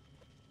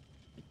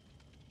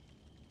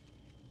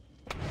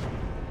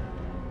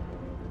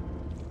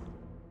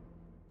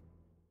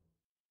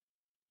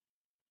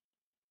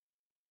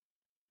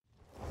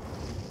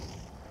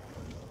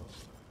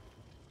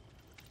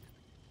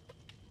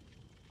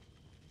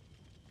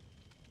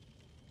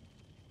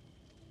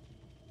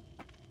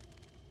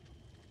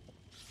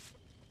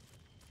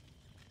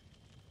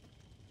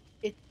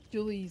 It's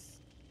Julie's.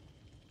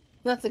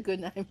 That's a good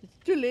name. It's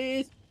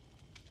Julie's.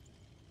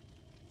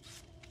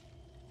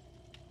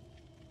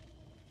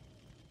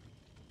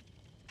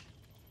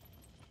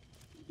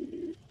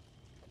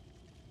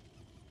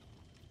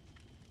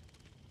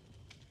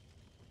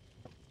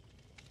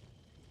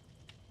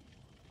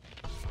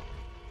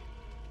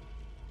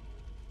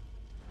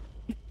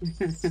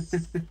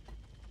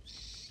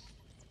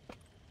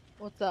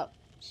 What's up?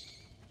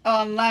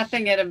 Oh, I'm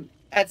laughing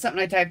at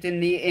something I typed in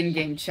the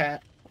in-game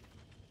chat.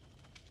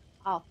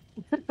 Oh.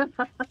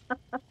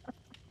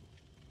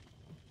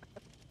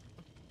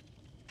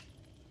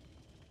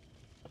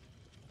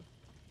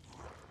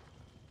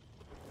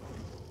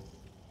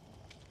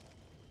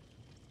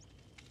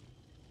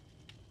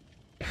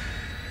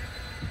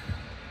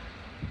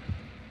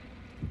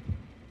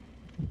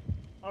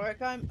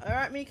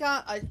 Alright,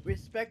 Mika, I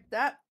respect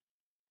that.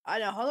 I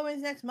know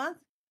Halloween's next month.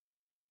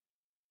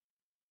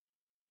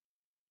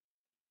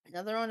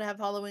 Another one to have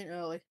Halloween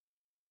early.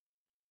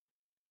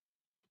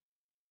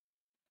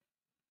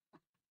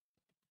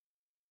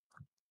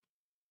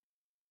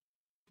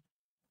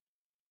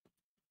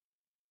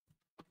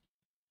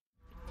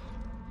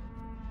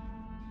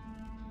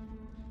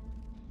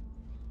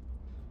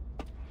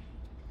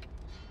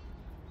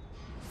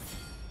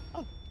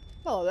 Oh,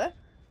 hello there.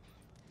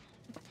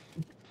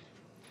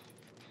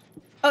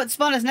 Oh, it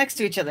spawned us next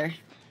to each other.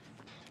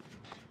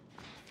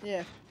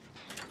 Yeah.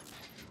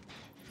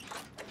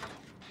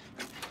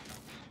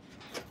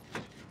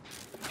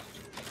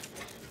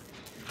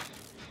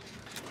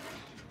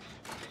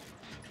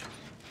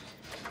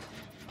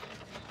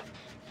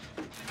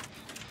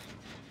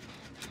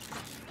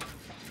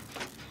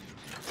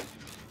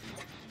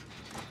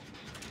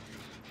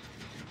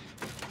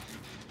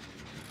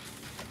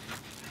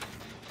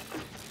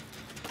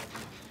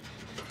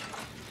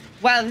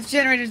 Wow, this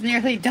generator's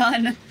nearly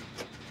done.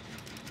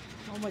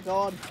 Oh my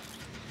god.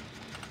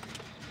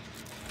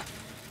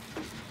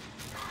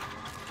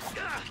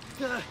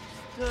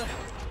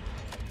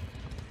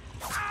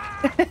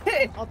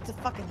 Oh, it's a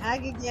fucking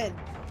hag again.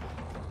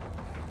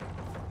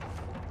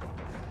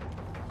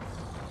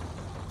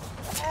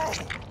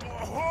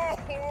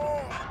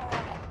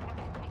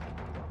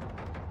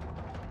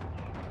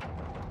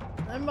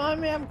 Don't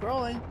mind me, I'm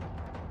crawling.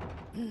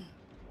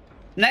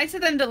 Nice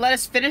of them to let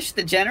us finish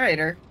the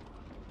generator.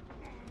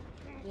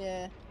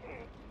 Yeah.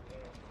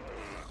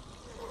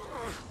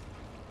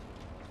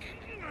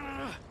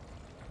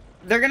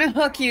 They're gonna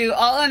hook you.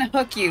 I'll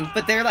unhook you,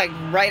 but they're like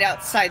right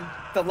outside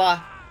the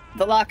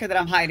locker that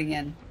I'm hiding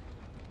in.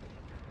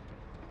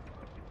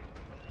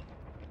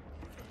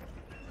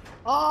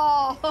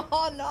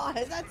 Oh,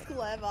 nice. That's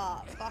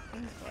clever.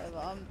 Fucking clever.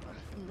 I'm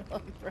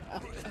really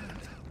proud.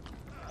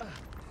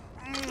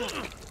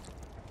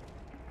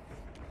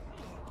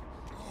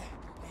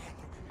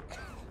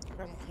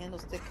 Grab a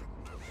candlestick.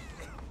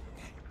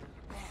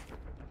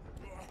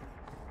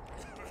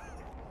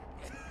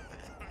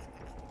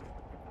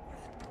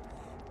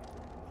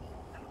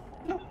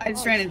 I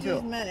just ran into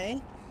it.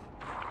 Me.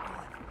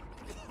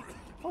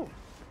 Oh.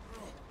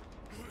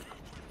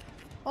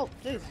 Oh,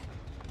 jeez.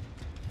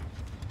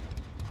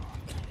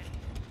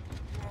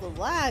 The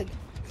lag.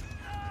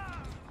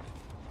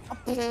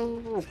 Hey,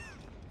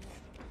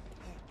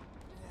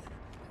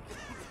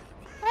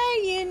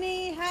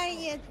 Uni. How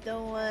you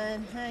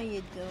doing? How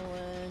you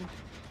doing?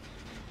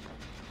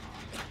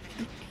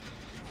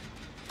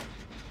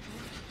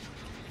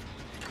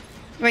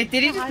 Wait,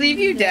 did he just leave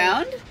you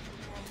down?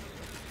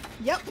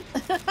 Yep.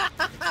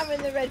 I'm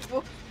in the red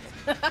book.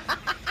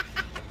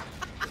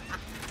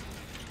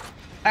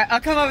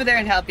 I'll come over there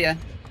and help you.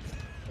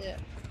 Yeah.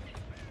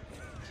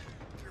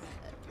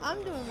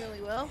 I'm doing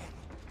really well.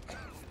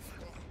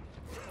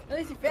 At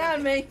least you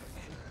found me.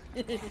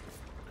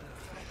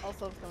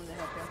 Also, I'm coming to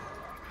help you.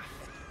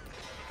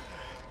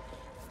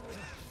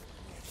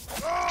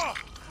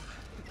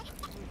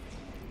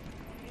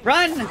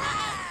 Run!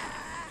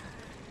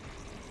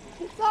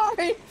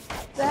 Sorry!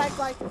 The heck's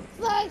like,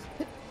 slash!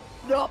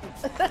 Nope!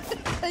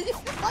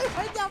 I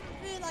went down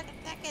for me like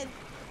a second!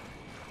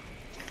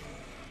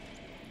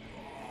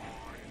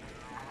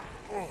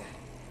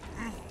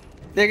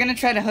 They're gonna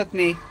try to hook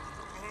me.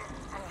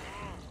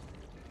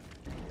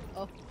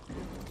 Oh.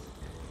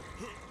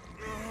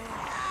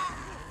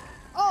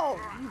 Oh!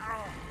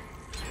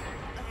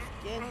 That's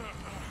again.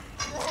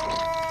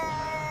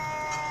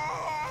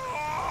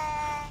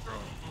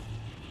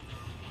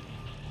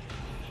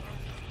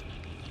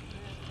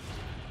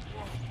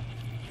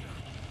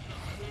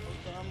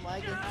 I'm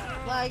lagging.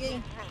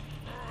 Lagging.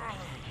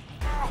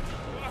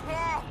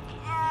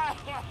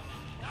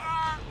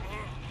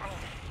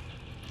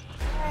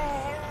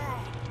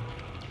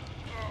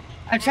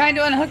 I'm trying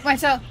to unhook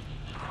myself.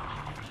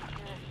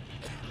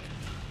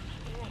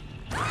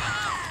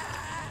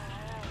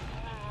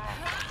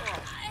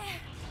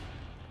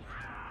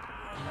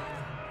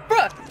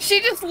 Bruh,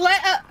 she just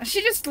let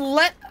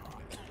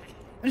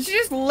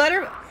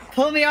her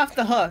pull me off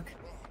the hook.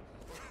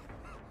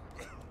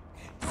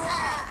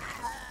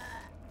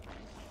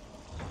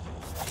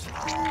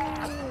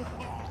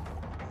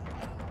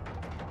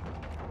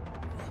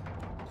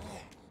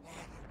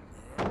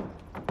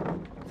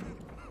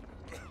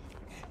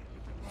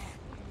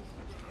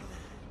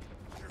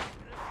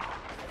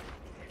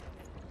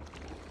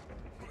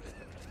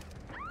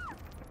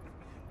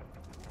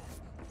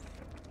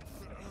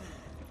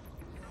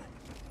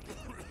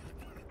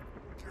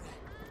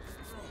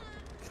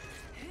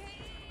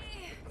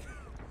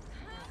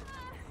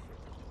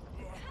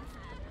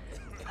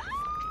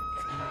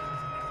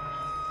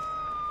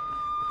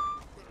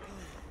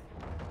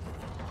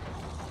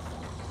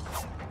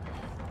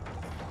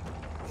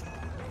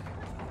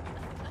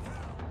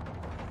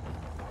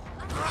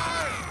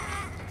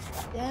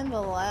 Again,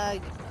 the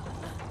lag.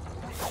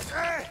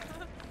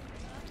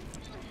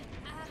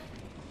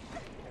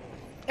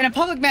 In a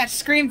public match,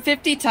 scream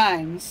 50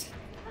 times.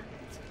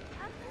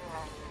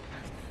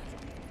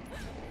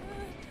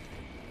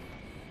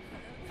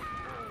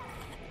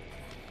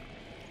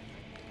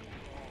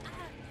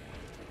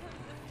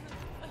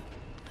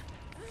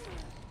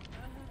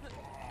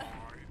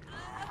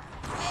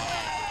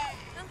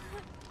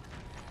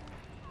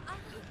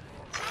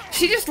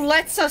 She just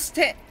lets us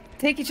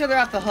take each other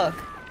off the hook.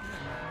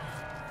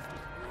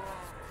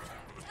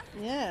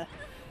 Yeah.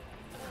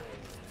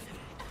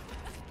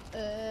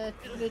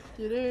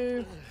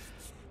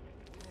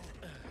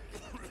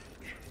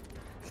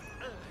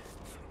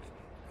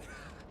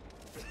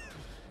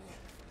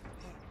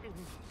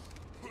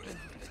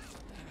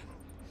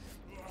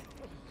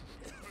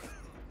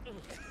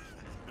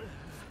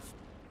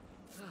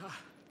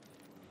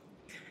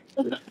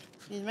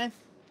 Excuse me.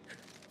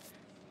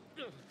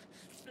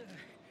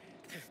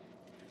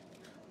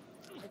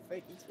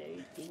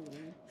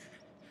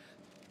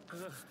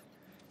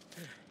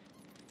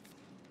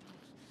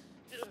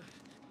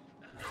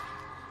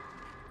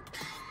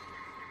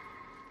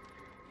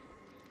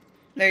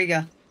 There you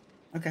go.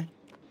 Okay.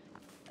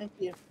 Thank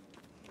you.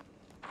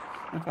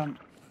 No problem.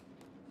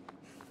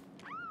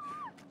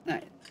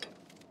 Alright.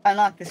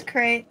 Unlock this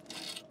crate.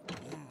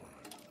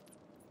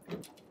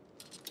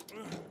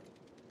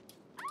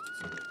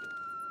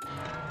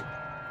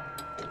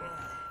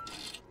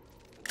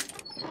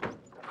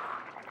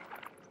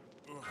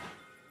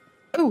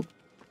 Ooh!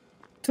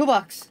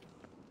 Toolbox.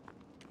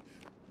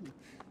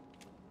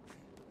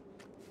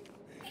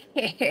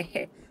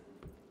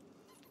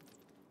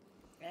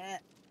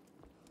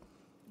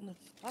 The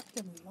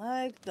fucking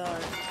lag though.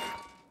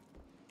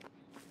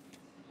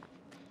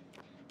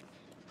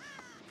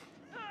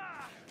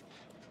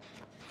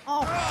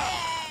 Oh!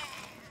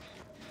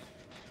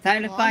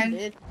 Time to Well, I'm find...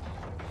 dead.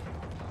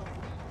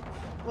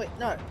 Wait,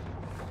 no.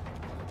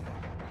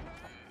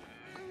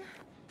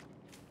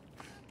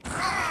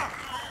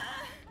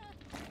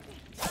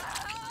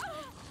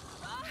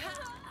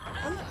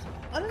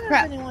 I don't know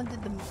Crap. if anyone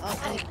did the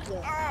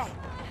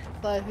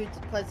player who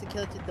plays the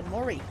killer did the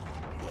Mori.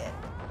 Yeah.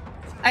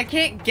 I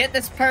can't get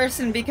this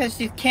person because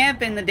she's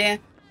camping the damn...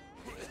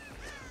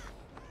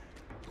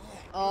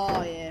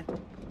 Oh yeah.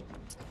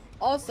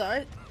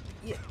 Also,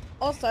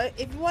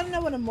 if you want to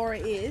know what a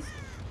Mori is,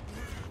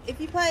 if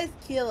you play as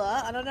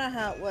killer, I don't know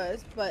how it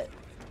works, but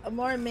a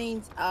Mori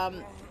means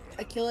a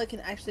killer can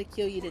actually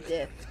kill you to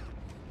death.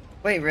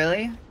 Wait,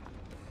 really?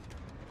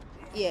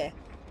 Yeah.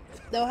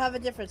 They'll have a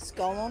different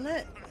skull on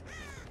it.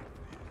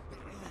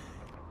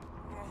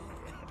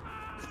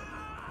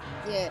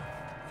 Yeah.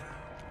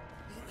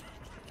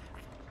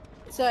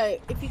 So,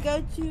 if you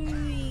go to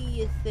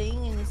your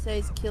thing and it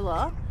says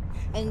killer,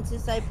 and to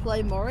say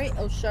play Mori,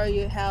 it'll show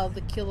you how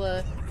the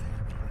killer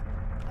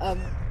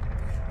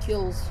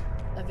kills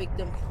a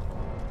victim.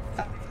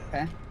 Oh,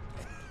 okay.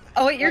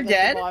 Oh wait, you're Like a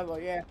dead? survivor,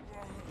 yeah.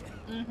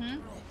 Mm-hmm.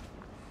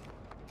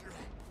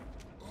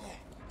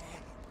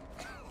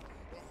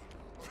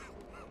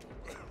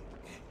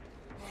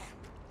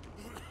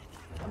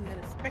 I'm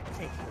gonna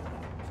spectate.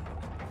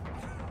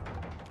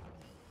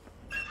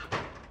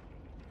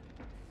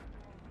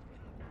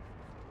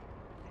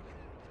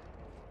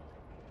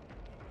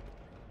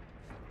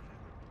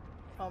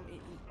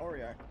 Eat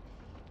Oreo.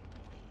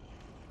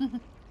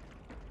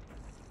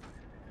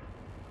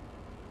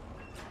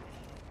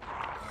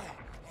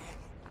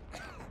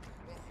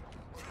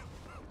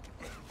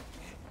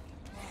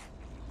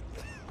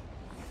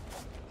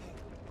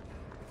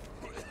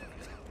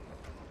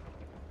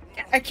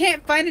 I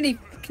can't find any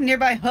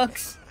nearby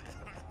hooks.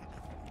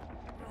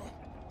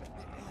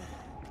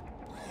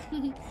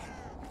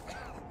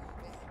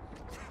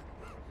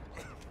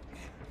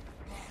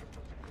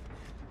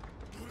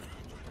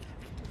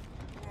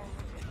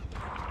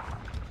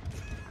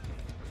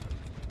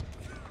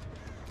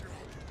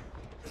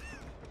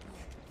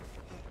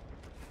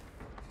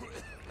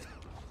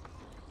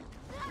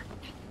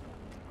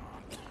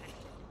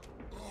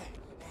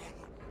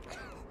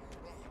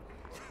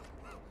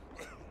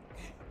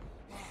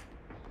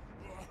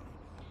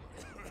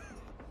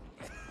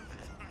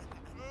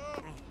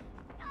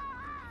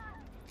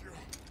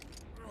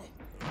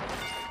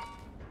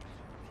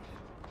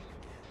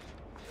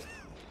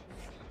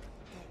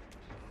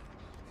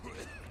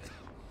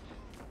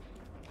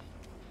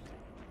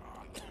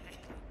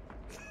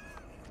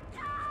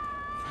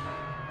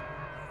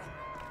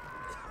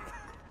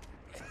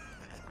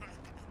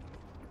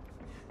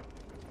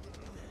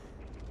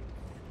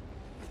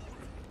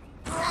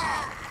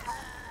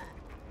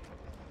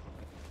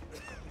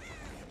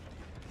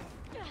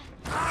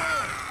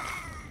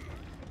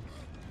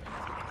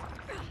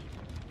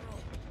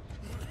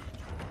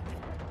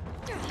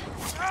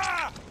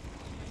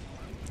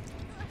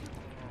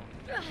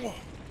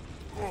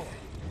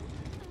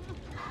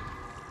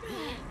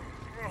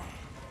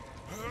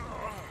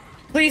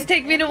 Please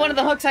take me to one of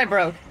the hooks I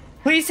broke.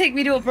 Please take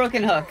me to a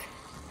broken hook.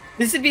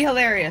 This would be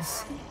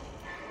hilarious.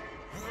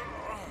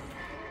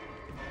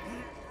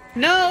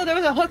 No, there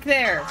was a hook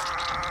there.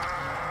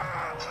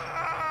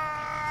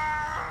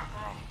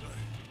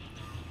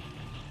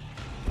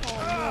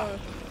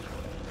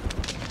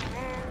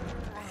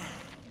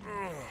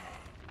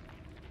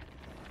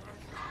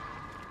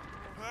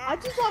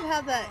 just love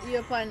how that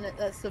you're playing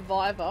that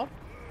survivor.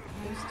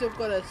 He's still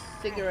got a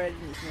cigarette in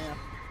his mouth.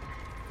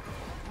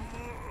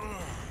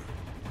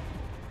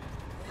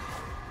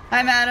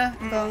 Hi, Mata.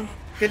 Bone.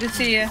 Good to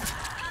see you.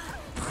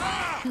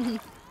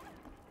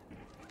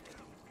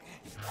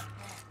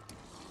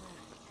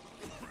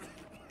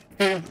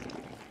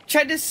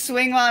 Tried to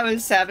swing while I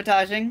was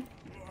sabotaging.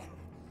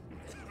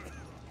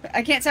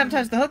 I can't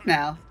sabotage the hook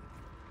now.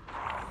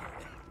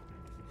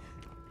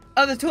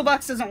 Oh, the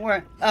toolbox doesn't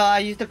work. Oh, I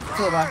used up the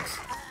toolbox.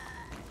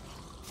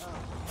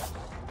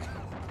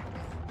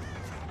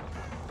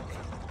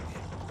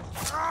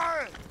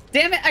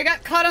 Damn it, I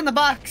got caught on the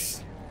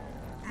box.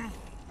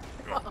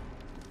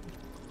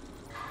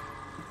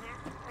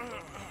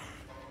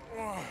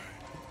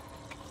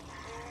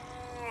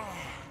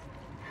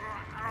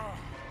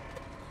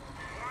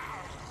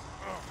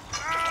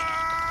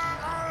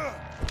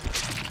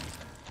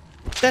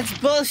 That's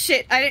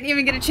bullshit. I didn't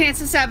even get a chance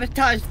to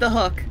sabotage the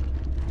hook.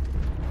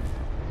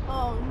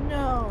 Oh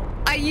no.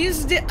 I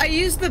used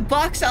the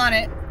box on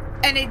it,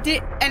 and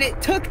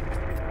it took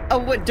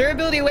a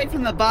durability away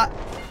from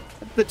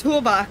the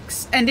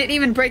toolbox, and didn't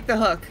even break the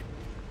hook.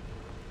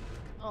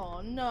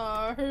 Oh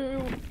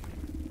no.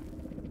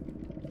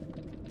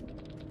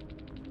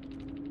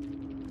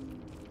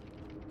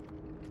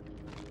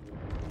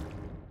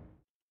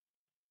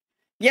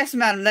 Yes,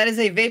 madam, that is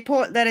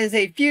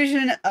a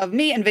fusion of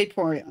me and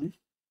Vaporeon.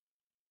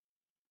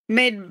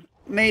 Made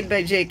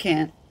by J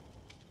Kant.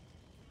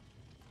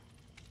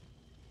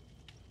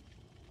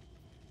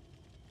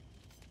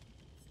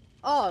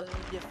 Oh,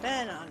 you're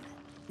fan on.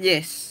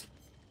 Yes.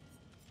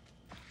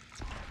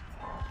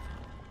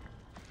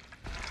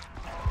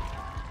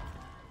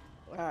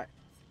 Alright.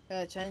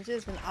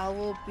 Changes and I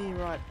will be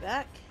right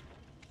back.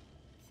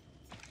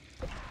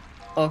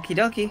 Okie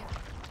dokie.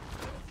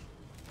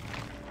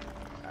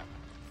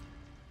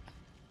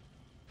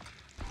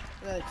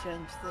 Gotta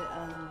change the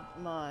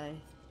my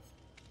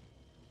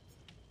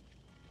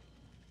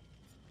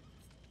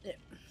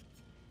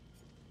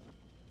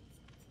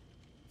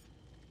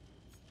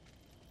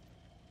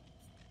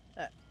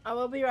I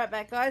will be right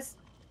back, guys.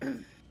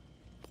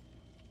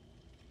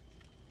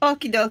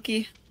 Okie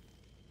dokie.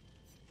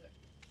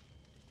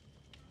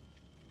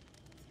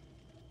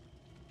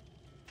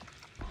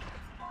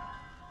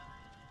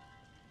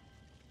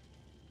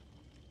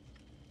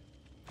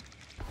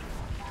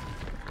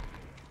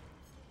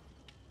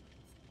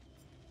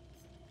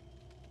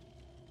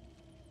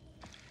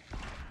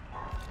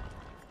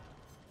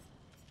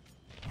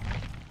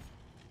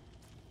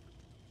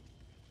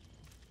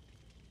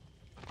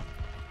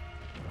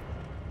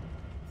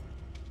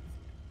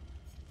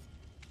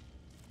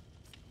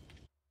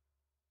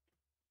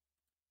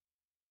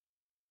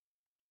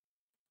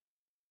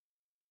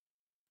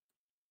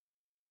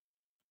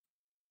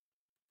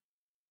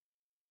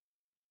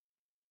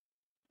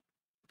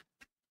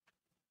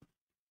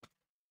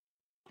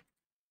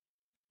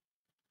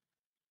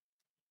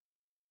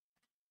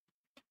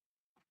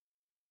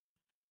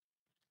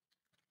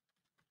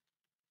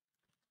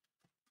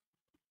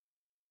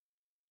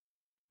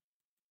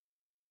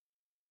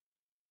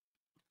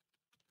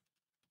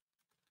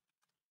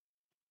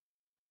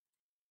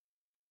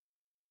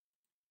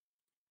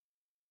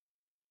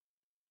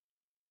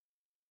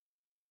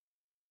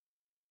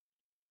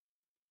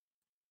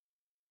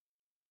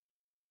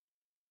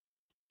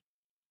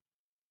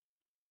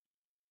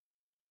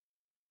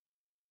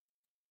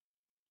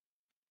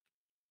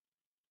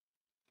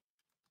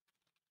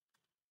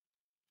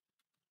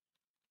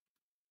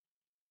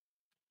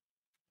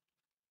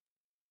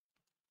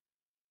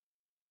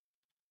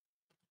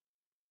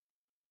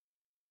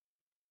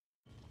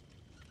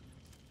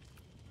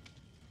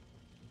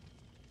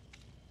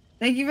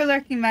 Thank you for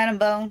lurking, Madam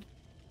Bone.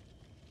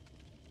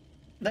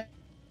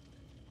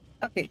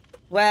 Okay.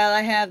 Well,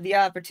 I have the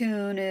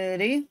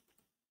opportunity.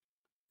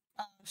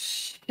 I'll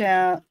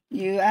shout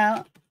you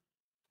out.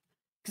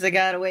 Because we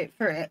gotta wait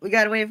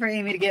for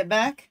Amy to get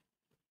back.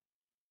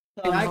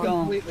 So I I'm going.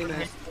 completely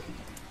missed.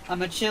 I'm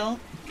gonna chill,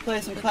 play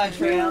some Clash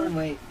Royale, and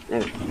wait. Do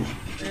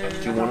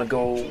you want to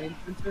go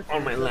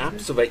on my lap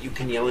so that you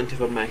can yell into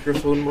the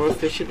microphone more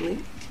efficiently?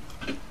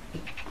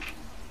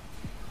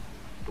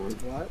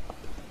 What?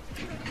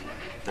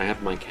 I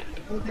have my cat.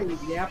 Okay,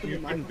 You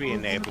shouldn't be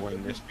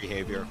enabling this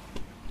behavior.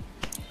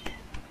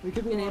 We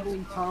could be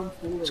enabling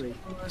tomfoolery.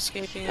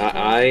 Escaping.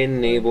 I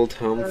enable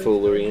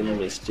tomfoolery and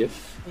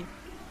mischief.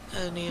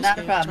 Not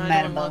a problem,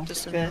 Madam Bone.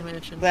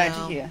 Good. Glad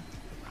to hear.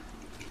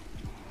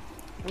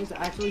 That was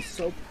actually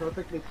so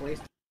perfectly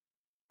placed.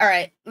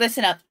 Alright,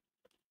 listen up.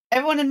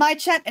 Everyone in my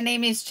chat and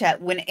Amy's chat,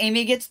 when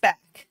Amy gets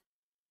back,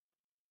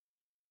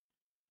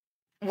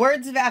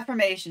 words of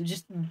affirmation.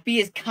 Just be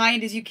as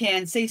kind as you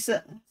can. Say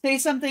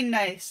something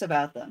nice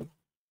about them.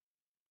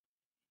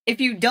 If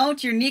you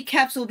don't, your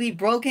kneecaps will be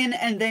broken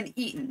and then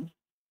eaten.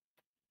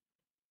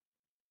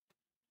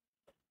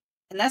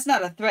 And that's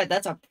not a threat,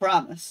 that's a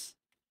promise.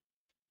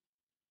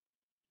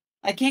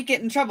 I can't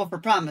get in trouble for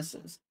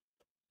promises.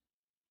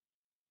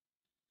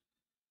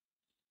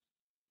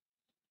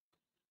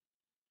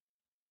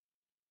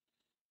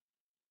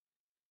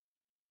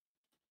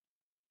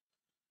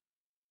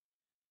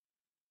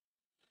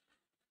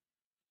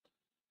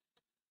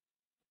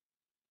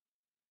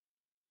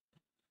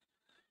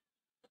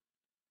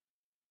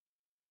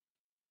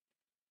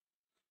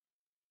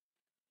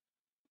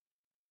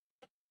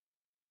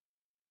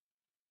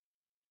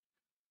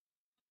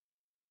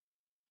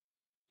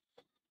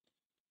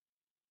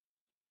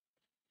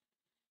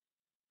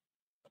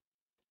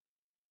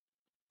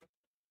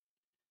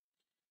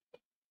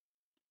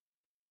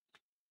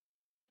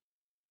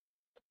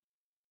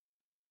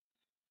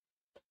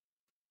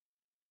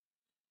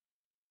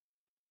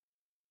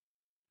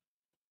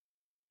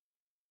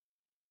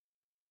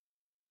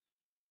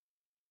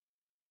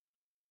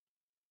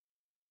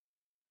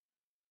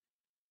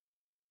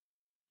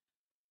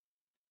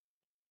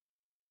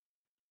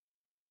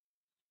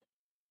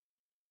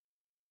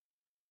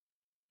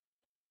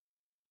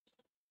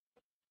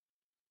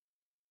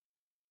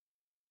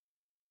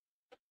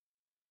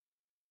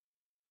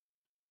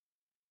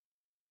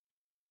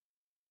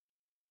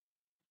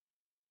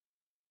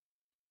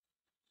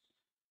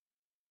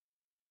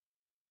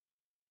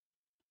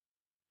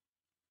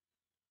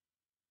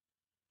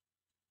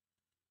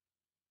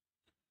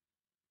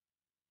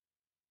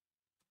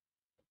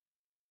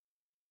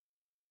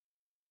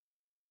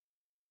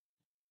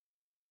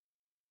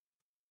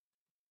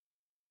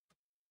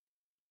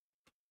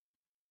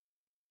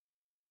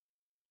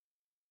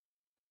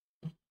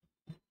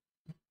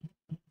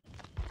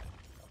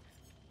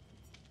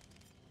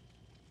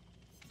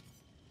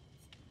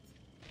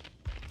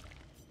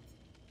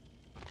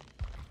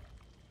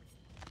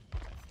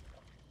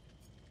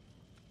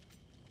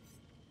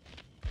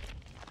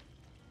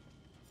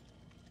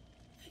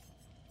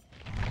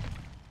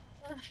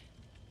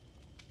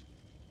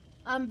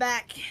 I'm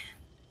back.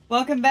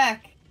 Welcome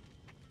back.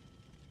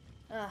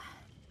 Ugh.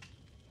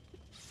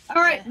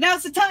 All right,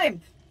 now's the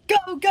time.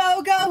 Go,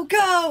 go, go,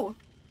 go.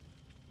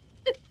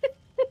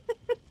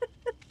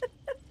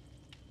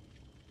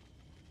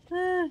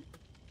 Let's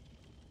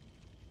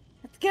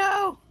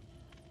go.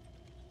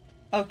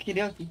 Okie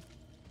dokie.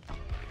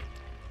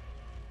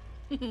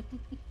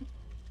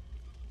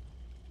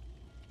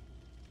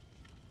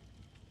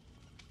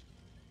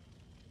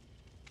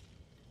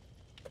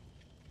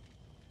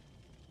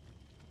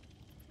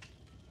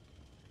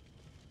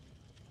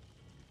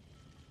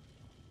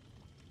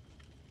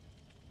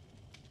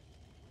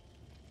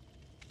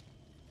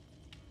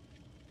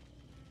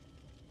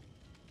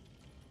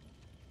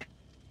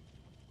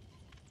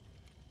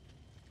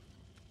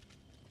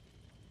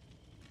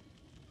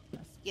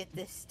 Let's get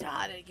this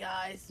started,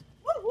 guys.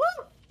 Woo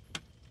woo!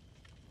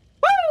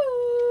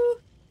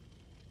 Woo!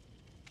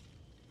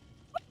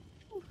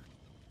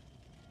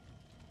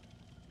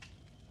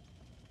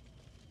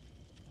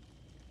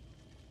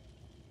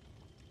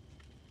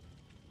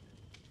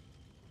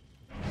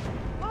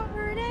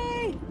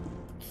 Party!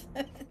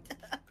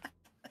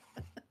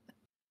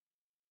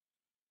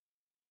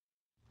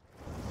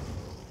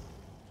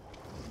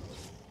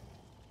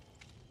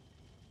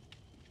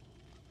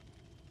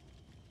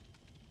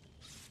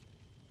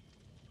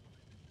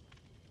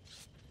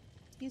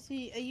 Excuse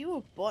me, are you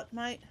a bot,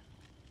 mate?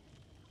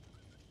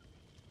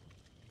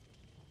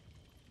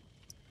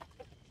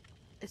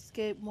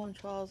 Escape one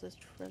trials as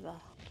Trevor.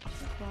 That's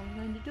what I'm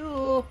going to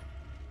do.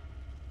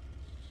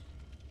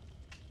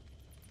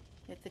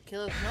 If the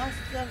killer's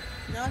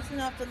nice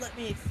enough to let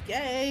me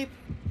escape.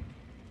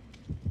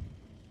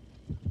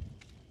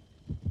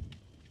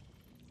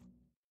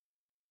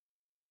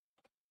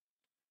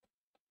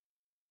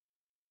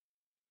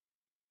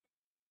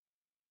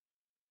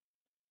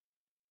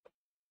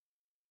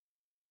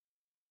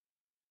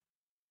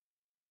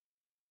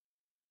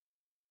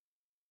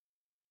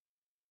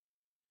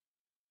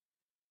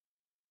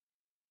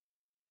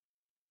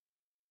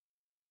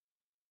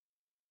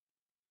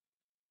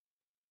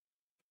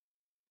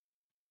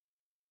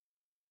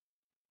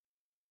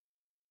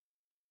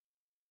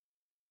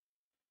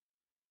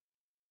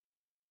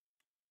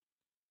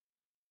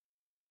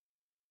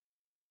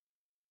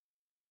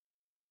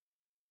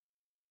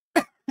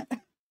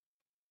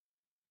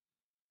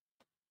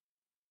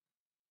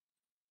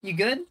 You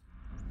good?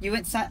 You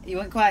went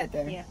quiet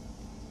there. Yeah.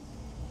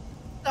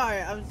 Sorry,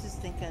 I was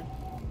just thinking.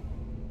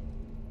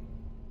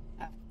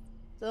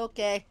 It's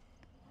okay.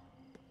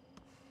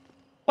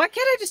 Why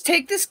can't I just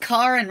take this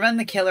car and run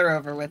the killer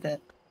over with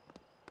it?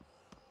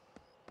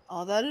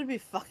 Oh, that'd be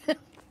fucking.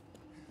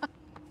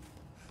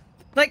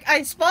 Like,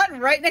 I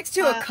spawned right next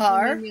to a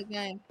car.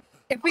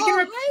 If we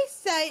can, hey,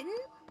 Satan.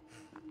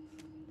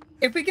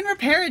 if we can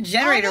repair a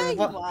generator, Oh, there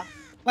you are.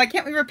 why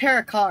can't we repair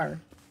a car?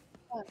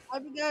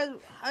 Hope you guys.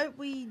 Hope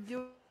we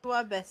do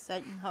our best,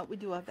 Satan. Hope we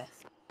do our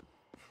best.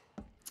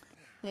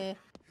 Yeah.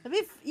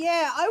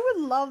 Yeah, I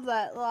would love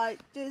that. Like,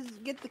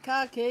 just get the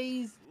car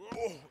keys,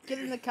 get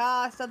in the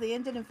car, start the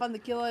engine, and find the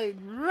killer.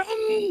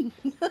 Run!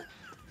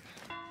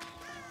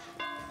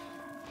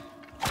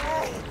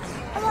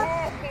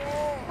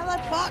 Hello,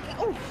 Parker.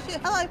 Oh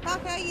shit! Hello,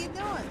 Parker. How you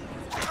doing?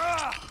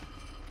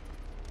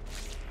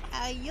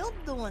 How you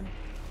doing?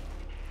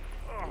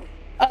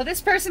 Oh,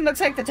 this person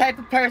looks like the type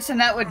of person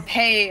that would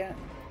pay and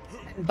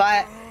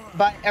buy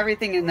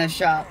everything in the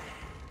shop.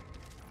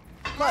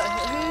 Look,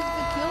 who's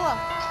the killer?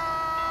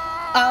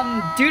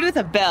 Dude with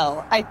a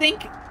bell. I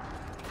think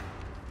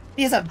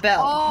he has a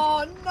bell.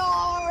 Oh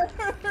no!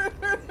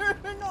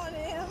 Not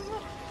him.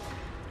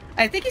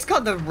 I think he's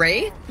called the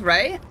Wraith,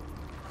 right?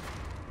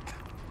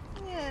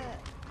 Yeah.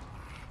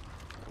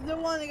 The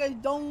one that goes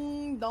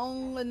dong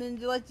dong and then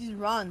just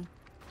run.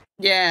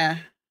 Yeah.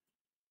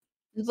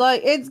 It's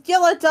like, it's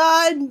killer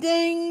time!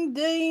 Ding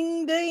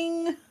ding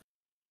ding!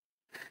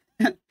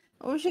 I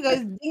wish it goes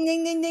ding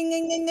ding ding ding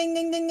ding ding ding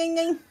ding ding ding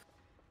ding.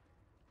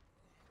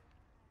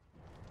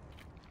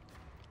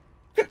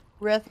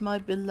 Wrath, my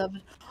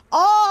beloved.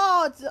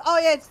 Oh,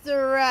 yeah, it's the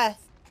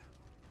Wrath.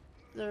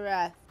 The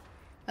Wrath.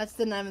 That's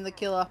the name of the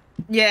killer.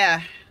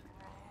 Yeah.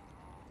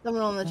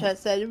 Someone on the chat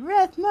said,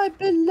 Wrath, my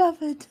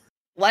beloved.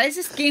 Why is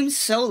this game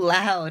so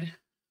loud?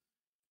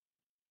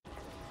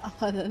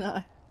 I don't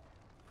know.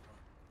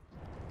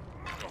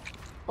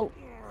 Oh.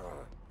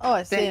 Oh,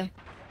 I see him.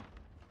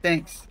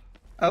 Thanks.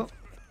 Oh.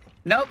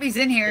 Nope, he's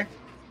in here.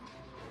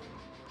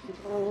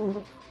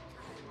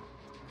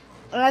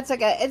 That's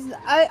okay.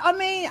 I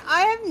mean,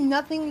 I have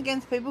nothing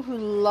against people who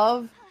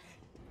love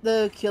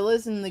the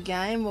killers in the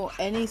game or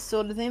any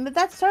sort of thing, but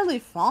that's totally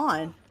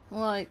fine.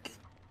 Like,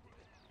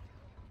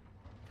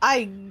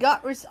 I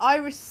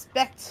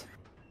respect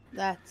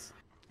that.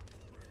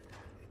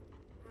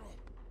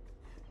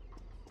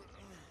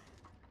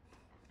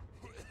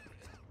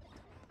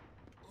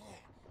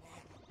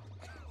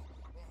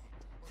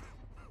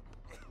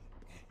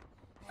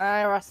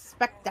 I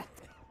respect that.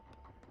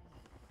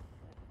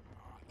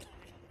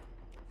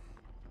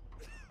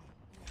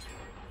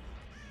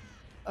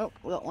 Oh,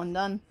 we got one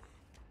done.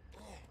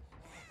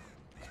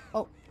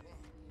 Oh.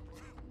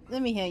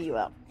 Let me heal you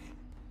up.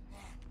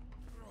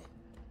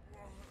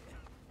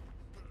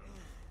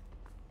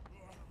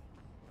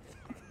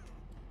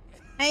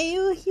 Hey,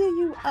 you heal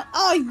you up.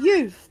 Oh,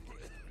 you.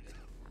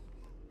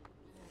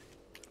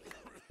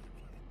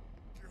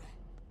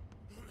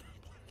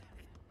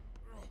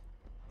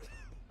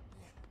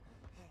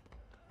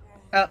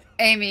 Oh,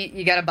 Amy,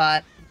 you got a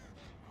bot.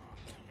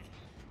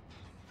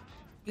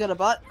 You got a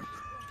bot?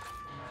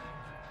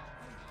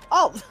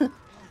 Oh.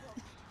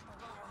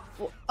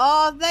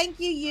 Oh, thank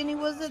you, Uni.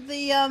 Was it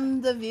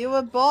the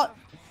viewer bot?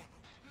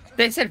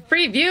 They said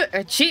free view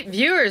or cheap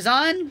viewers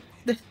on.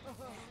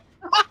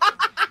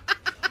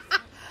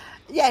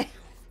 Yeah.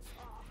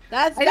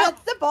 That's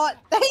the bot.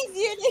 Thanks,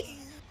 Uni.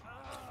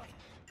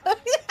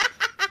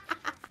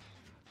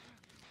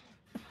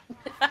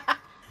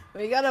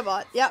 We got a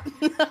bot. Yep.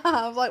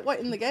 I was like, what,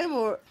 in the game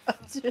or?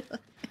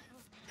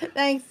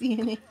 Thanks,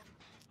 Uni.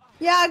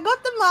 Yeah, I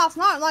got them last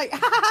night. Like,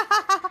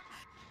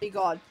 be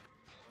God.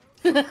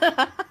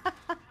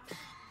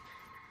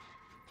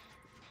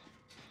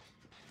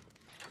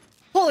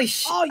 Holy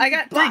shit! Oh, I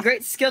got 3 bastard.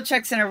 great skill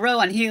checks in a row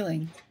on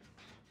healing.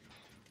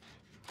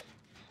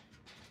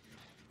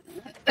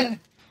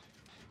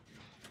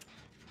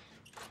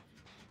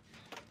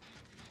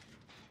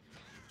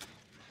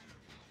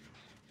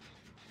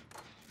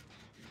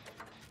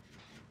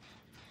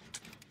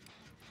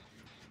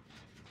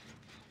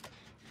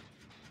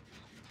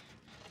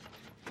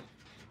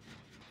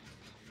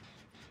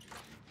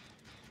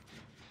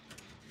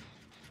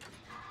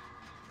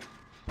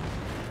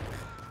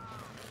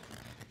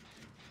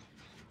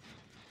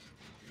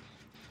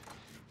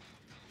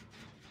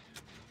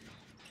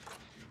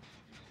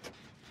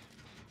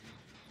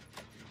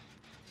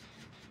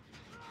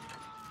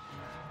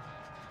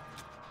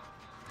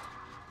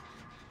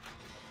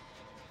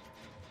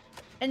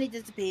 And he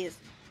disappears.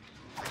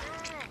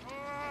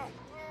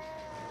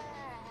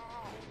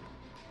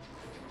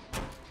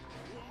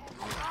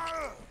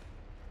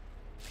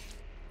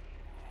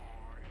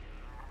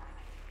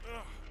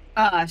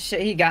 Ah,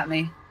 shit, he got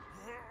me.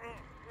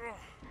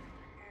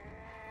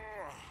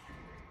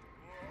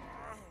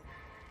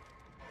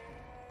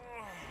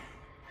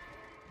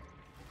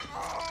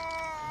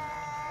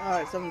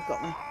 Alright, someone's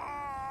got me.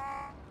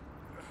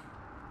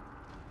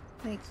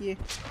 Thank you.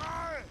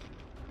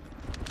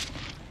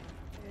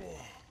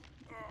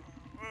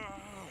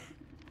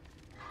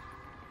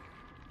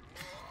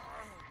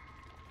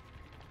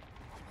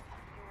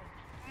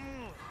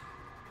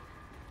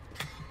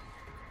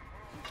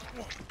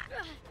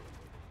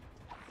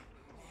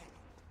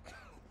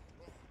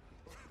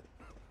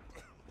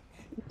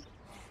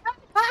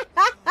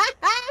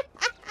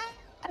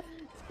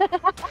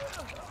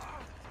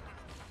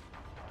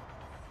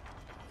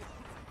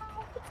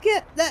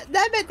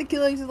 That meant the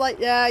killings is like,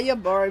 yeah, you're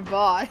boring,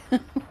 bye.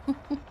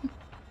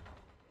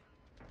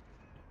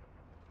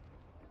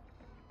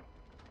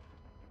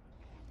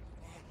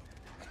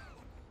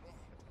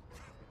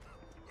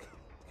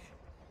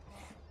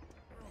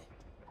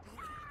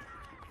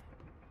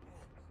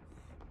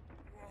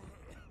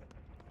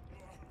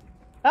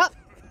 Oh!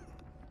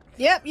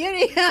 Yep,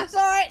 Uni, that's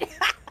alright!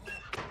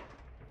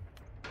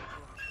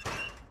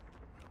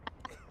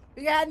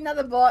 We had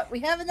another bot. We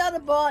have another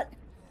bot.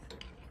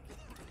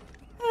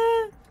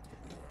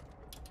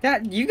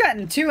 God, you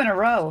gotten 2 in a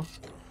row.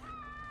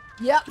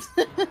 Yep.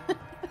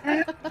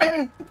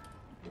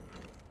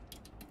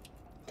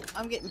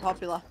 I'm getting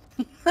popular.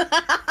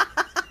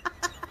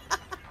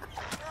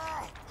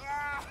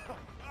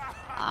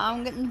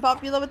 I'm getting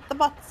popular with the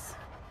bots.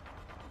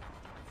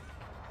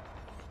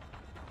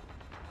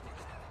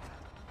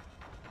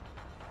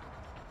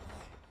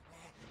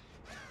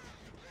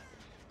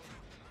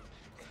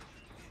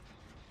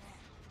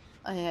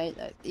 I hate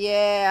that.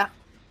 Yeah.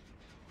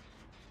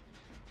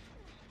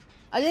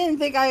 I didn't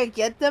think I could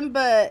get them,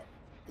 but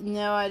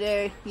no, I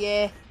do.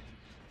 Yeah.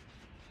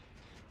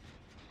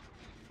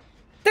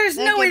 There's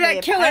no way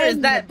that killer is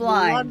that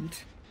blind.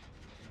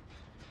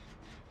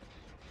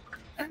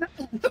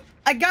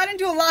 I got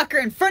into a locker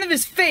in front of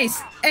his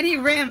face, and he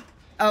ran.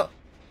 Oh,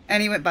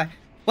 and he went by.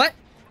 What?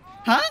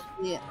 Huh?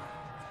 Yeah.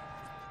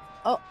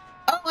 Oh.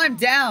 Oh, I'm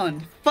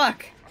down.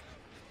 Fuck.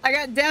 I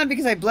got down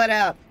because I bled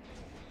out.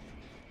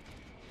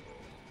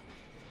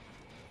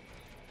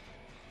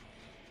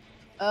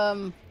 I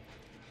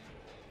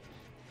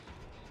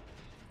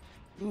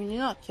mean,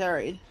 you're not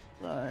carried,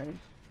 so...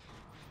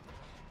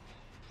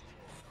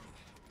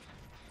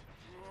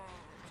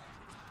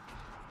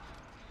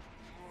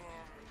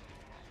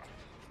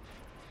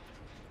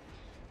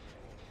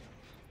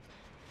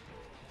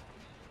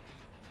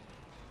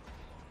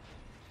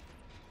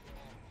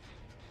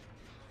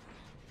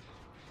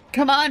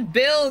 Come on,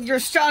 Bill. You're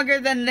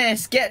stronger than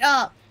this. Get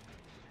up.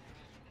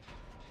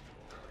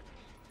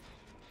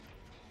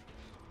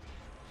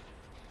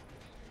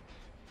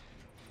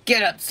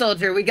 Get up,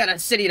 soldier. We got a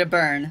city to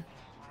burn.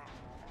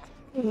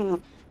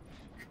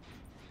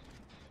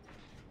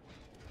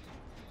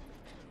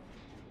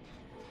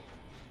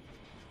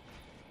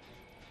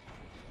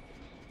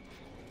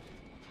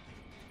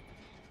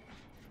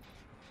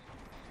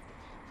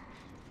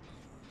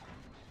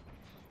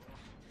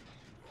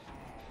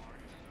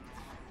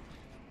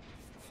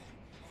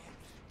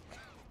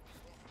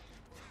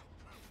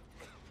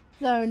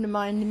 Don't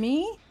mind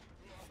me.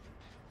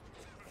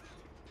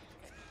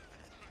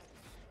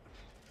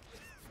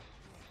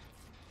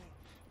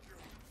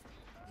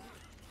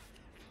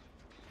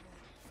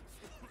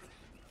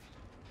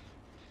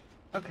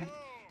 Okay.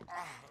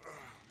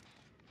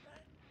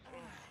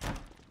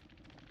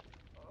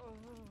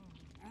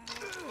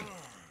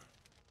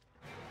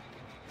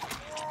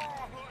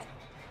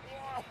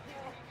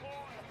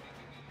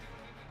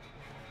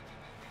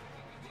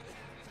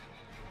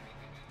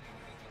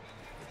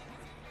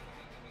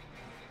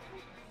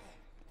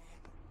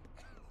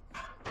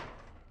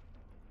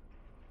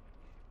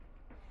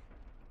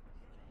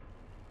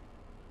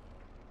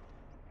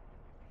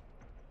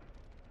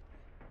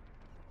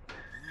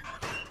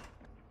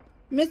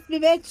 Miss me,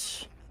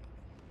 bitch.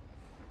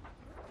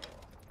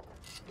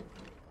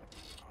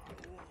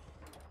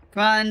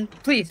 Come on,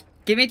 please,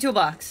 give me a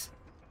toolbox.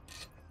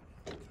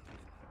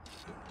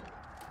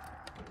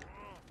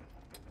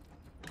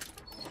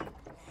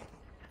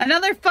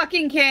 Another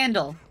fucking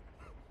candle.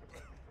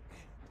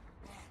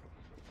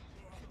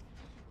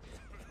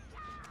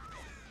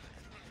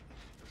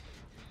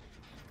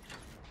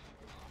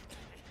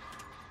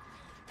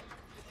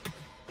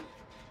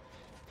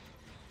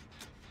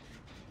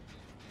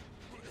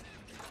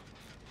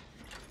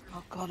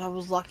 Oh god, I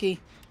was lucky.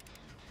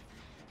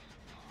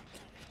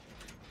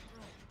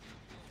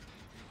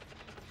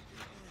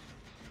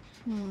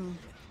 Hmm.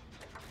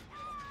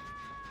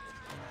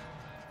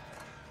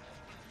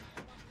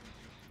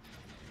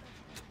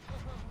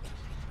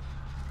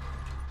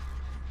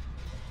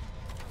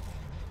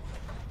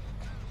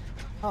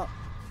 Oh.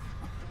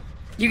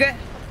 You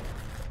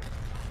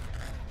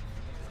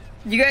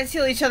guys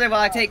heal each other while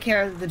I take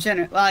care of the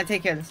while I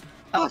take care of this.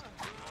 Oh.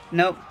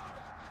 Nope.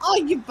 Oh,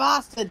 you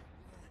bastard!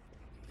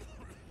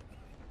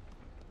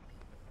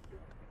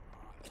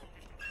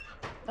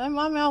 Don't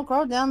mind me, I'll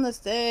crawl down the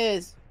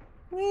stairs.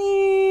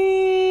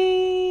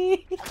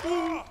 Whee!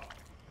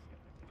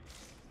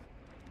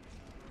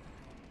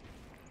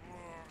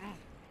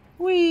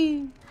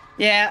 Whee!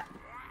 Yeah.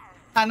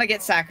 I'm gonna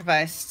get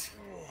sacrificed.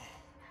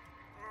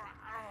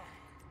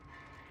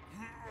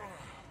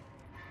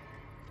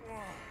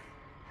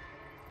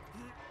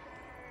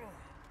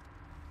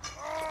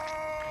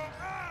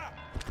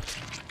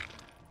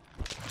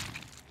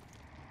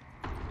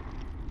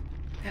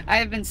 I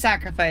have been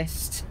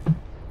sacrificed.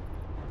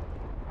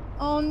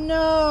 Oh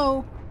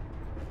no!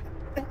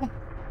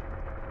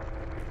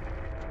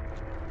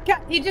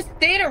 God, you just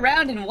stayed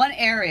around in one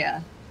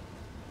area.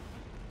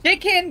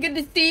 JCan, good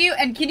to see you,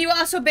 and can you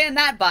also ban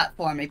that bot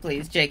for me,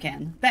 please,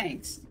 JCan?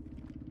 Thanks.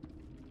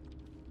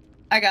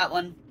 I got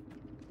one.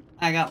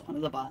 I got one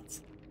of the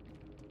bots.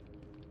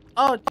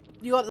 Oh,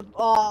 you got the.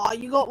 Oh,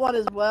 you got one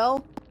as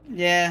well?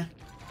 Yeah.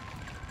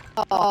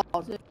 Oh,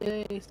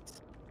 jeez.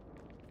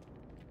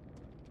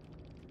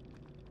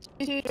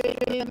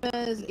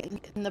 Streamers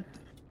getting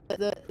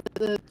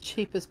the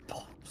cheapest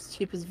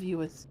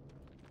viewers.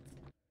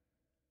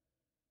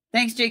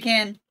 Thanks,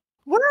 JCan.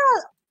 Where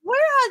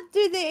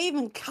do they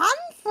even come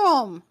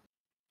from?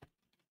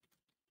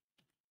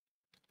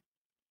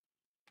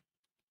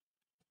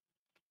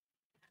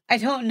 I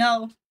don't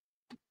know.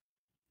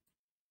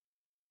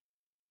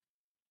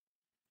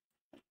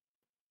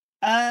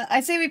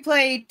 I say we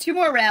play 2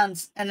 more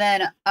rounds, and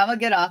then I'm gonna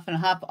get off and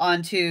hop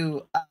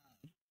onto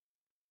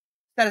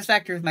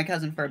Satisfactory with my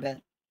cousin for a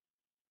bit.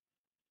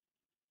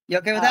 You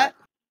okay with that?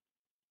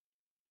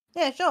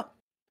 Yeah, sure.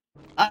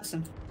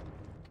 Awesome.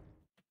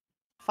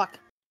 Fuck.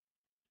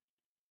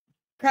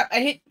 Crap,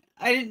 I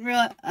didn't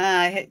realize,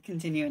 I hit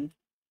continue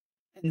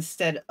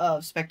instead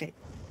of spectate.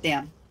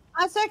 Damn.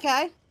 That's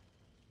okay.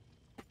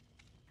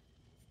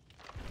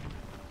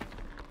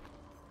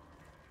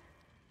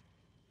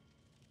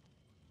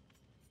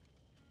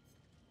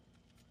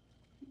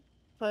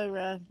 Play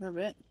around for a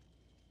bit.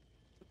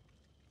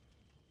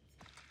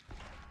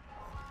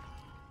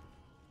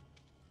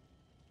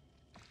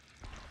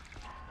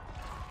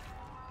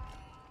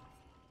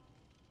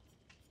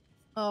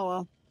 Oh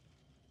well.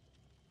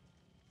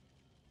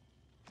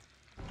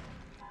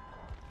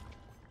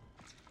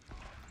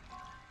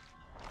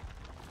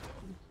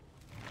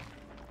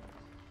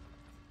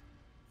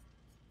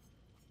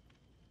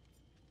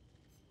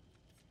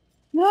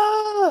 No!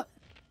 What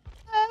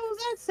was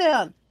that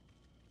sound?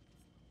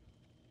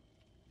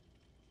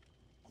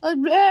 Oh,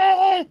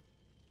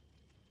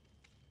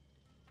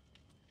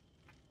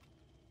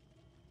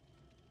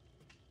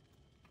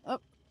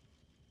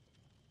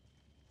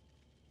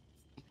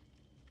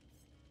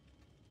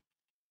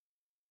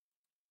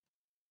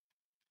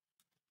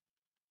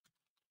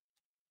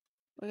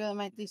 we're gonna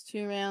make these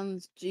 2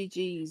 rounds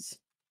GG's.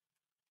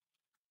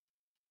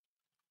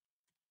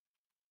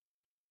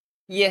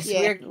 Yes,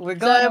 Yeah. we're going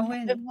to If,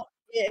 win.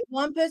 if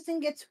one person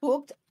gets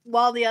hooked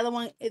while the other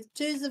one, if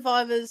 2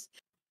 survivors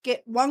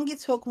one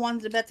gets hooked,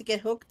 one's about to get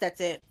hooked,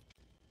 that's it.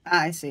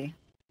 I see.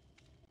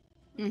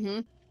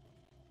 Mm-hmm.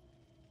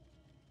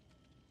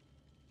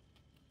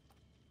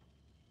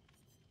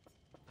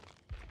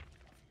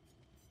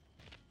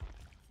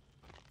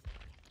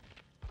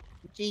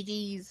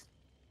 GG's.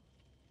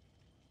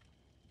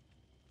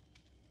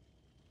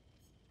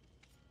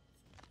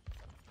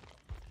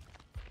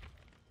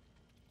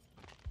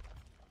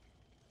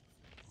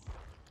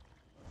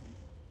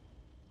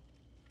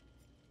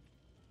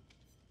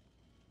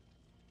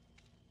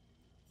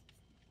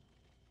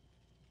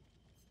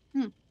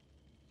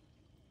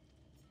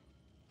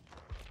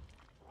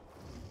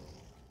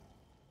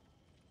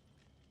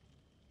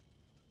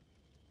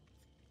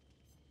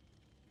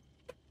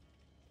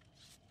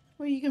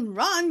 Well, you can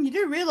run. You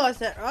do realize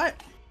that, right?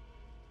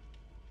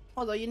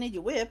 Although you need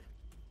your whip.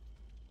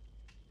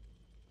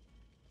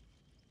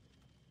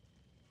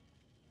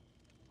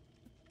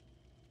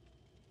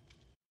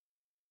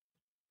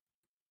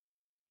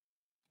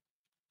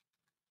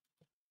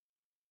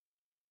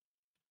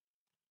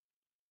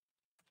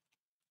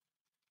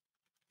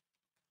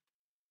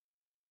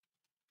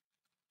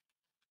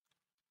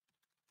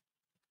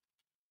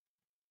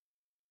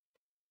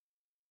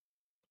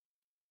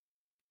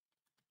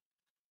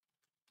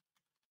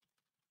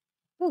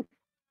 Ooh.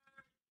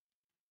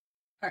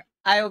 Alright,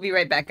 I will be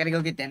right back. Gotta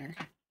go get dinner.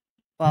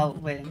 While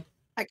waiting.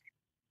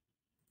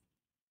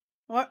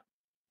 What?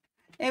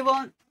 It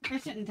won't.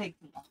 It shouldn't take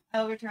too long.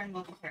 I'll return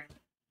momentarily.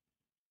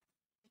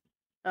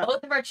 Oh.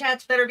 Both of our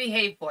chats better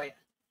behave for you.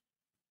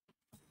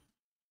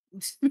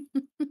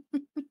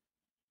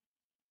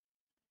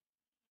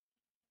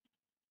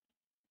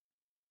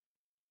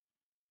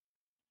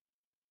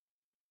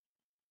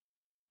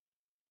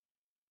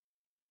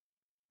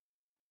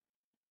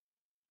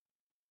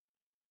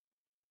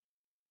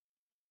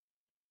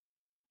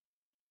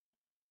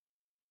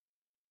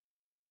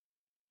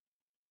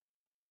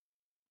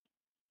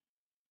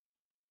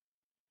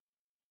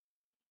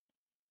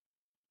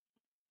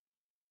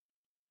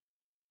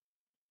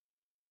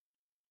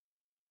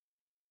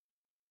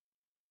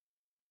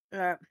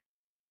 Alright.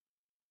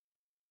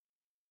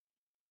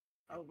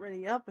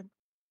 Already up and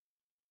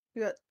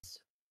we got.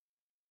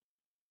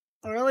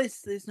 Or at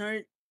least there's no.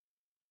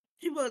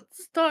 You got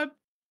start.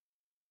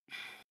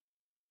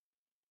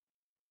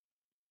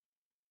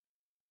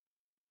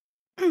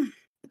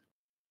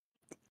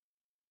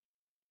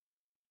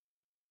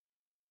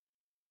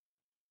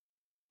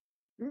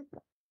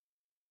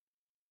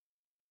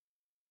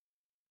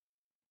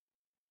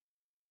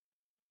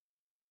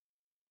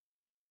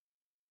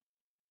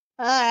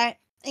 Alright.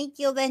 Thank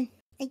you then.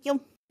 Thank you.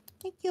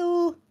 Thank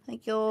you.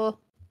 Thank you.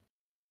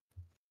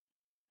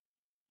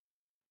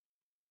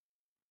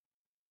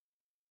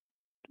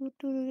 And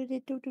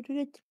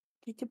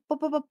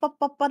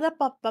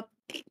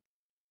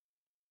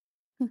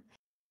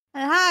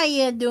how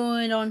you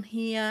doing on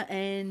here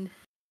and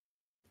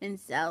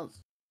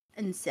South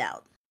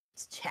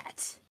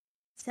chat?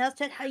 South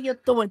chat, how you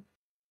doing?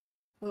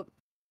 Oh.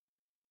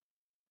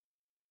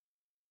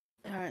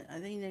 Alright, I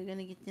think they're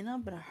gonna get dinner,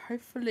 but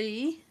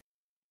hopefully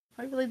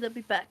they'll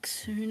be back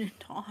soon in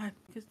time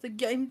because the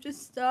game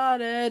just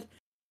started.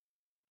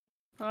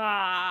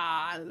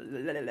 Ah.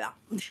 Yeah.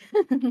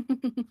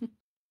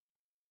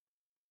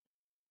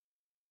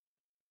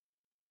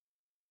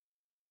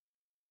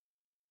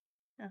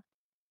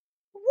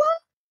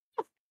 What?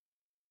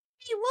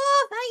 Hey,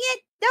 Wolf, how you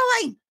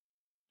doing?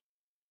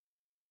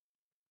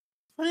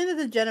 Funny that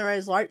the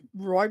generator's like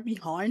right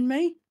behind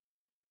me.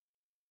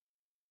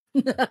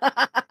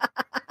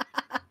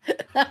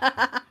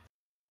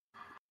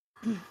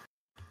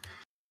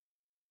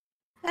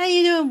 How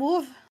you doing,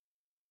 Wolf?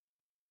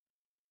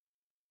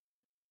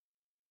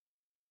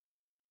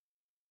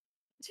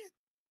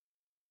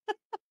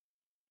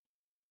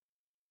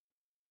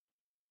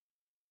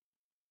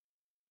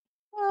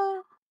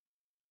 Oh.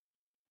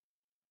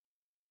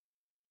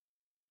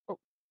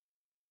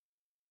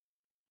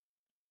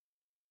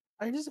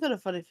 I just got a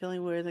funny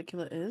feeling where the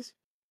killer is.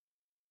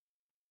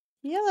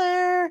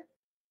 Killer!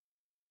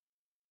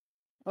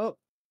 Oh.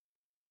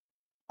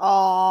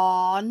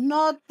 Oh,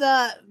 not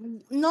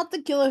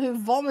the killer who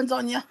vomits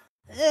on you.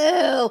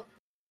 Ew.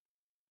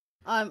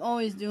 I'm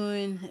always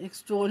doing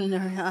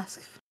extraordinary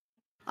ask.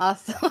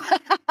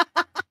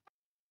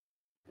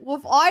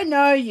 Wolf, I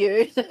know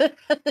you.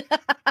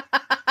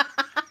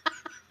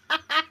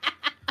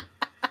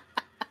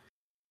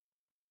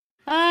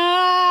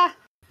 Ah.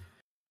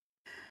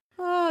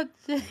 Oh,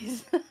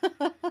 jeez.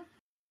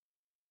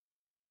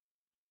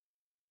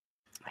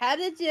 How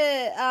did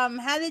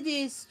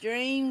your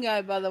stream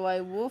go, by the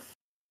way, Wolf?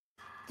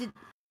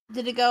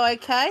 Did it go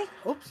okay?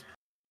 Oops.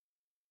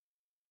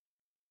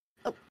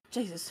 Oh,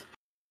 Jesus.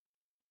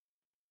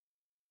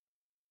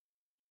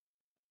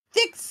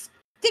 Dick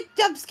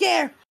jump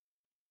scare.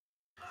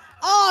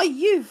 Oh,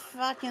 you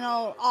fucking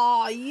old.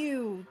 Oh,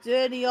 you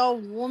dirty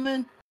old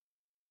woman.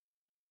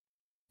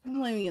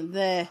 I'm leaving it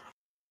there.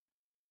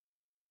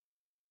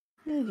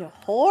 You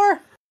whore.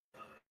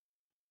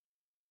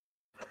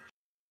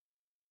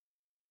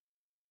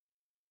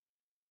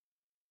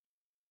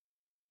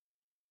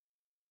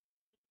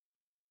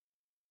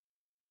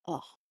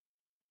 Oh.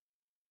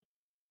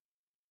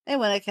 It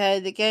went okay.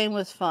 The game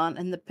was fun,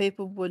 and the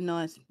people were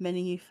nice.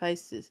 Many new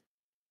faces.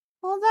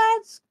 Well,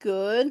 that's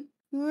good.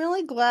 I'm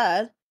really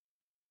glad.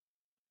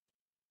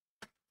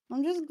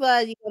 I'm just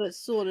glad you got it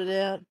sorted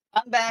out.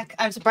 I'm back.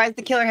 I'm surprised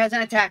the killer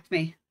hasn't attacked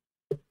me.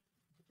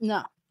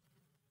 No.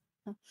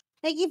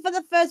 Thank you for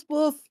the first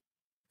wolf.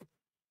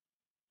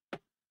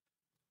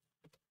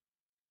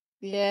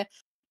 Yeah.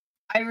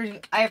 I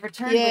have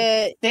returned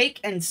with steak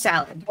and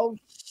salad. Oh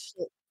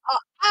shit.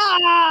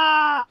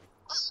 Ah!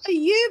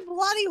 You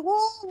bloody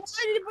whore! Why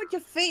did you put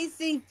your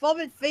feces,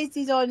 vomit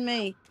feces on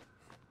me?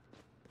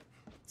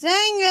 Dang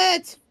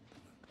it!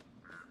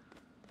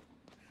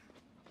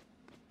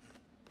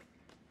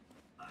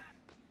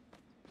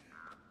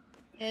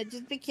 Yeah,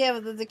 just be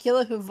careful. There's a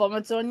killer who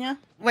vomits on you.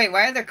 Wait,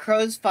 why are the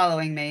crows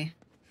following me?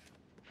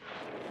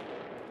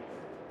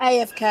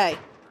 AFK.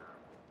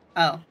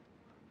 Oh.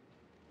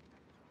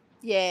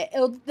 Yeah,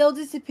 they'll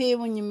disappear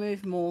when you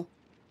move more.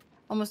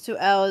 Almost 2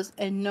 hours,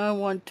 and no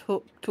one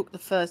took the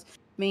first.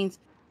 Means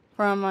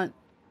for a month.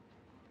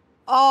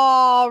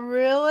 Oh,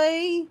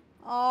 really?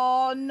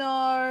 Oh,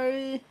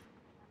 no.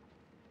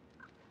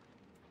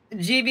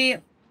 GB,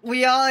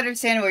 we all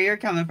understand where you're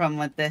coming from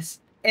with this.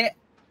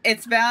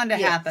 It's bound to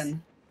Yes.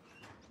 happen.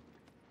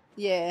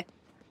 Yeah.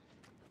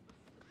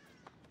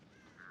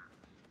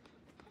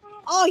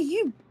 Oh,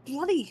 you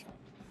bloody...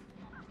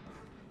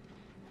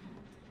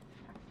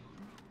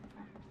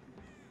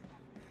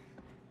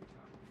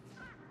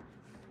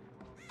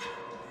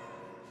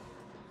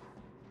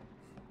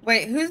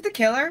 Wait, who's the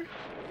killer?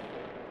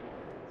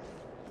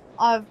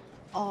 I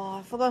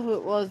forgot who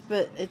it was,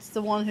 but it's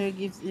the one who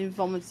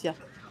vomits you.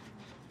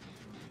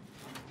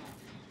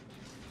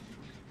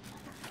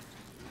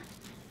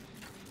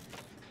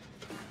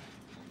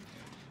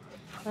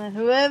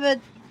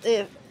 Whoever,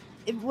 if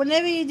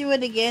whenever you do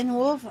it again,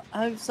 Wolf,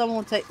 I hope someone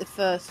will take the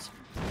first.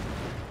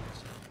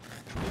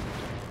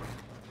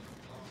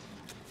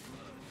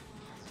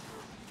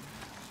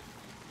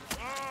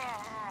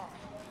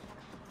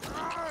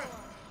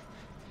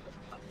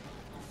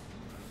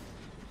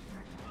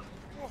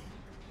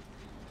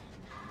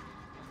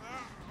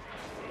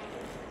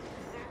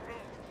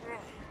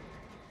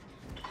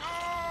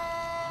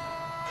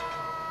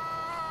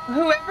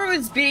 Whoever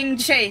was being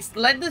chased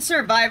led the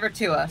survivor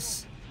to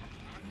us.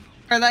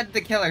 Or led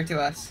the killer to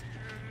us.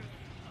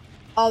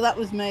 Oh, that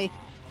was me.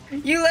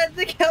 You led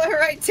the killer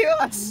right to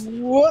us.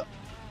 What?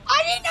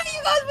 I didn't know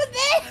you guys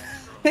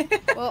were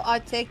there. Well, I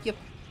take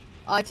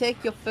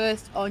your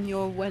first on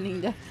your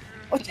wedding day.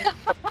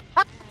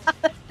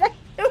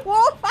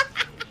 Wolf.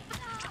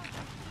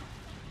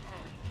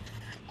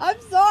 I'm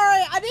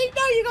sorry. I didn't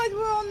know you guys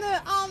were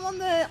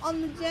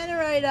on the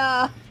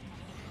generator.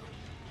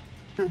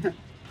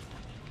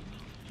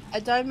 I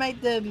don't make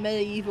the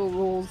medieval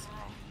rules.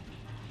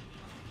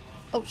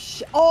 Oh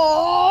shit!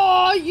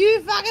 Oh,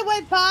 you fucking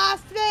went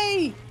past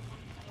me.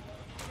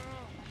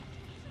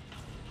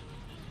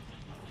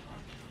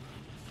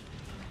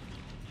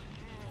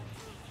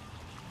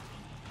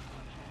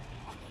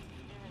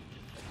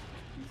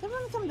 Has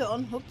someone come to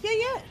unhook you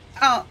yet?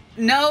 Oh,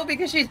 no,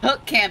 because she's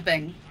hook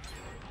camping.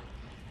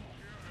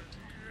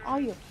 Oh,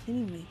 you're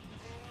kidding me.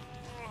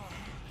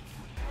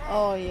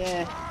 Oh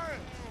yeah.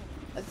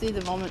 I see the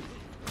vomit.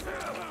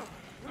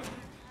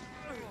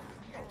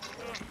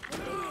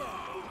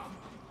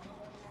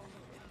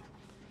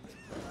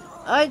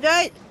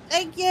 Hydrate!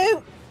 Thank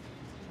you!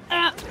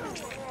 Ah.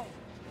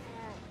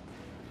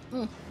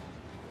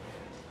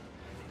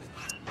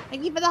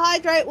 Thank you for the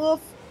hydrate,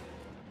 Wolf.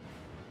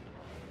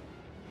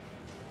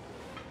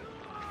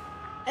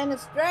 And a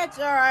stretch.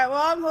 Alright,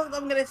 well, I'm hooked.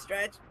 I'm gonna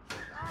stretch.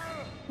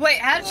 Wait,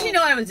 how did she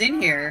know I was in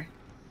here?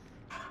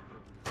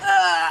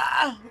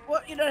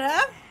 What, you don't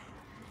have?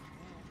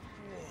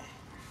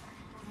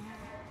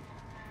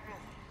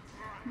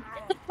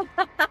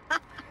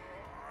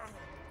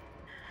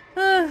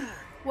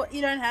 What,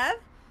 you don't have?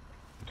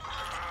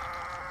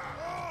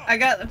 I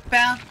got it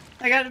found.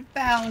 I got it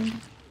found.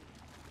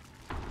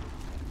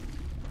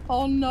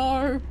 Oh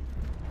no.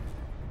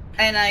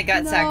 And I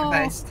got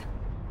sacrificed.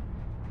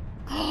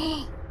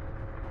 Ew,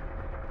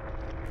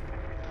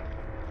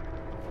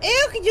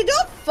 could you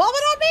not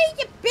vomit on me,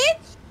 you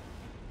bitch?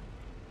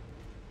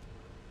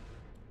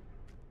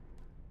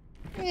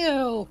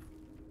 Ew.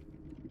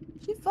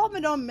 She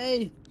vomited on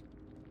me.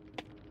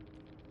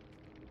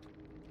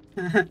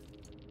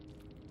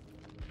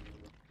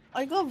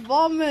 I got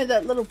vomited,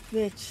 that little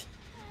bitch.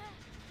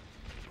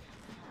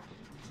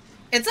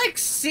 It's like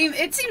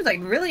it seems like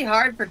really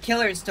hard for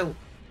killers to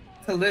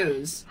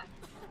lose.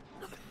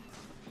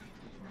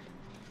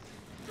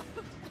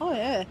 Oh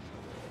yeah.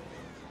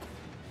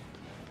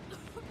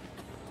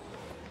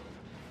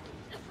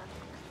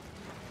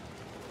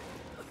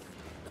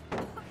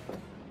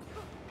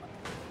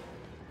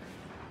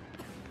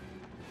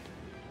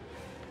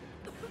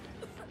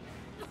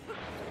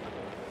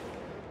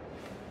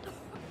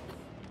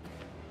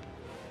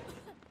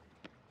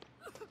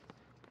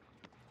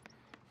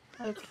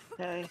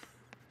 Okay.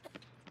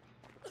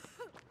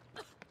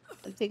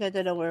 I think I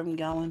don't know where I'm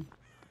going.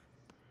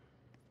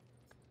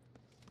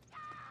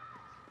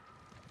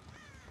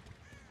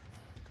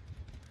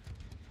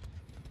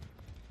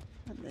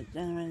 The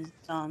generator's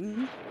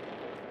done.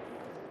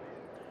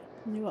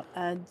 New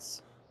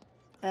ads.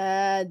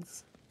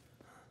 Ads.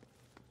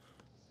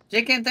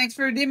 Jicken, thanks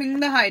for redeeming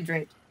the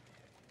hydrate.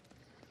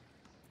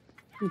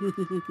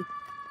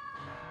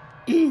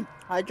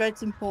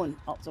 Hydrate's important.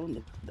 Oh, someone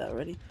did that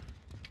already.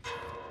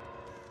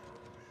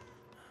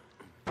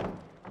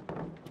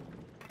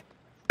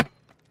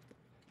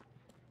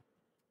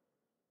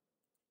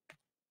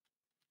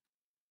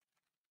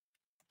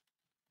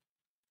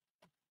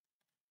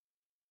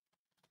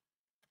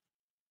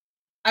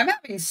 I'm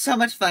having so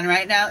much fun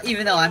right now,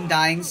 even though I'm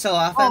dying so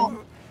often.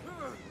 Oh.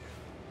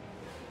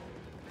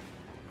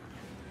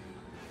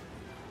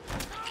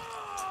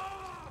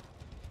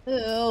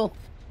 Ew.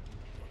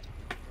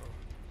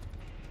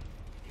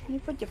 You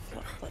put your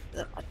foot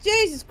there. Oh,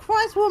 Jesus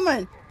Christ,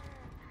 woman!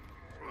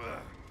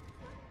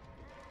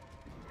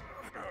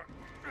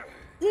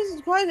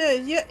 Jesus Christ, are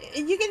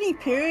you getting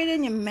period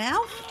in your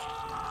mouth?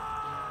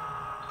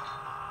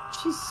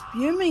 She's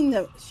spuming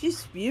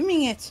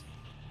it.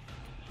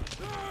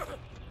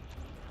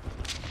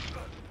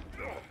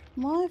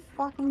 My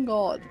fucking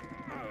god.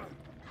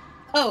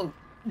 Oh,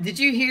 did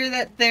you hear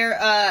that they're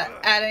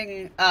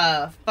adding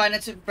Five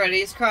Nights at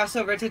Freddy's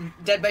crossover to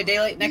Dead by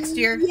Daylight next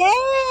year?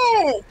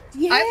 Yes!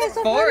 Yes, I look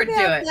I've forward heard to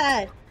about it.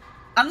 that.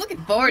 I'm looking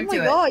Oh forward my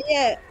to god, it.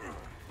 yeah.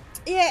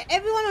 Yeah,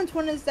 everyone on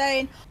Twitter is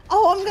saying,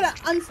 oh, I'm gonna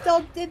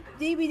uninstall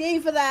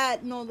DBD for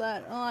that and all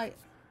that. I'm like,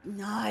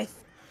 nice.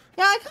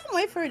 Yeah, I can't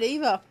wait for it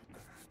either.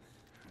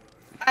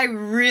 I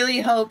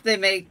really hope they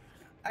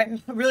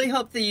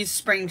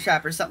use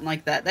Springtrap or something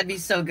like that. That'd be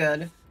so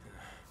good.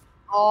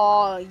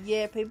 Oh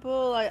yeah,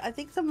 people like I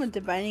think someone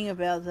debating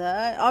about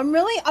that. I'm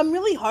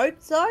really hope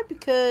so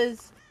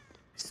because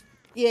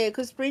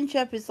because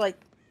Springtrap is like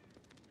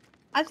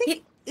I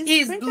think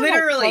He's Springtrap, like,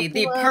 literally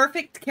the popular?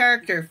 perfect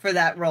character for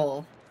that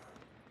role.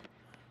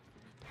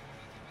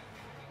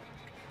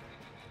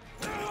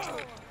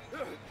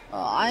 Oh,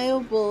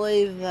 I'll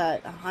believe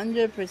that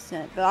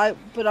 100%,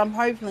 but I'm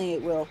hoping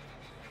it will.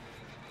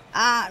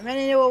 Ran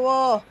into a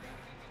wall.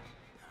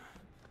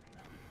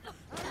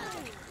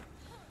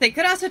 They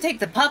could also take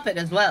the puppet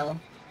as well.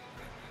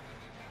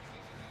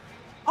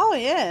 Oh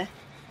yeah.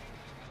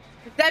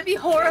 That'd be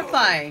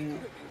horrifying.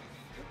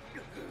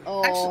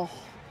 Oh. Actually,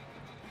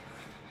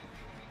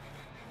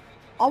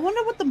 I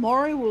wonder what the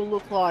Mori will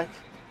look like.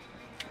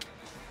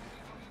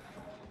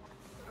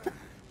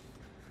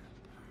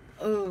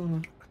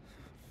 ooh,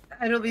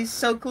 it'll be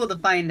so cool to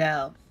find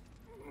out.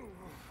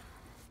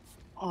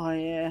 Oh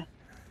yeah.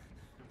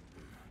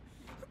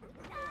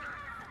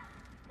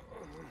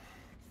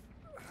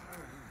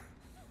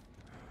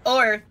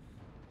 Or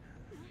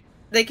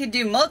they could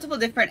do multiple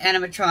different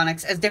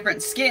animatronics as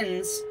different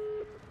skins,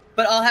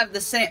 but all have the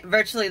same,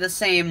 virtually the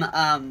same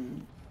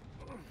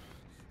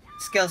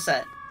skill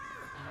set,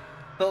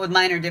 but with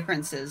minor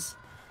differences.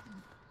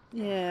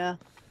 Yeah.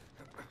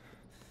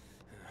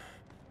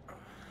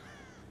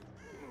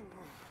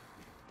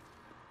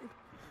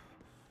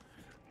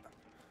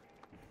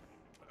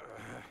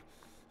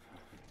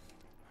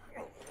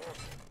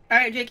 All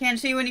right, Jake, can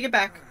see you when you get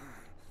back.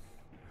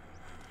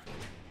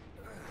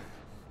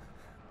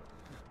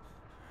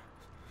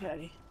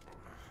 Okay.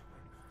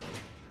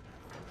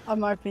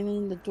 I'm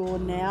opening the door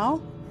now.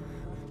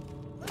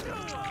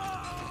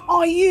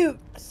 Oh, you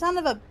son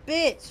of a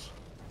bitch!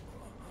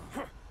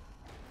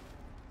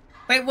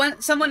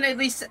 Wait, someone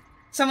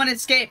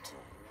escaped.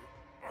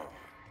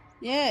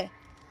 Yeah.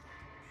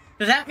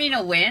 Does that mean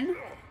a win?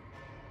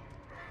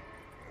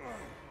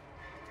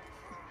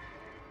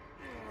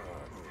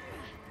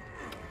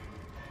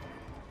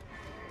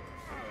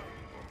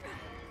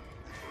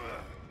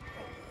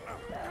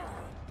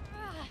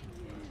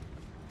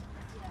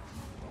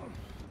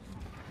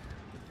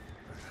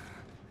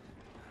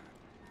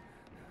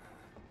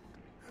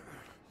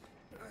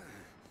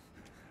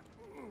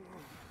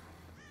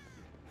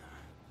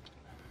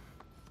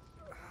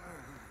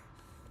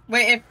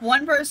 Wait, if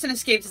one person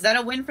escapes, is that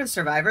a win for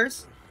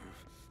survivors?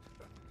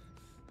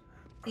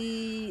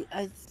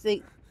 I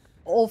think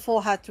all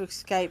four had to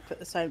escape at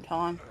the same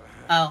time.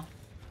 Oh.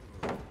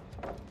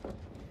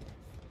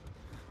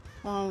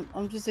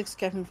 I'm just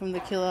escaping from the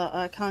killer.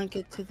 I can't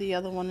get to the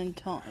other one in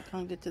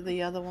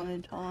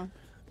time.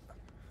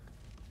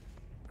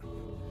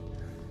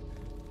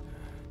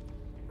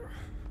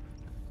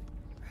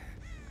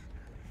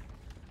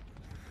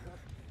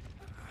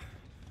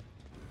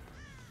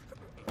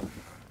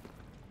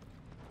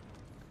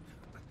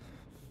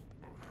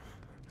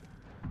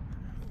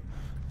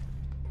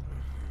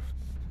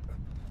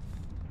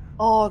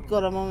 Oh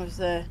god, I'm almost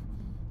there.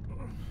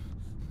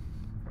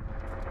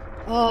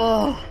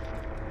 Oh.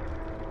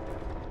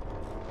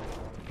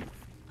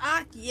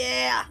 Ah,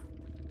 yeah.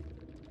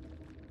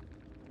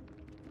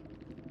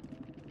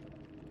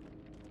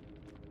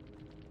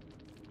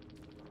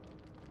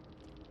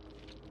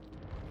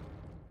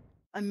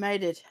 I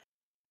made it.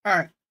 All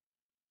right.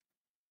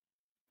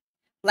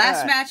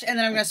 Last Alright. match, and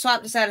then I'm gonna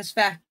swap to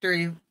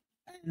Satisfactory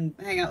and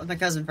hang out with my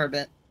cousin for a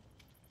bit.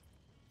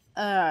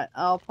 Alright,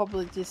 I'll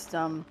probably just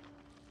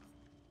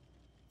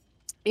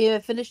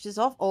either finish this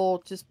off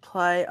or just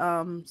play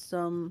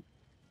something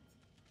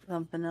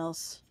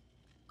else.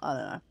 I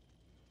don't know.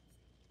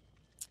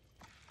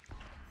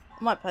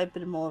 I might play a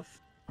bit more of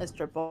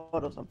Astrobot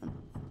or something.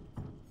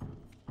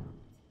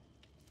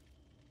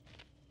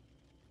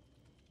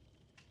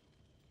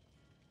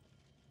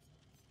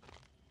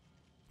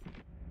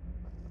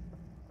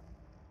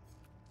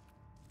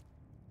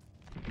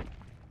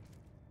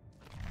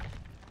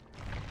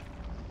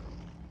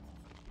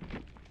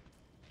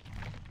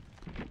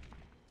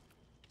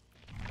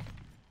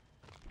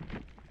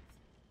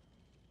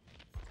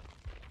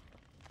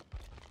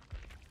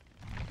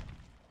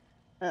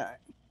 Alright.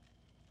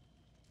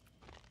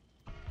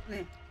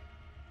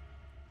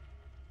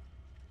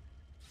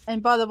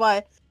 And by the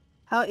way,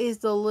 how is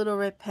the little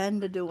red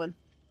panda doing?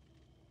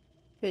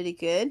 Pretty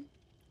good.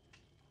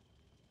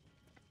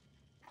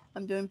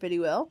 I'm doing pretty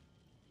well.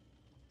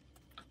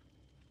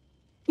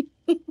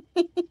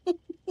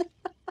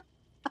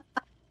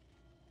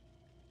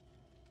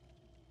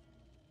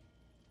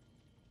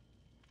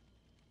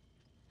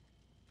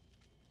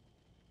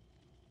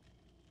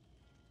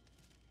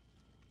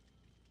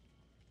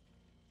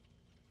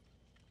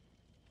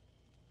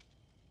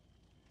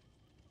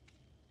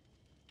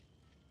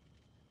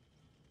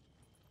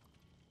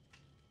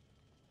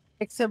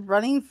 Except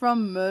running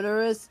from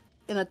murderers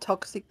in a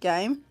toxic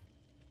game.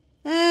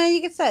 You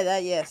can say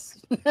that, yes.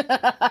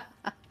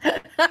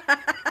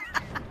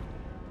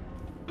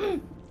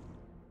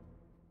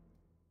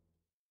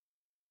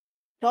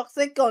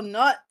 Toxic or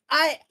not,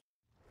 I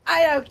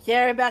don't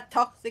care about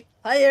toxic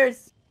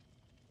players.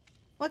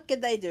 What can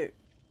they do?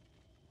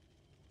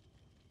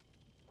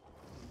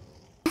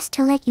 Just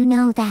to let you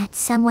know that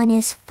someone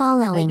is They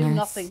following do us.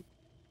 nothing.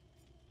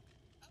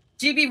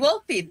 GB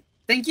Wolfie,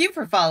 thank you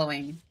for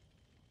following.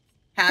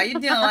 How you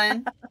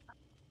doing?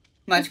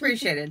 Much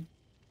appreciated.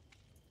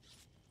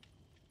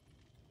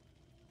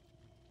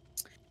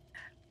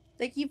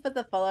 Thank you for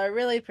the follow. I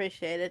really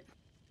appreciate it.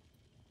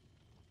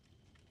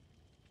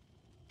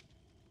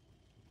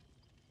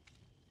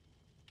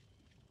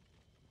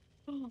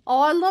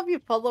 Oh, I love your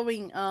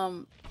following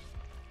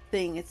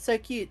thing. It's so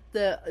cute.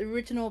 The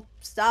original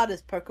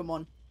starters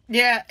Pokemon.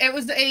 Yeah, it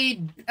was a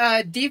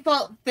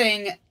default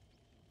thing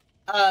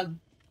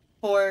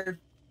for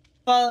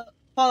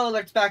follow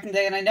alerts back in the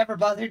day, and I never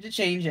bothered to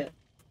change it.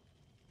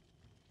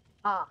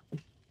 Ah.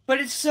 But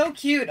it's so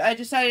cute. I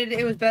decided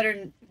it was better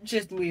to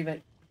just leave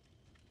it.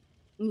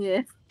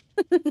 Yeah.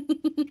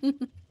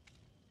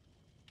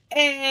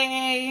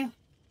 Hey.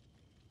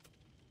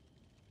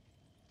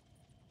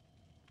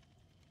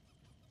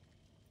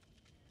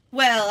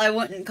 Well, I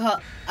wouldn't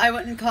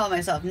call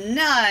myself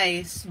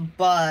nice,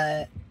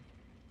 but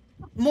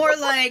more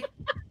like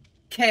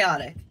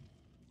chaotic.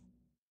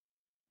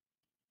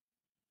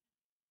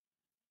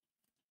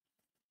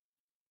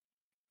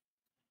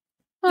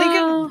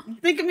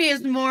 Think of me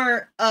as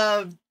more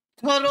of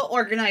total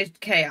organized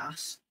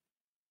chaos.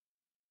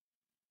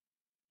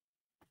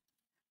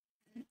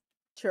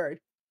 True.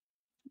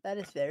 That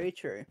is very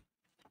true.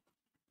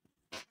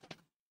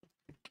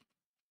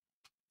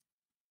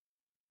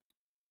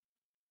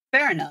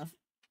 Fair enough.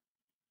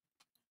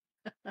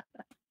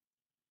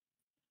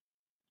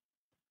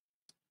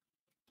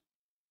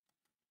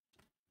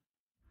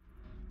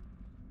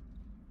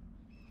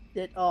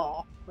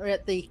 We're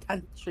at the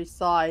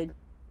countryside.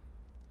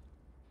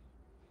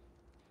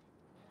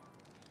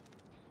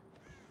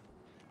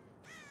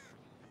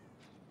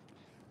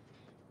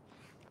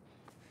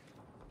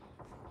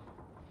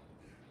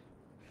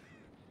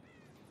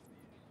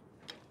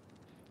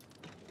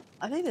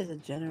 I think there's a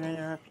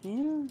generator up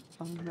here.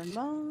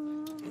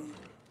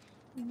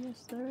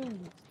 Yes, there is.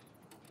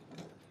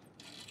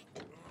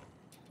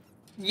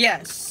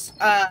 Yes.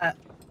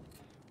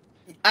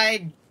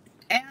 I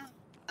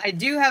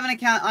do have an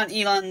account on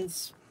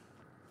Elon's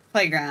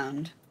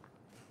playground.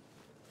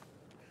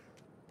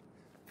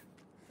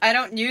 I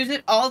don't use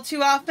it all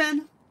too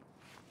often.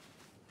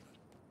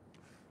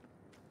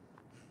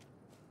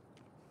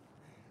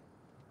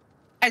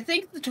 I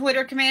think the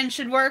Twitter command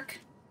should work.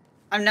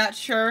 I'm not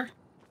sure.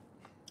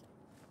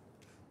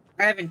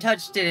 I haven't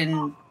touched it in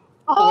 4 years.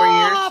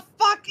 Oh,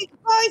 fucking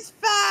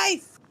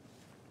Ghostface!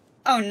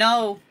 Oh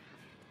no.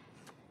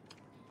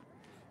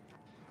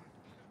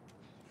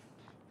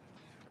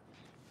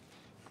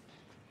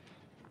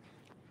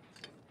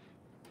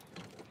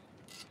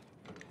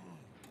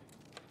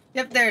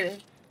 Yep, there it is.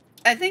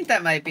 I think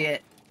that might be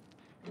it.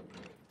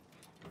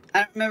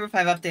 I don't remember if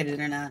I've updated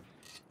it or not.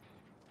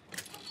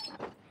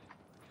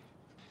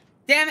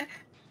 Damn it.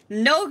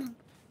 No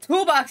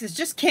toolboxes,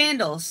 just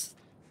candles.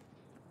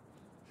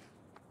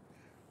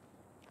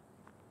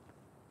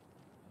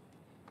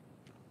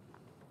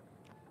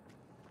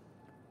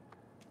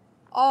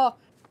 Oh,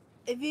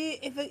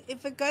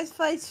 if a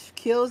Ghostface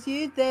kills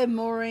you, their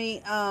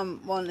Mori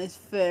one is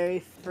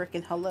very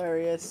freaking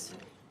hilarious.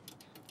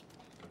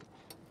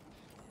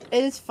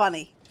 It is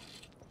funny,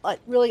 like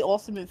really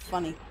awesome and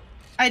funny.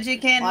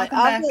 IGK, Like,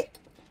 welcome back.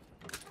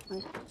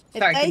 If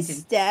Sorry, they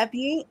continue.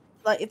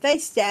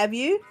 stab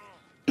you,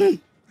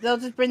 they'll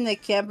just bring their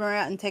camera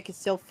out and take a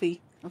selfie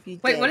of you.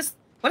 Wait, dead.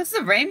 what does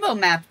the rainbow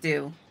map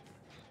do?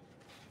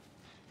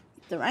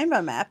 The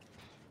rainbow map?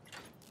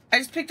 I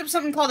just picked up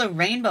something called a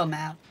rainbow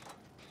map.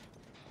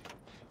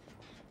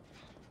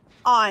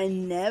 I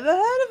never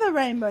heard of a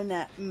rainbow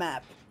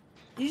map.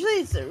 Usually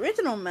it's the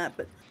original map,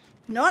 but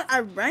not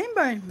a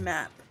rainbow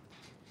map.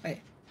 Wait.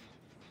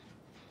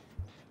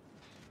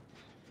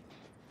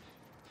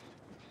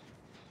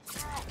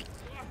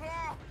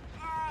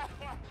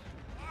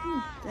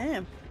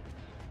 Damn.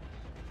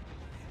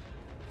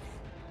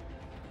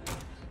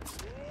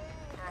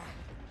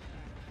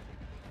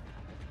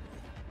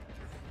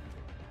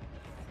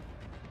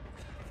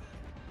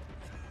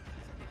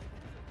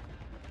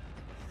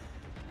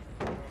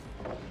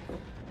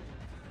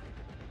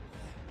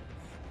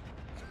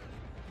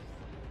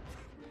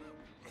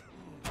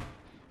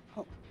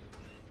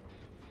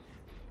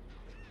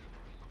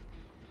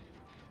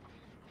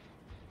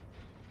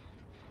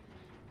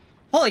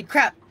 Holy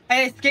crap!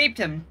 I escaped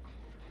him.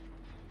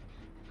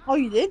 Oh,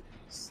 you did?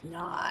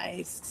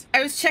 Nice.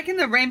 I was checking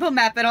the rainbow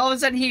map and all of a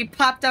sudden he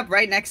popped up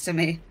right next to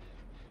me.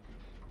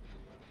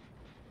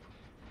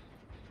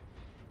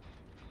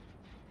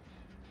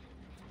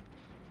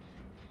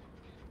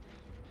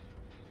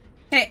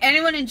 Hey,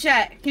 anyone in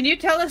chat, can you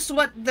tell us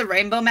what the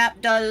rainbow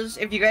map does,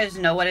 if you guys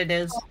know what it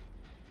is?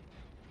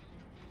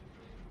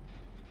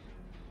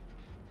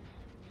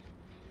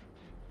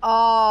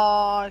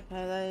 Oh,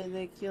 okay.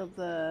 They killed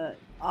the.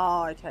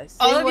 Oh, okay. See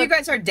All of you what-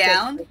 guys are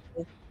down?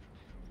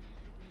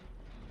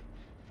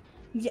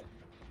 Yeah.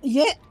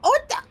 Yeah. Oh,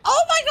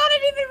 oh my god! I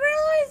didn't even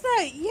realize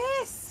that.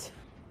 Yes.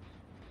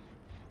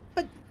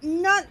 But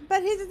not.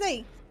 But here's the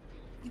thing.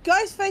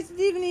 Ghostface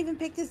didn't even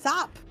pick this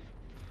up.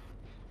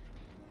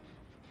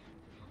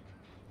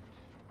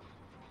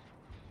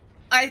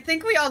 I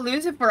think we all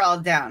lose if we're all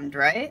downed,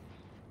 right?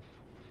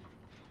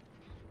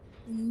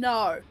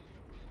 No.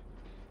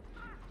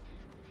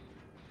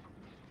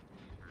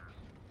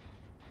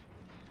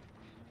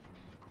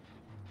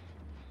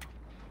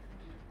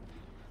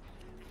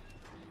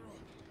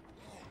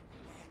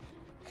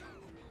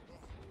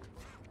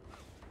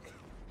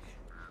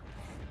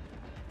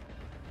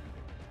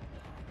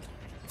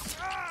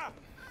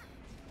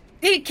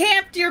 He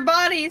camped your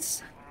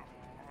bodies!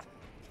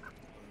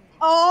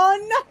 Oh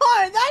no!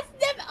 That's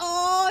never.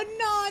 Oh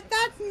no!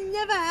 That's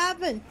never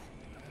happened.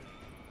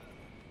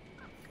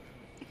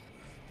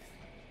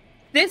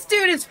 This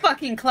dude is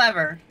fucking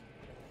clever.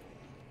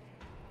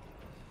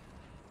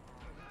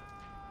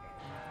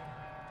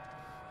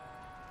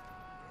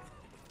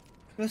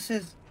 This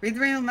says, read the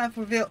rainbow map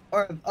reveal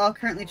or of all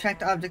currently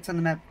tracked objects on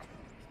the map.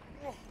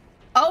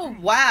 Oh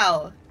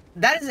wow!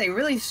 That is a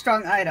really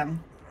strong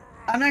item.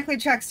 Automatically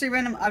tracks 3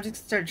 random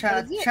objects that are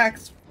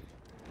tracks.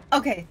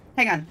 Okay,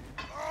 hang on.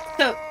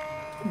 So,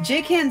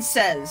 Jcan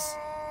says,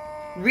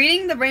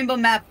 reading the rainbow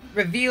map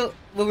will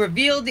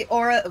reveal the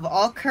aura of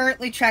all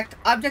currently tracked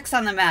objects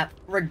on the map,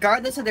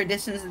 regardless of their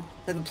distance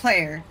to the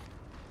player.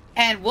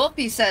 And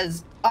Wolfie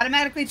says,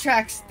 automatically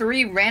tracks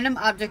 3 random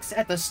objects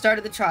at the start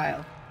of the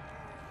trial.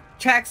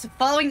 Tracks the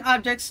following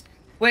objects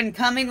when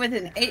coming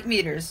within 8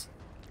 meters.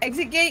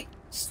 Exit gate,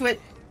 switches,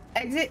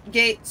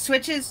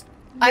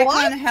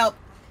 icon help,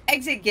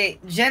 exit gate,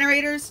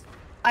 generators,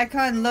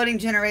 icon loading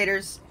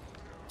generators,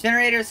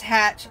 generators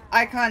hatch,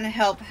 icon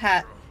help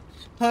hatch,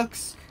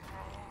 hooks,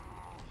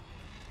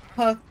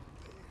 hook,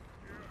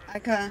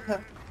 icon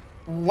hook.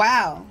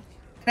 Wow.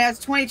 It has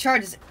 20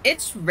 charges.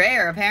 It's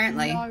rare,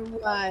 apparently. No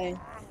way.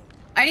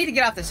 I need to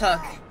get off this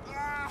hook.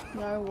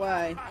 No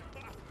way.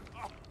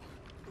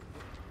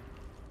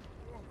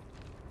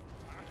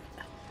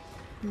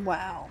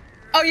 Wow.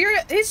 Oh, he's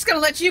just gonna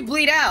let you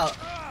bleed out.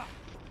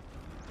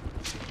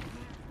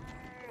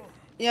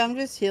 Yeah, I'm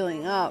just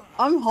healing up.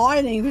 I'm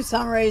hiding for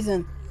some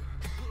reason.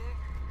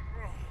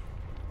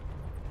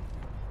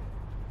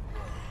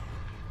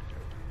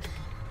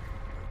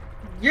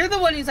 You're the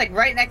one who's like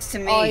right next to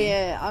me. Oh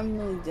yeah, I'm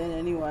nearly dead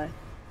anyway.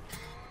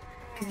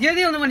 Cause you're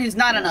the only one who's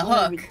not on a I'm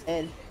gonna be hook.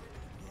 dead.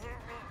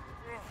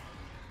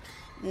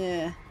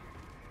 Yeah.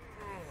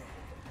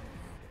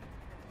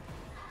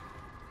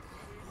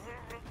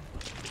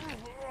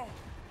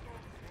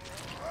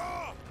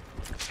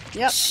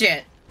 Yep.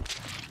 Shit.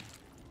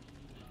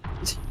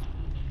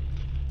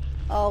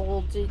 Oh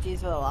well,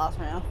 GG's for the last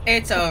round.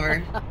 It's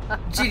over.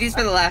 GG's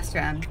for the last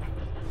round.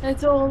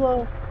 It's all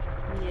over.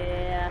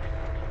 Yeah.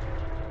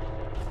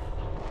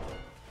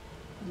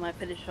 I might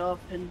finish off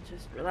and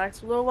just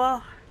relax a little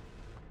while.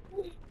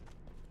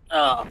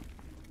 Oh.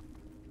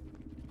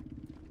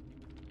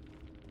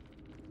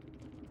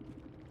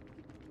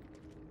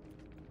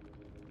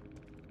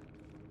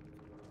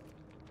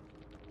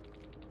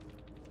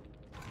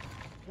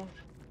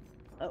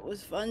 That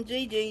was fun,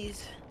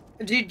 GG's.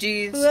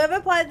 GG's.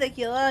 Whoever played the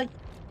killer,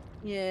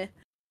 yeah.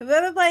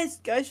 Whoever plays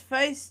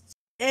Ghostface,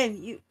 damn,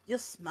 you're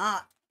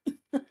smart.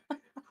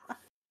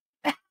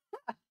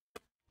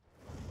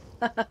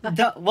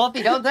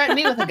 Wolfie, don't threaten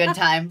me with a good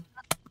time.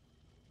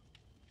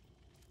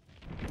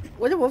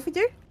 What did Wolfie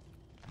do?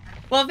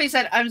 Wolfie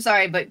said, I'm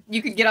sorry, but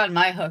you could get on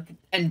my hook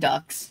and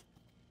ducks.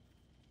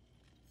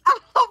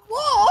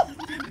 Wolf!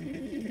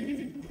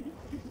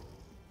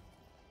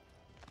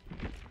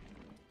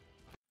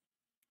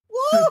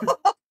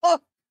 Whoa!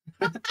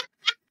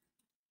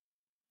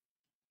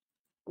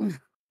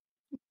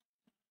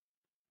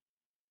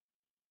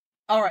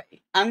 All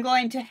right, I'm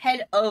going to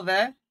head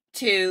over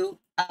to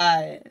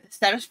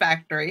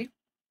Satisfactory.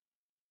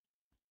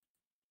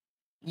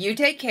 You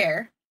take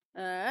care.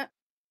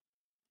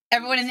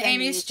 Everyone in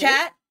Same Amy's you too.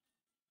 chat,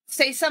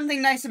 say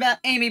something nice about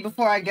Amy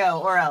before I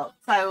go, or else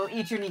I will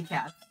eat your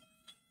kneecaps.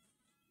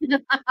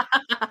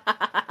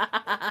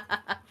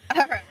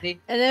 Alrighty.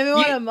 And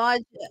everyone in my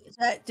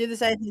chat, do the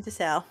same thing to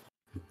Sal.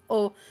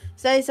 Or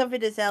say something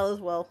to Sal as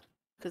well,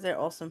 because they're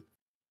awesome.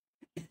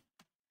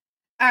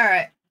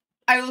 Alright.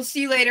 I will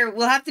see you later.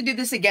 We'll have to do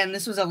this again.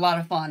 This was a lot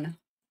of fun.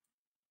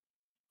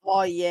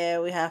 Oh yeah,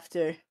 we have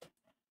to.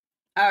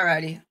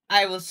 Alrighty.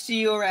 I will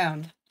see you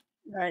around.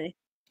 Alrighty.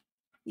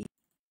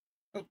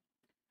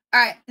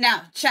 Alright,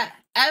 now, chat.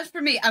 As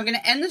for me, I'm going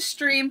to end the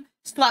stream,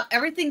 swap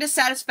everything to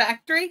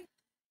satisfactory,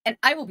 and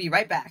I will be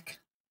right back.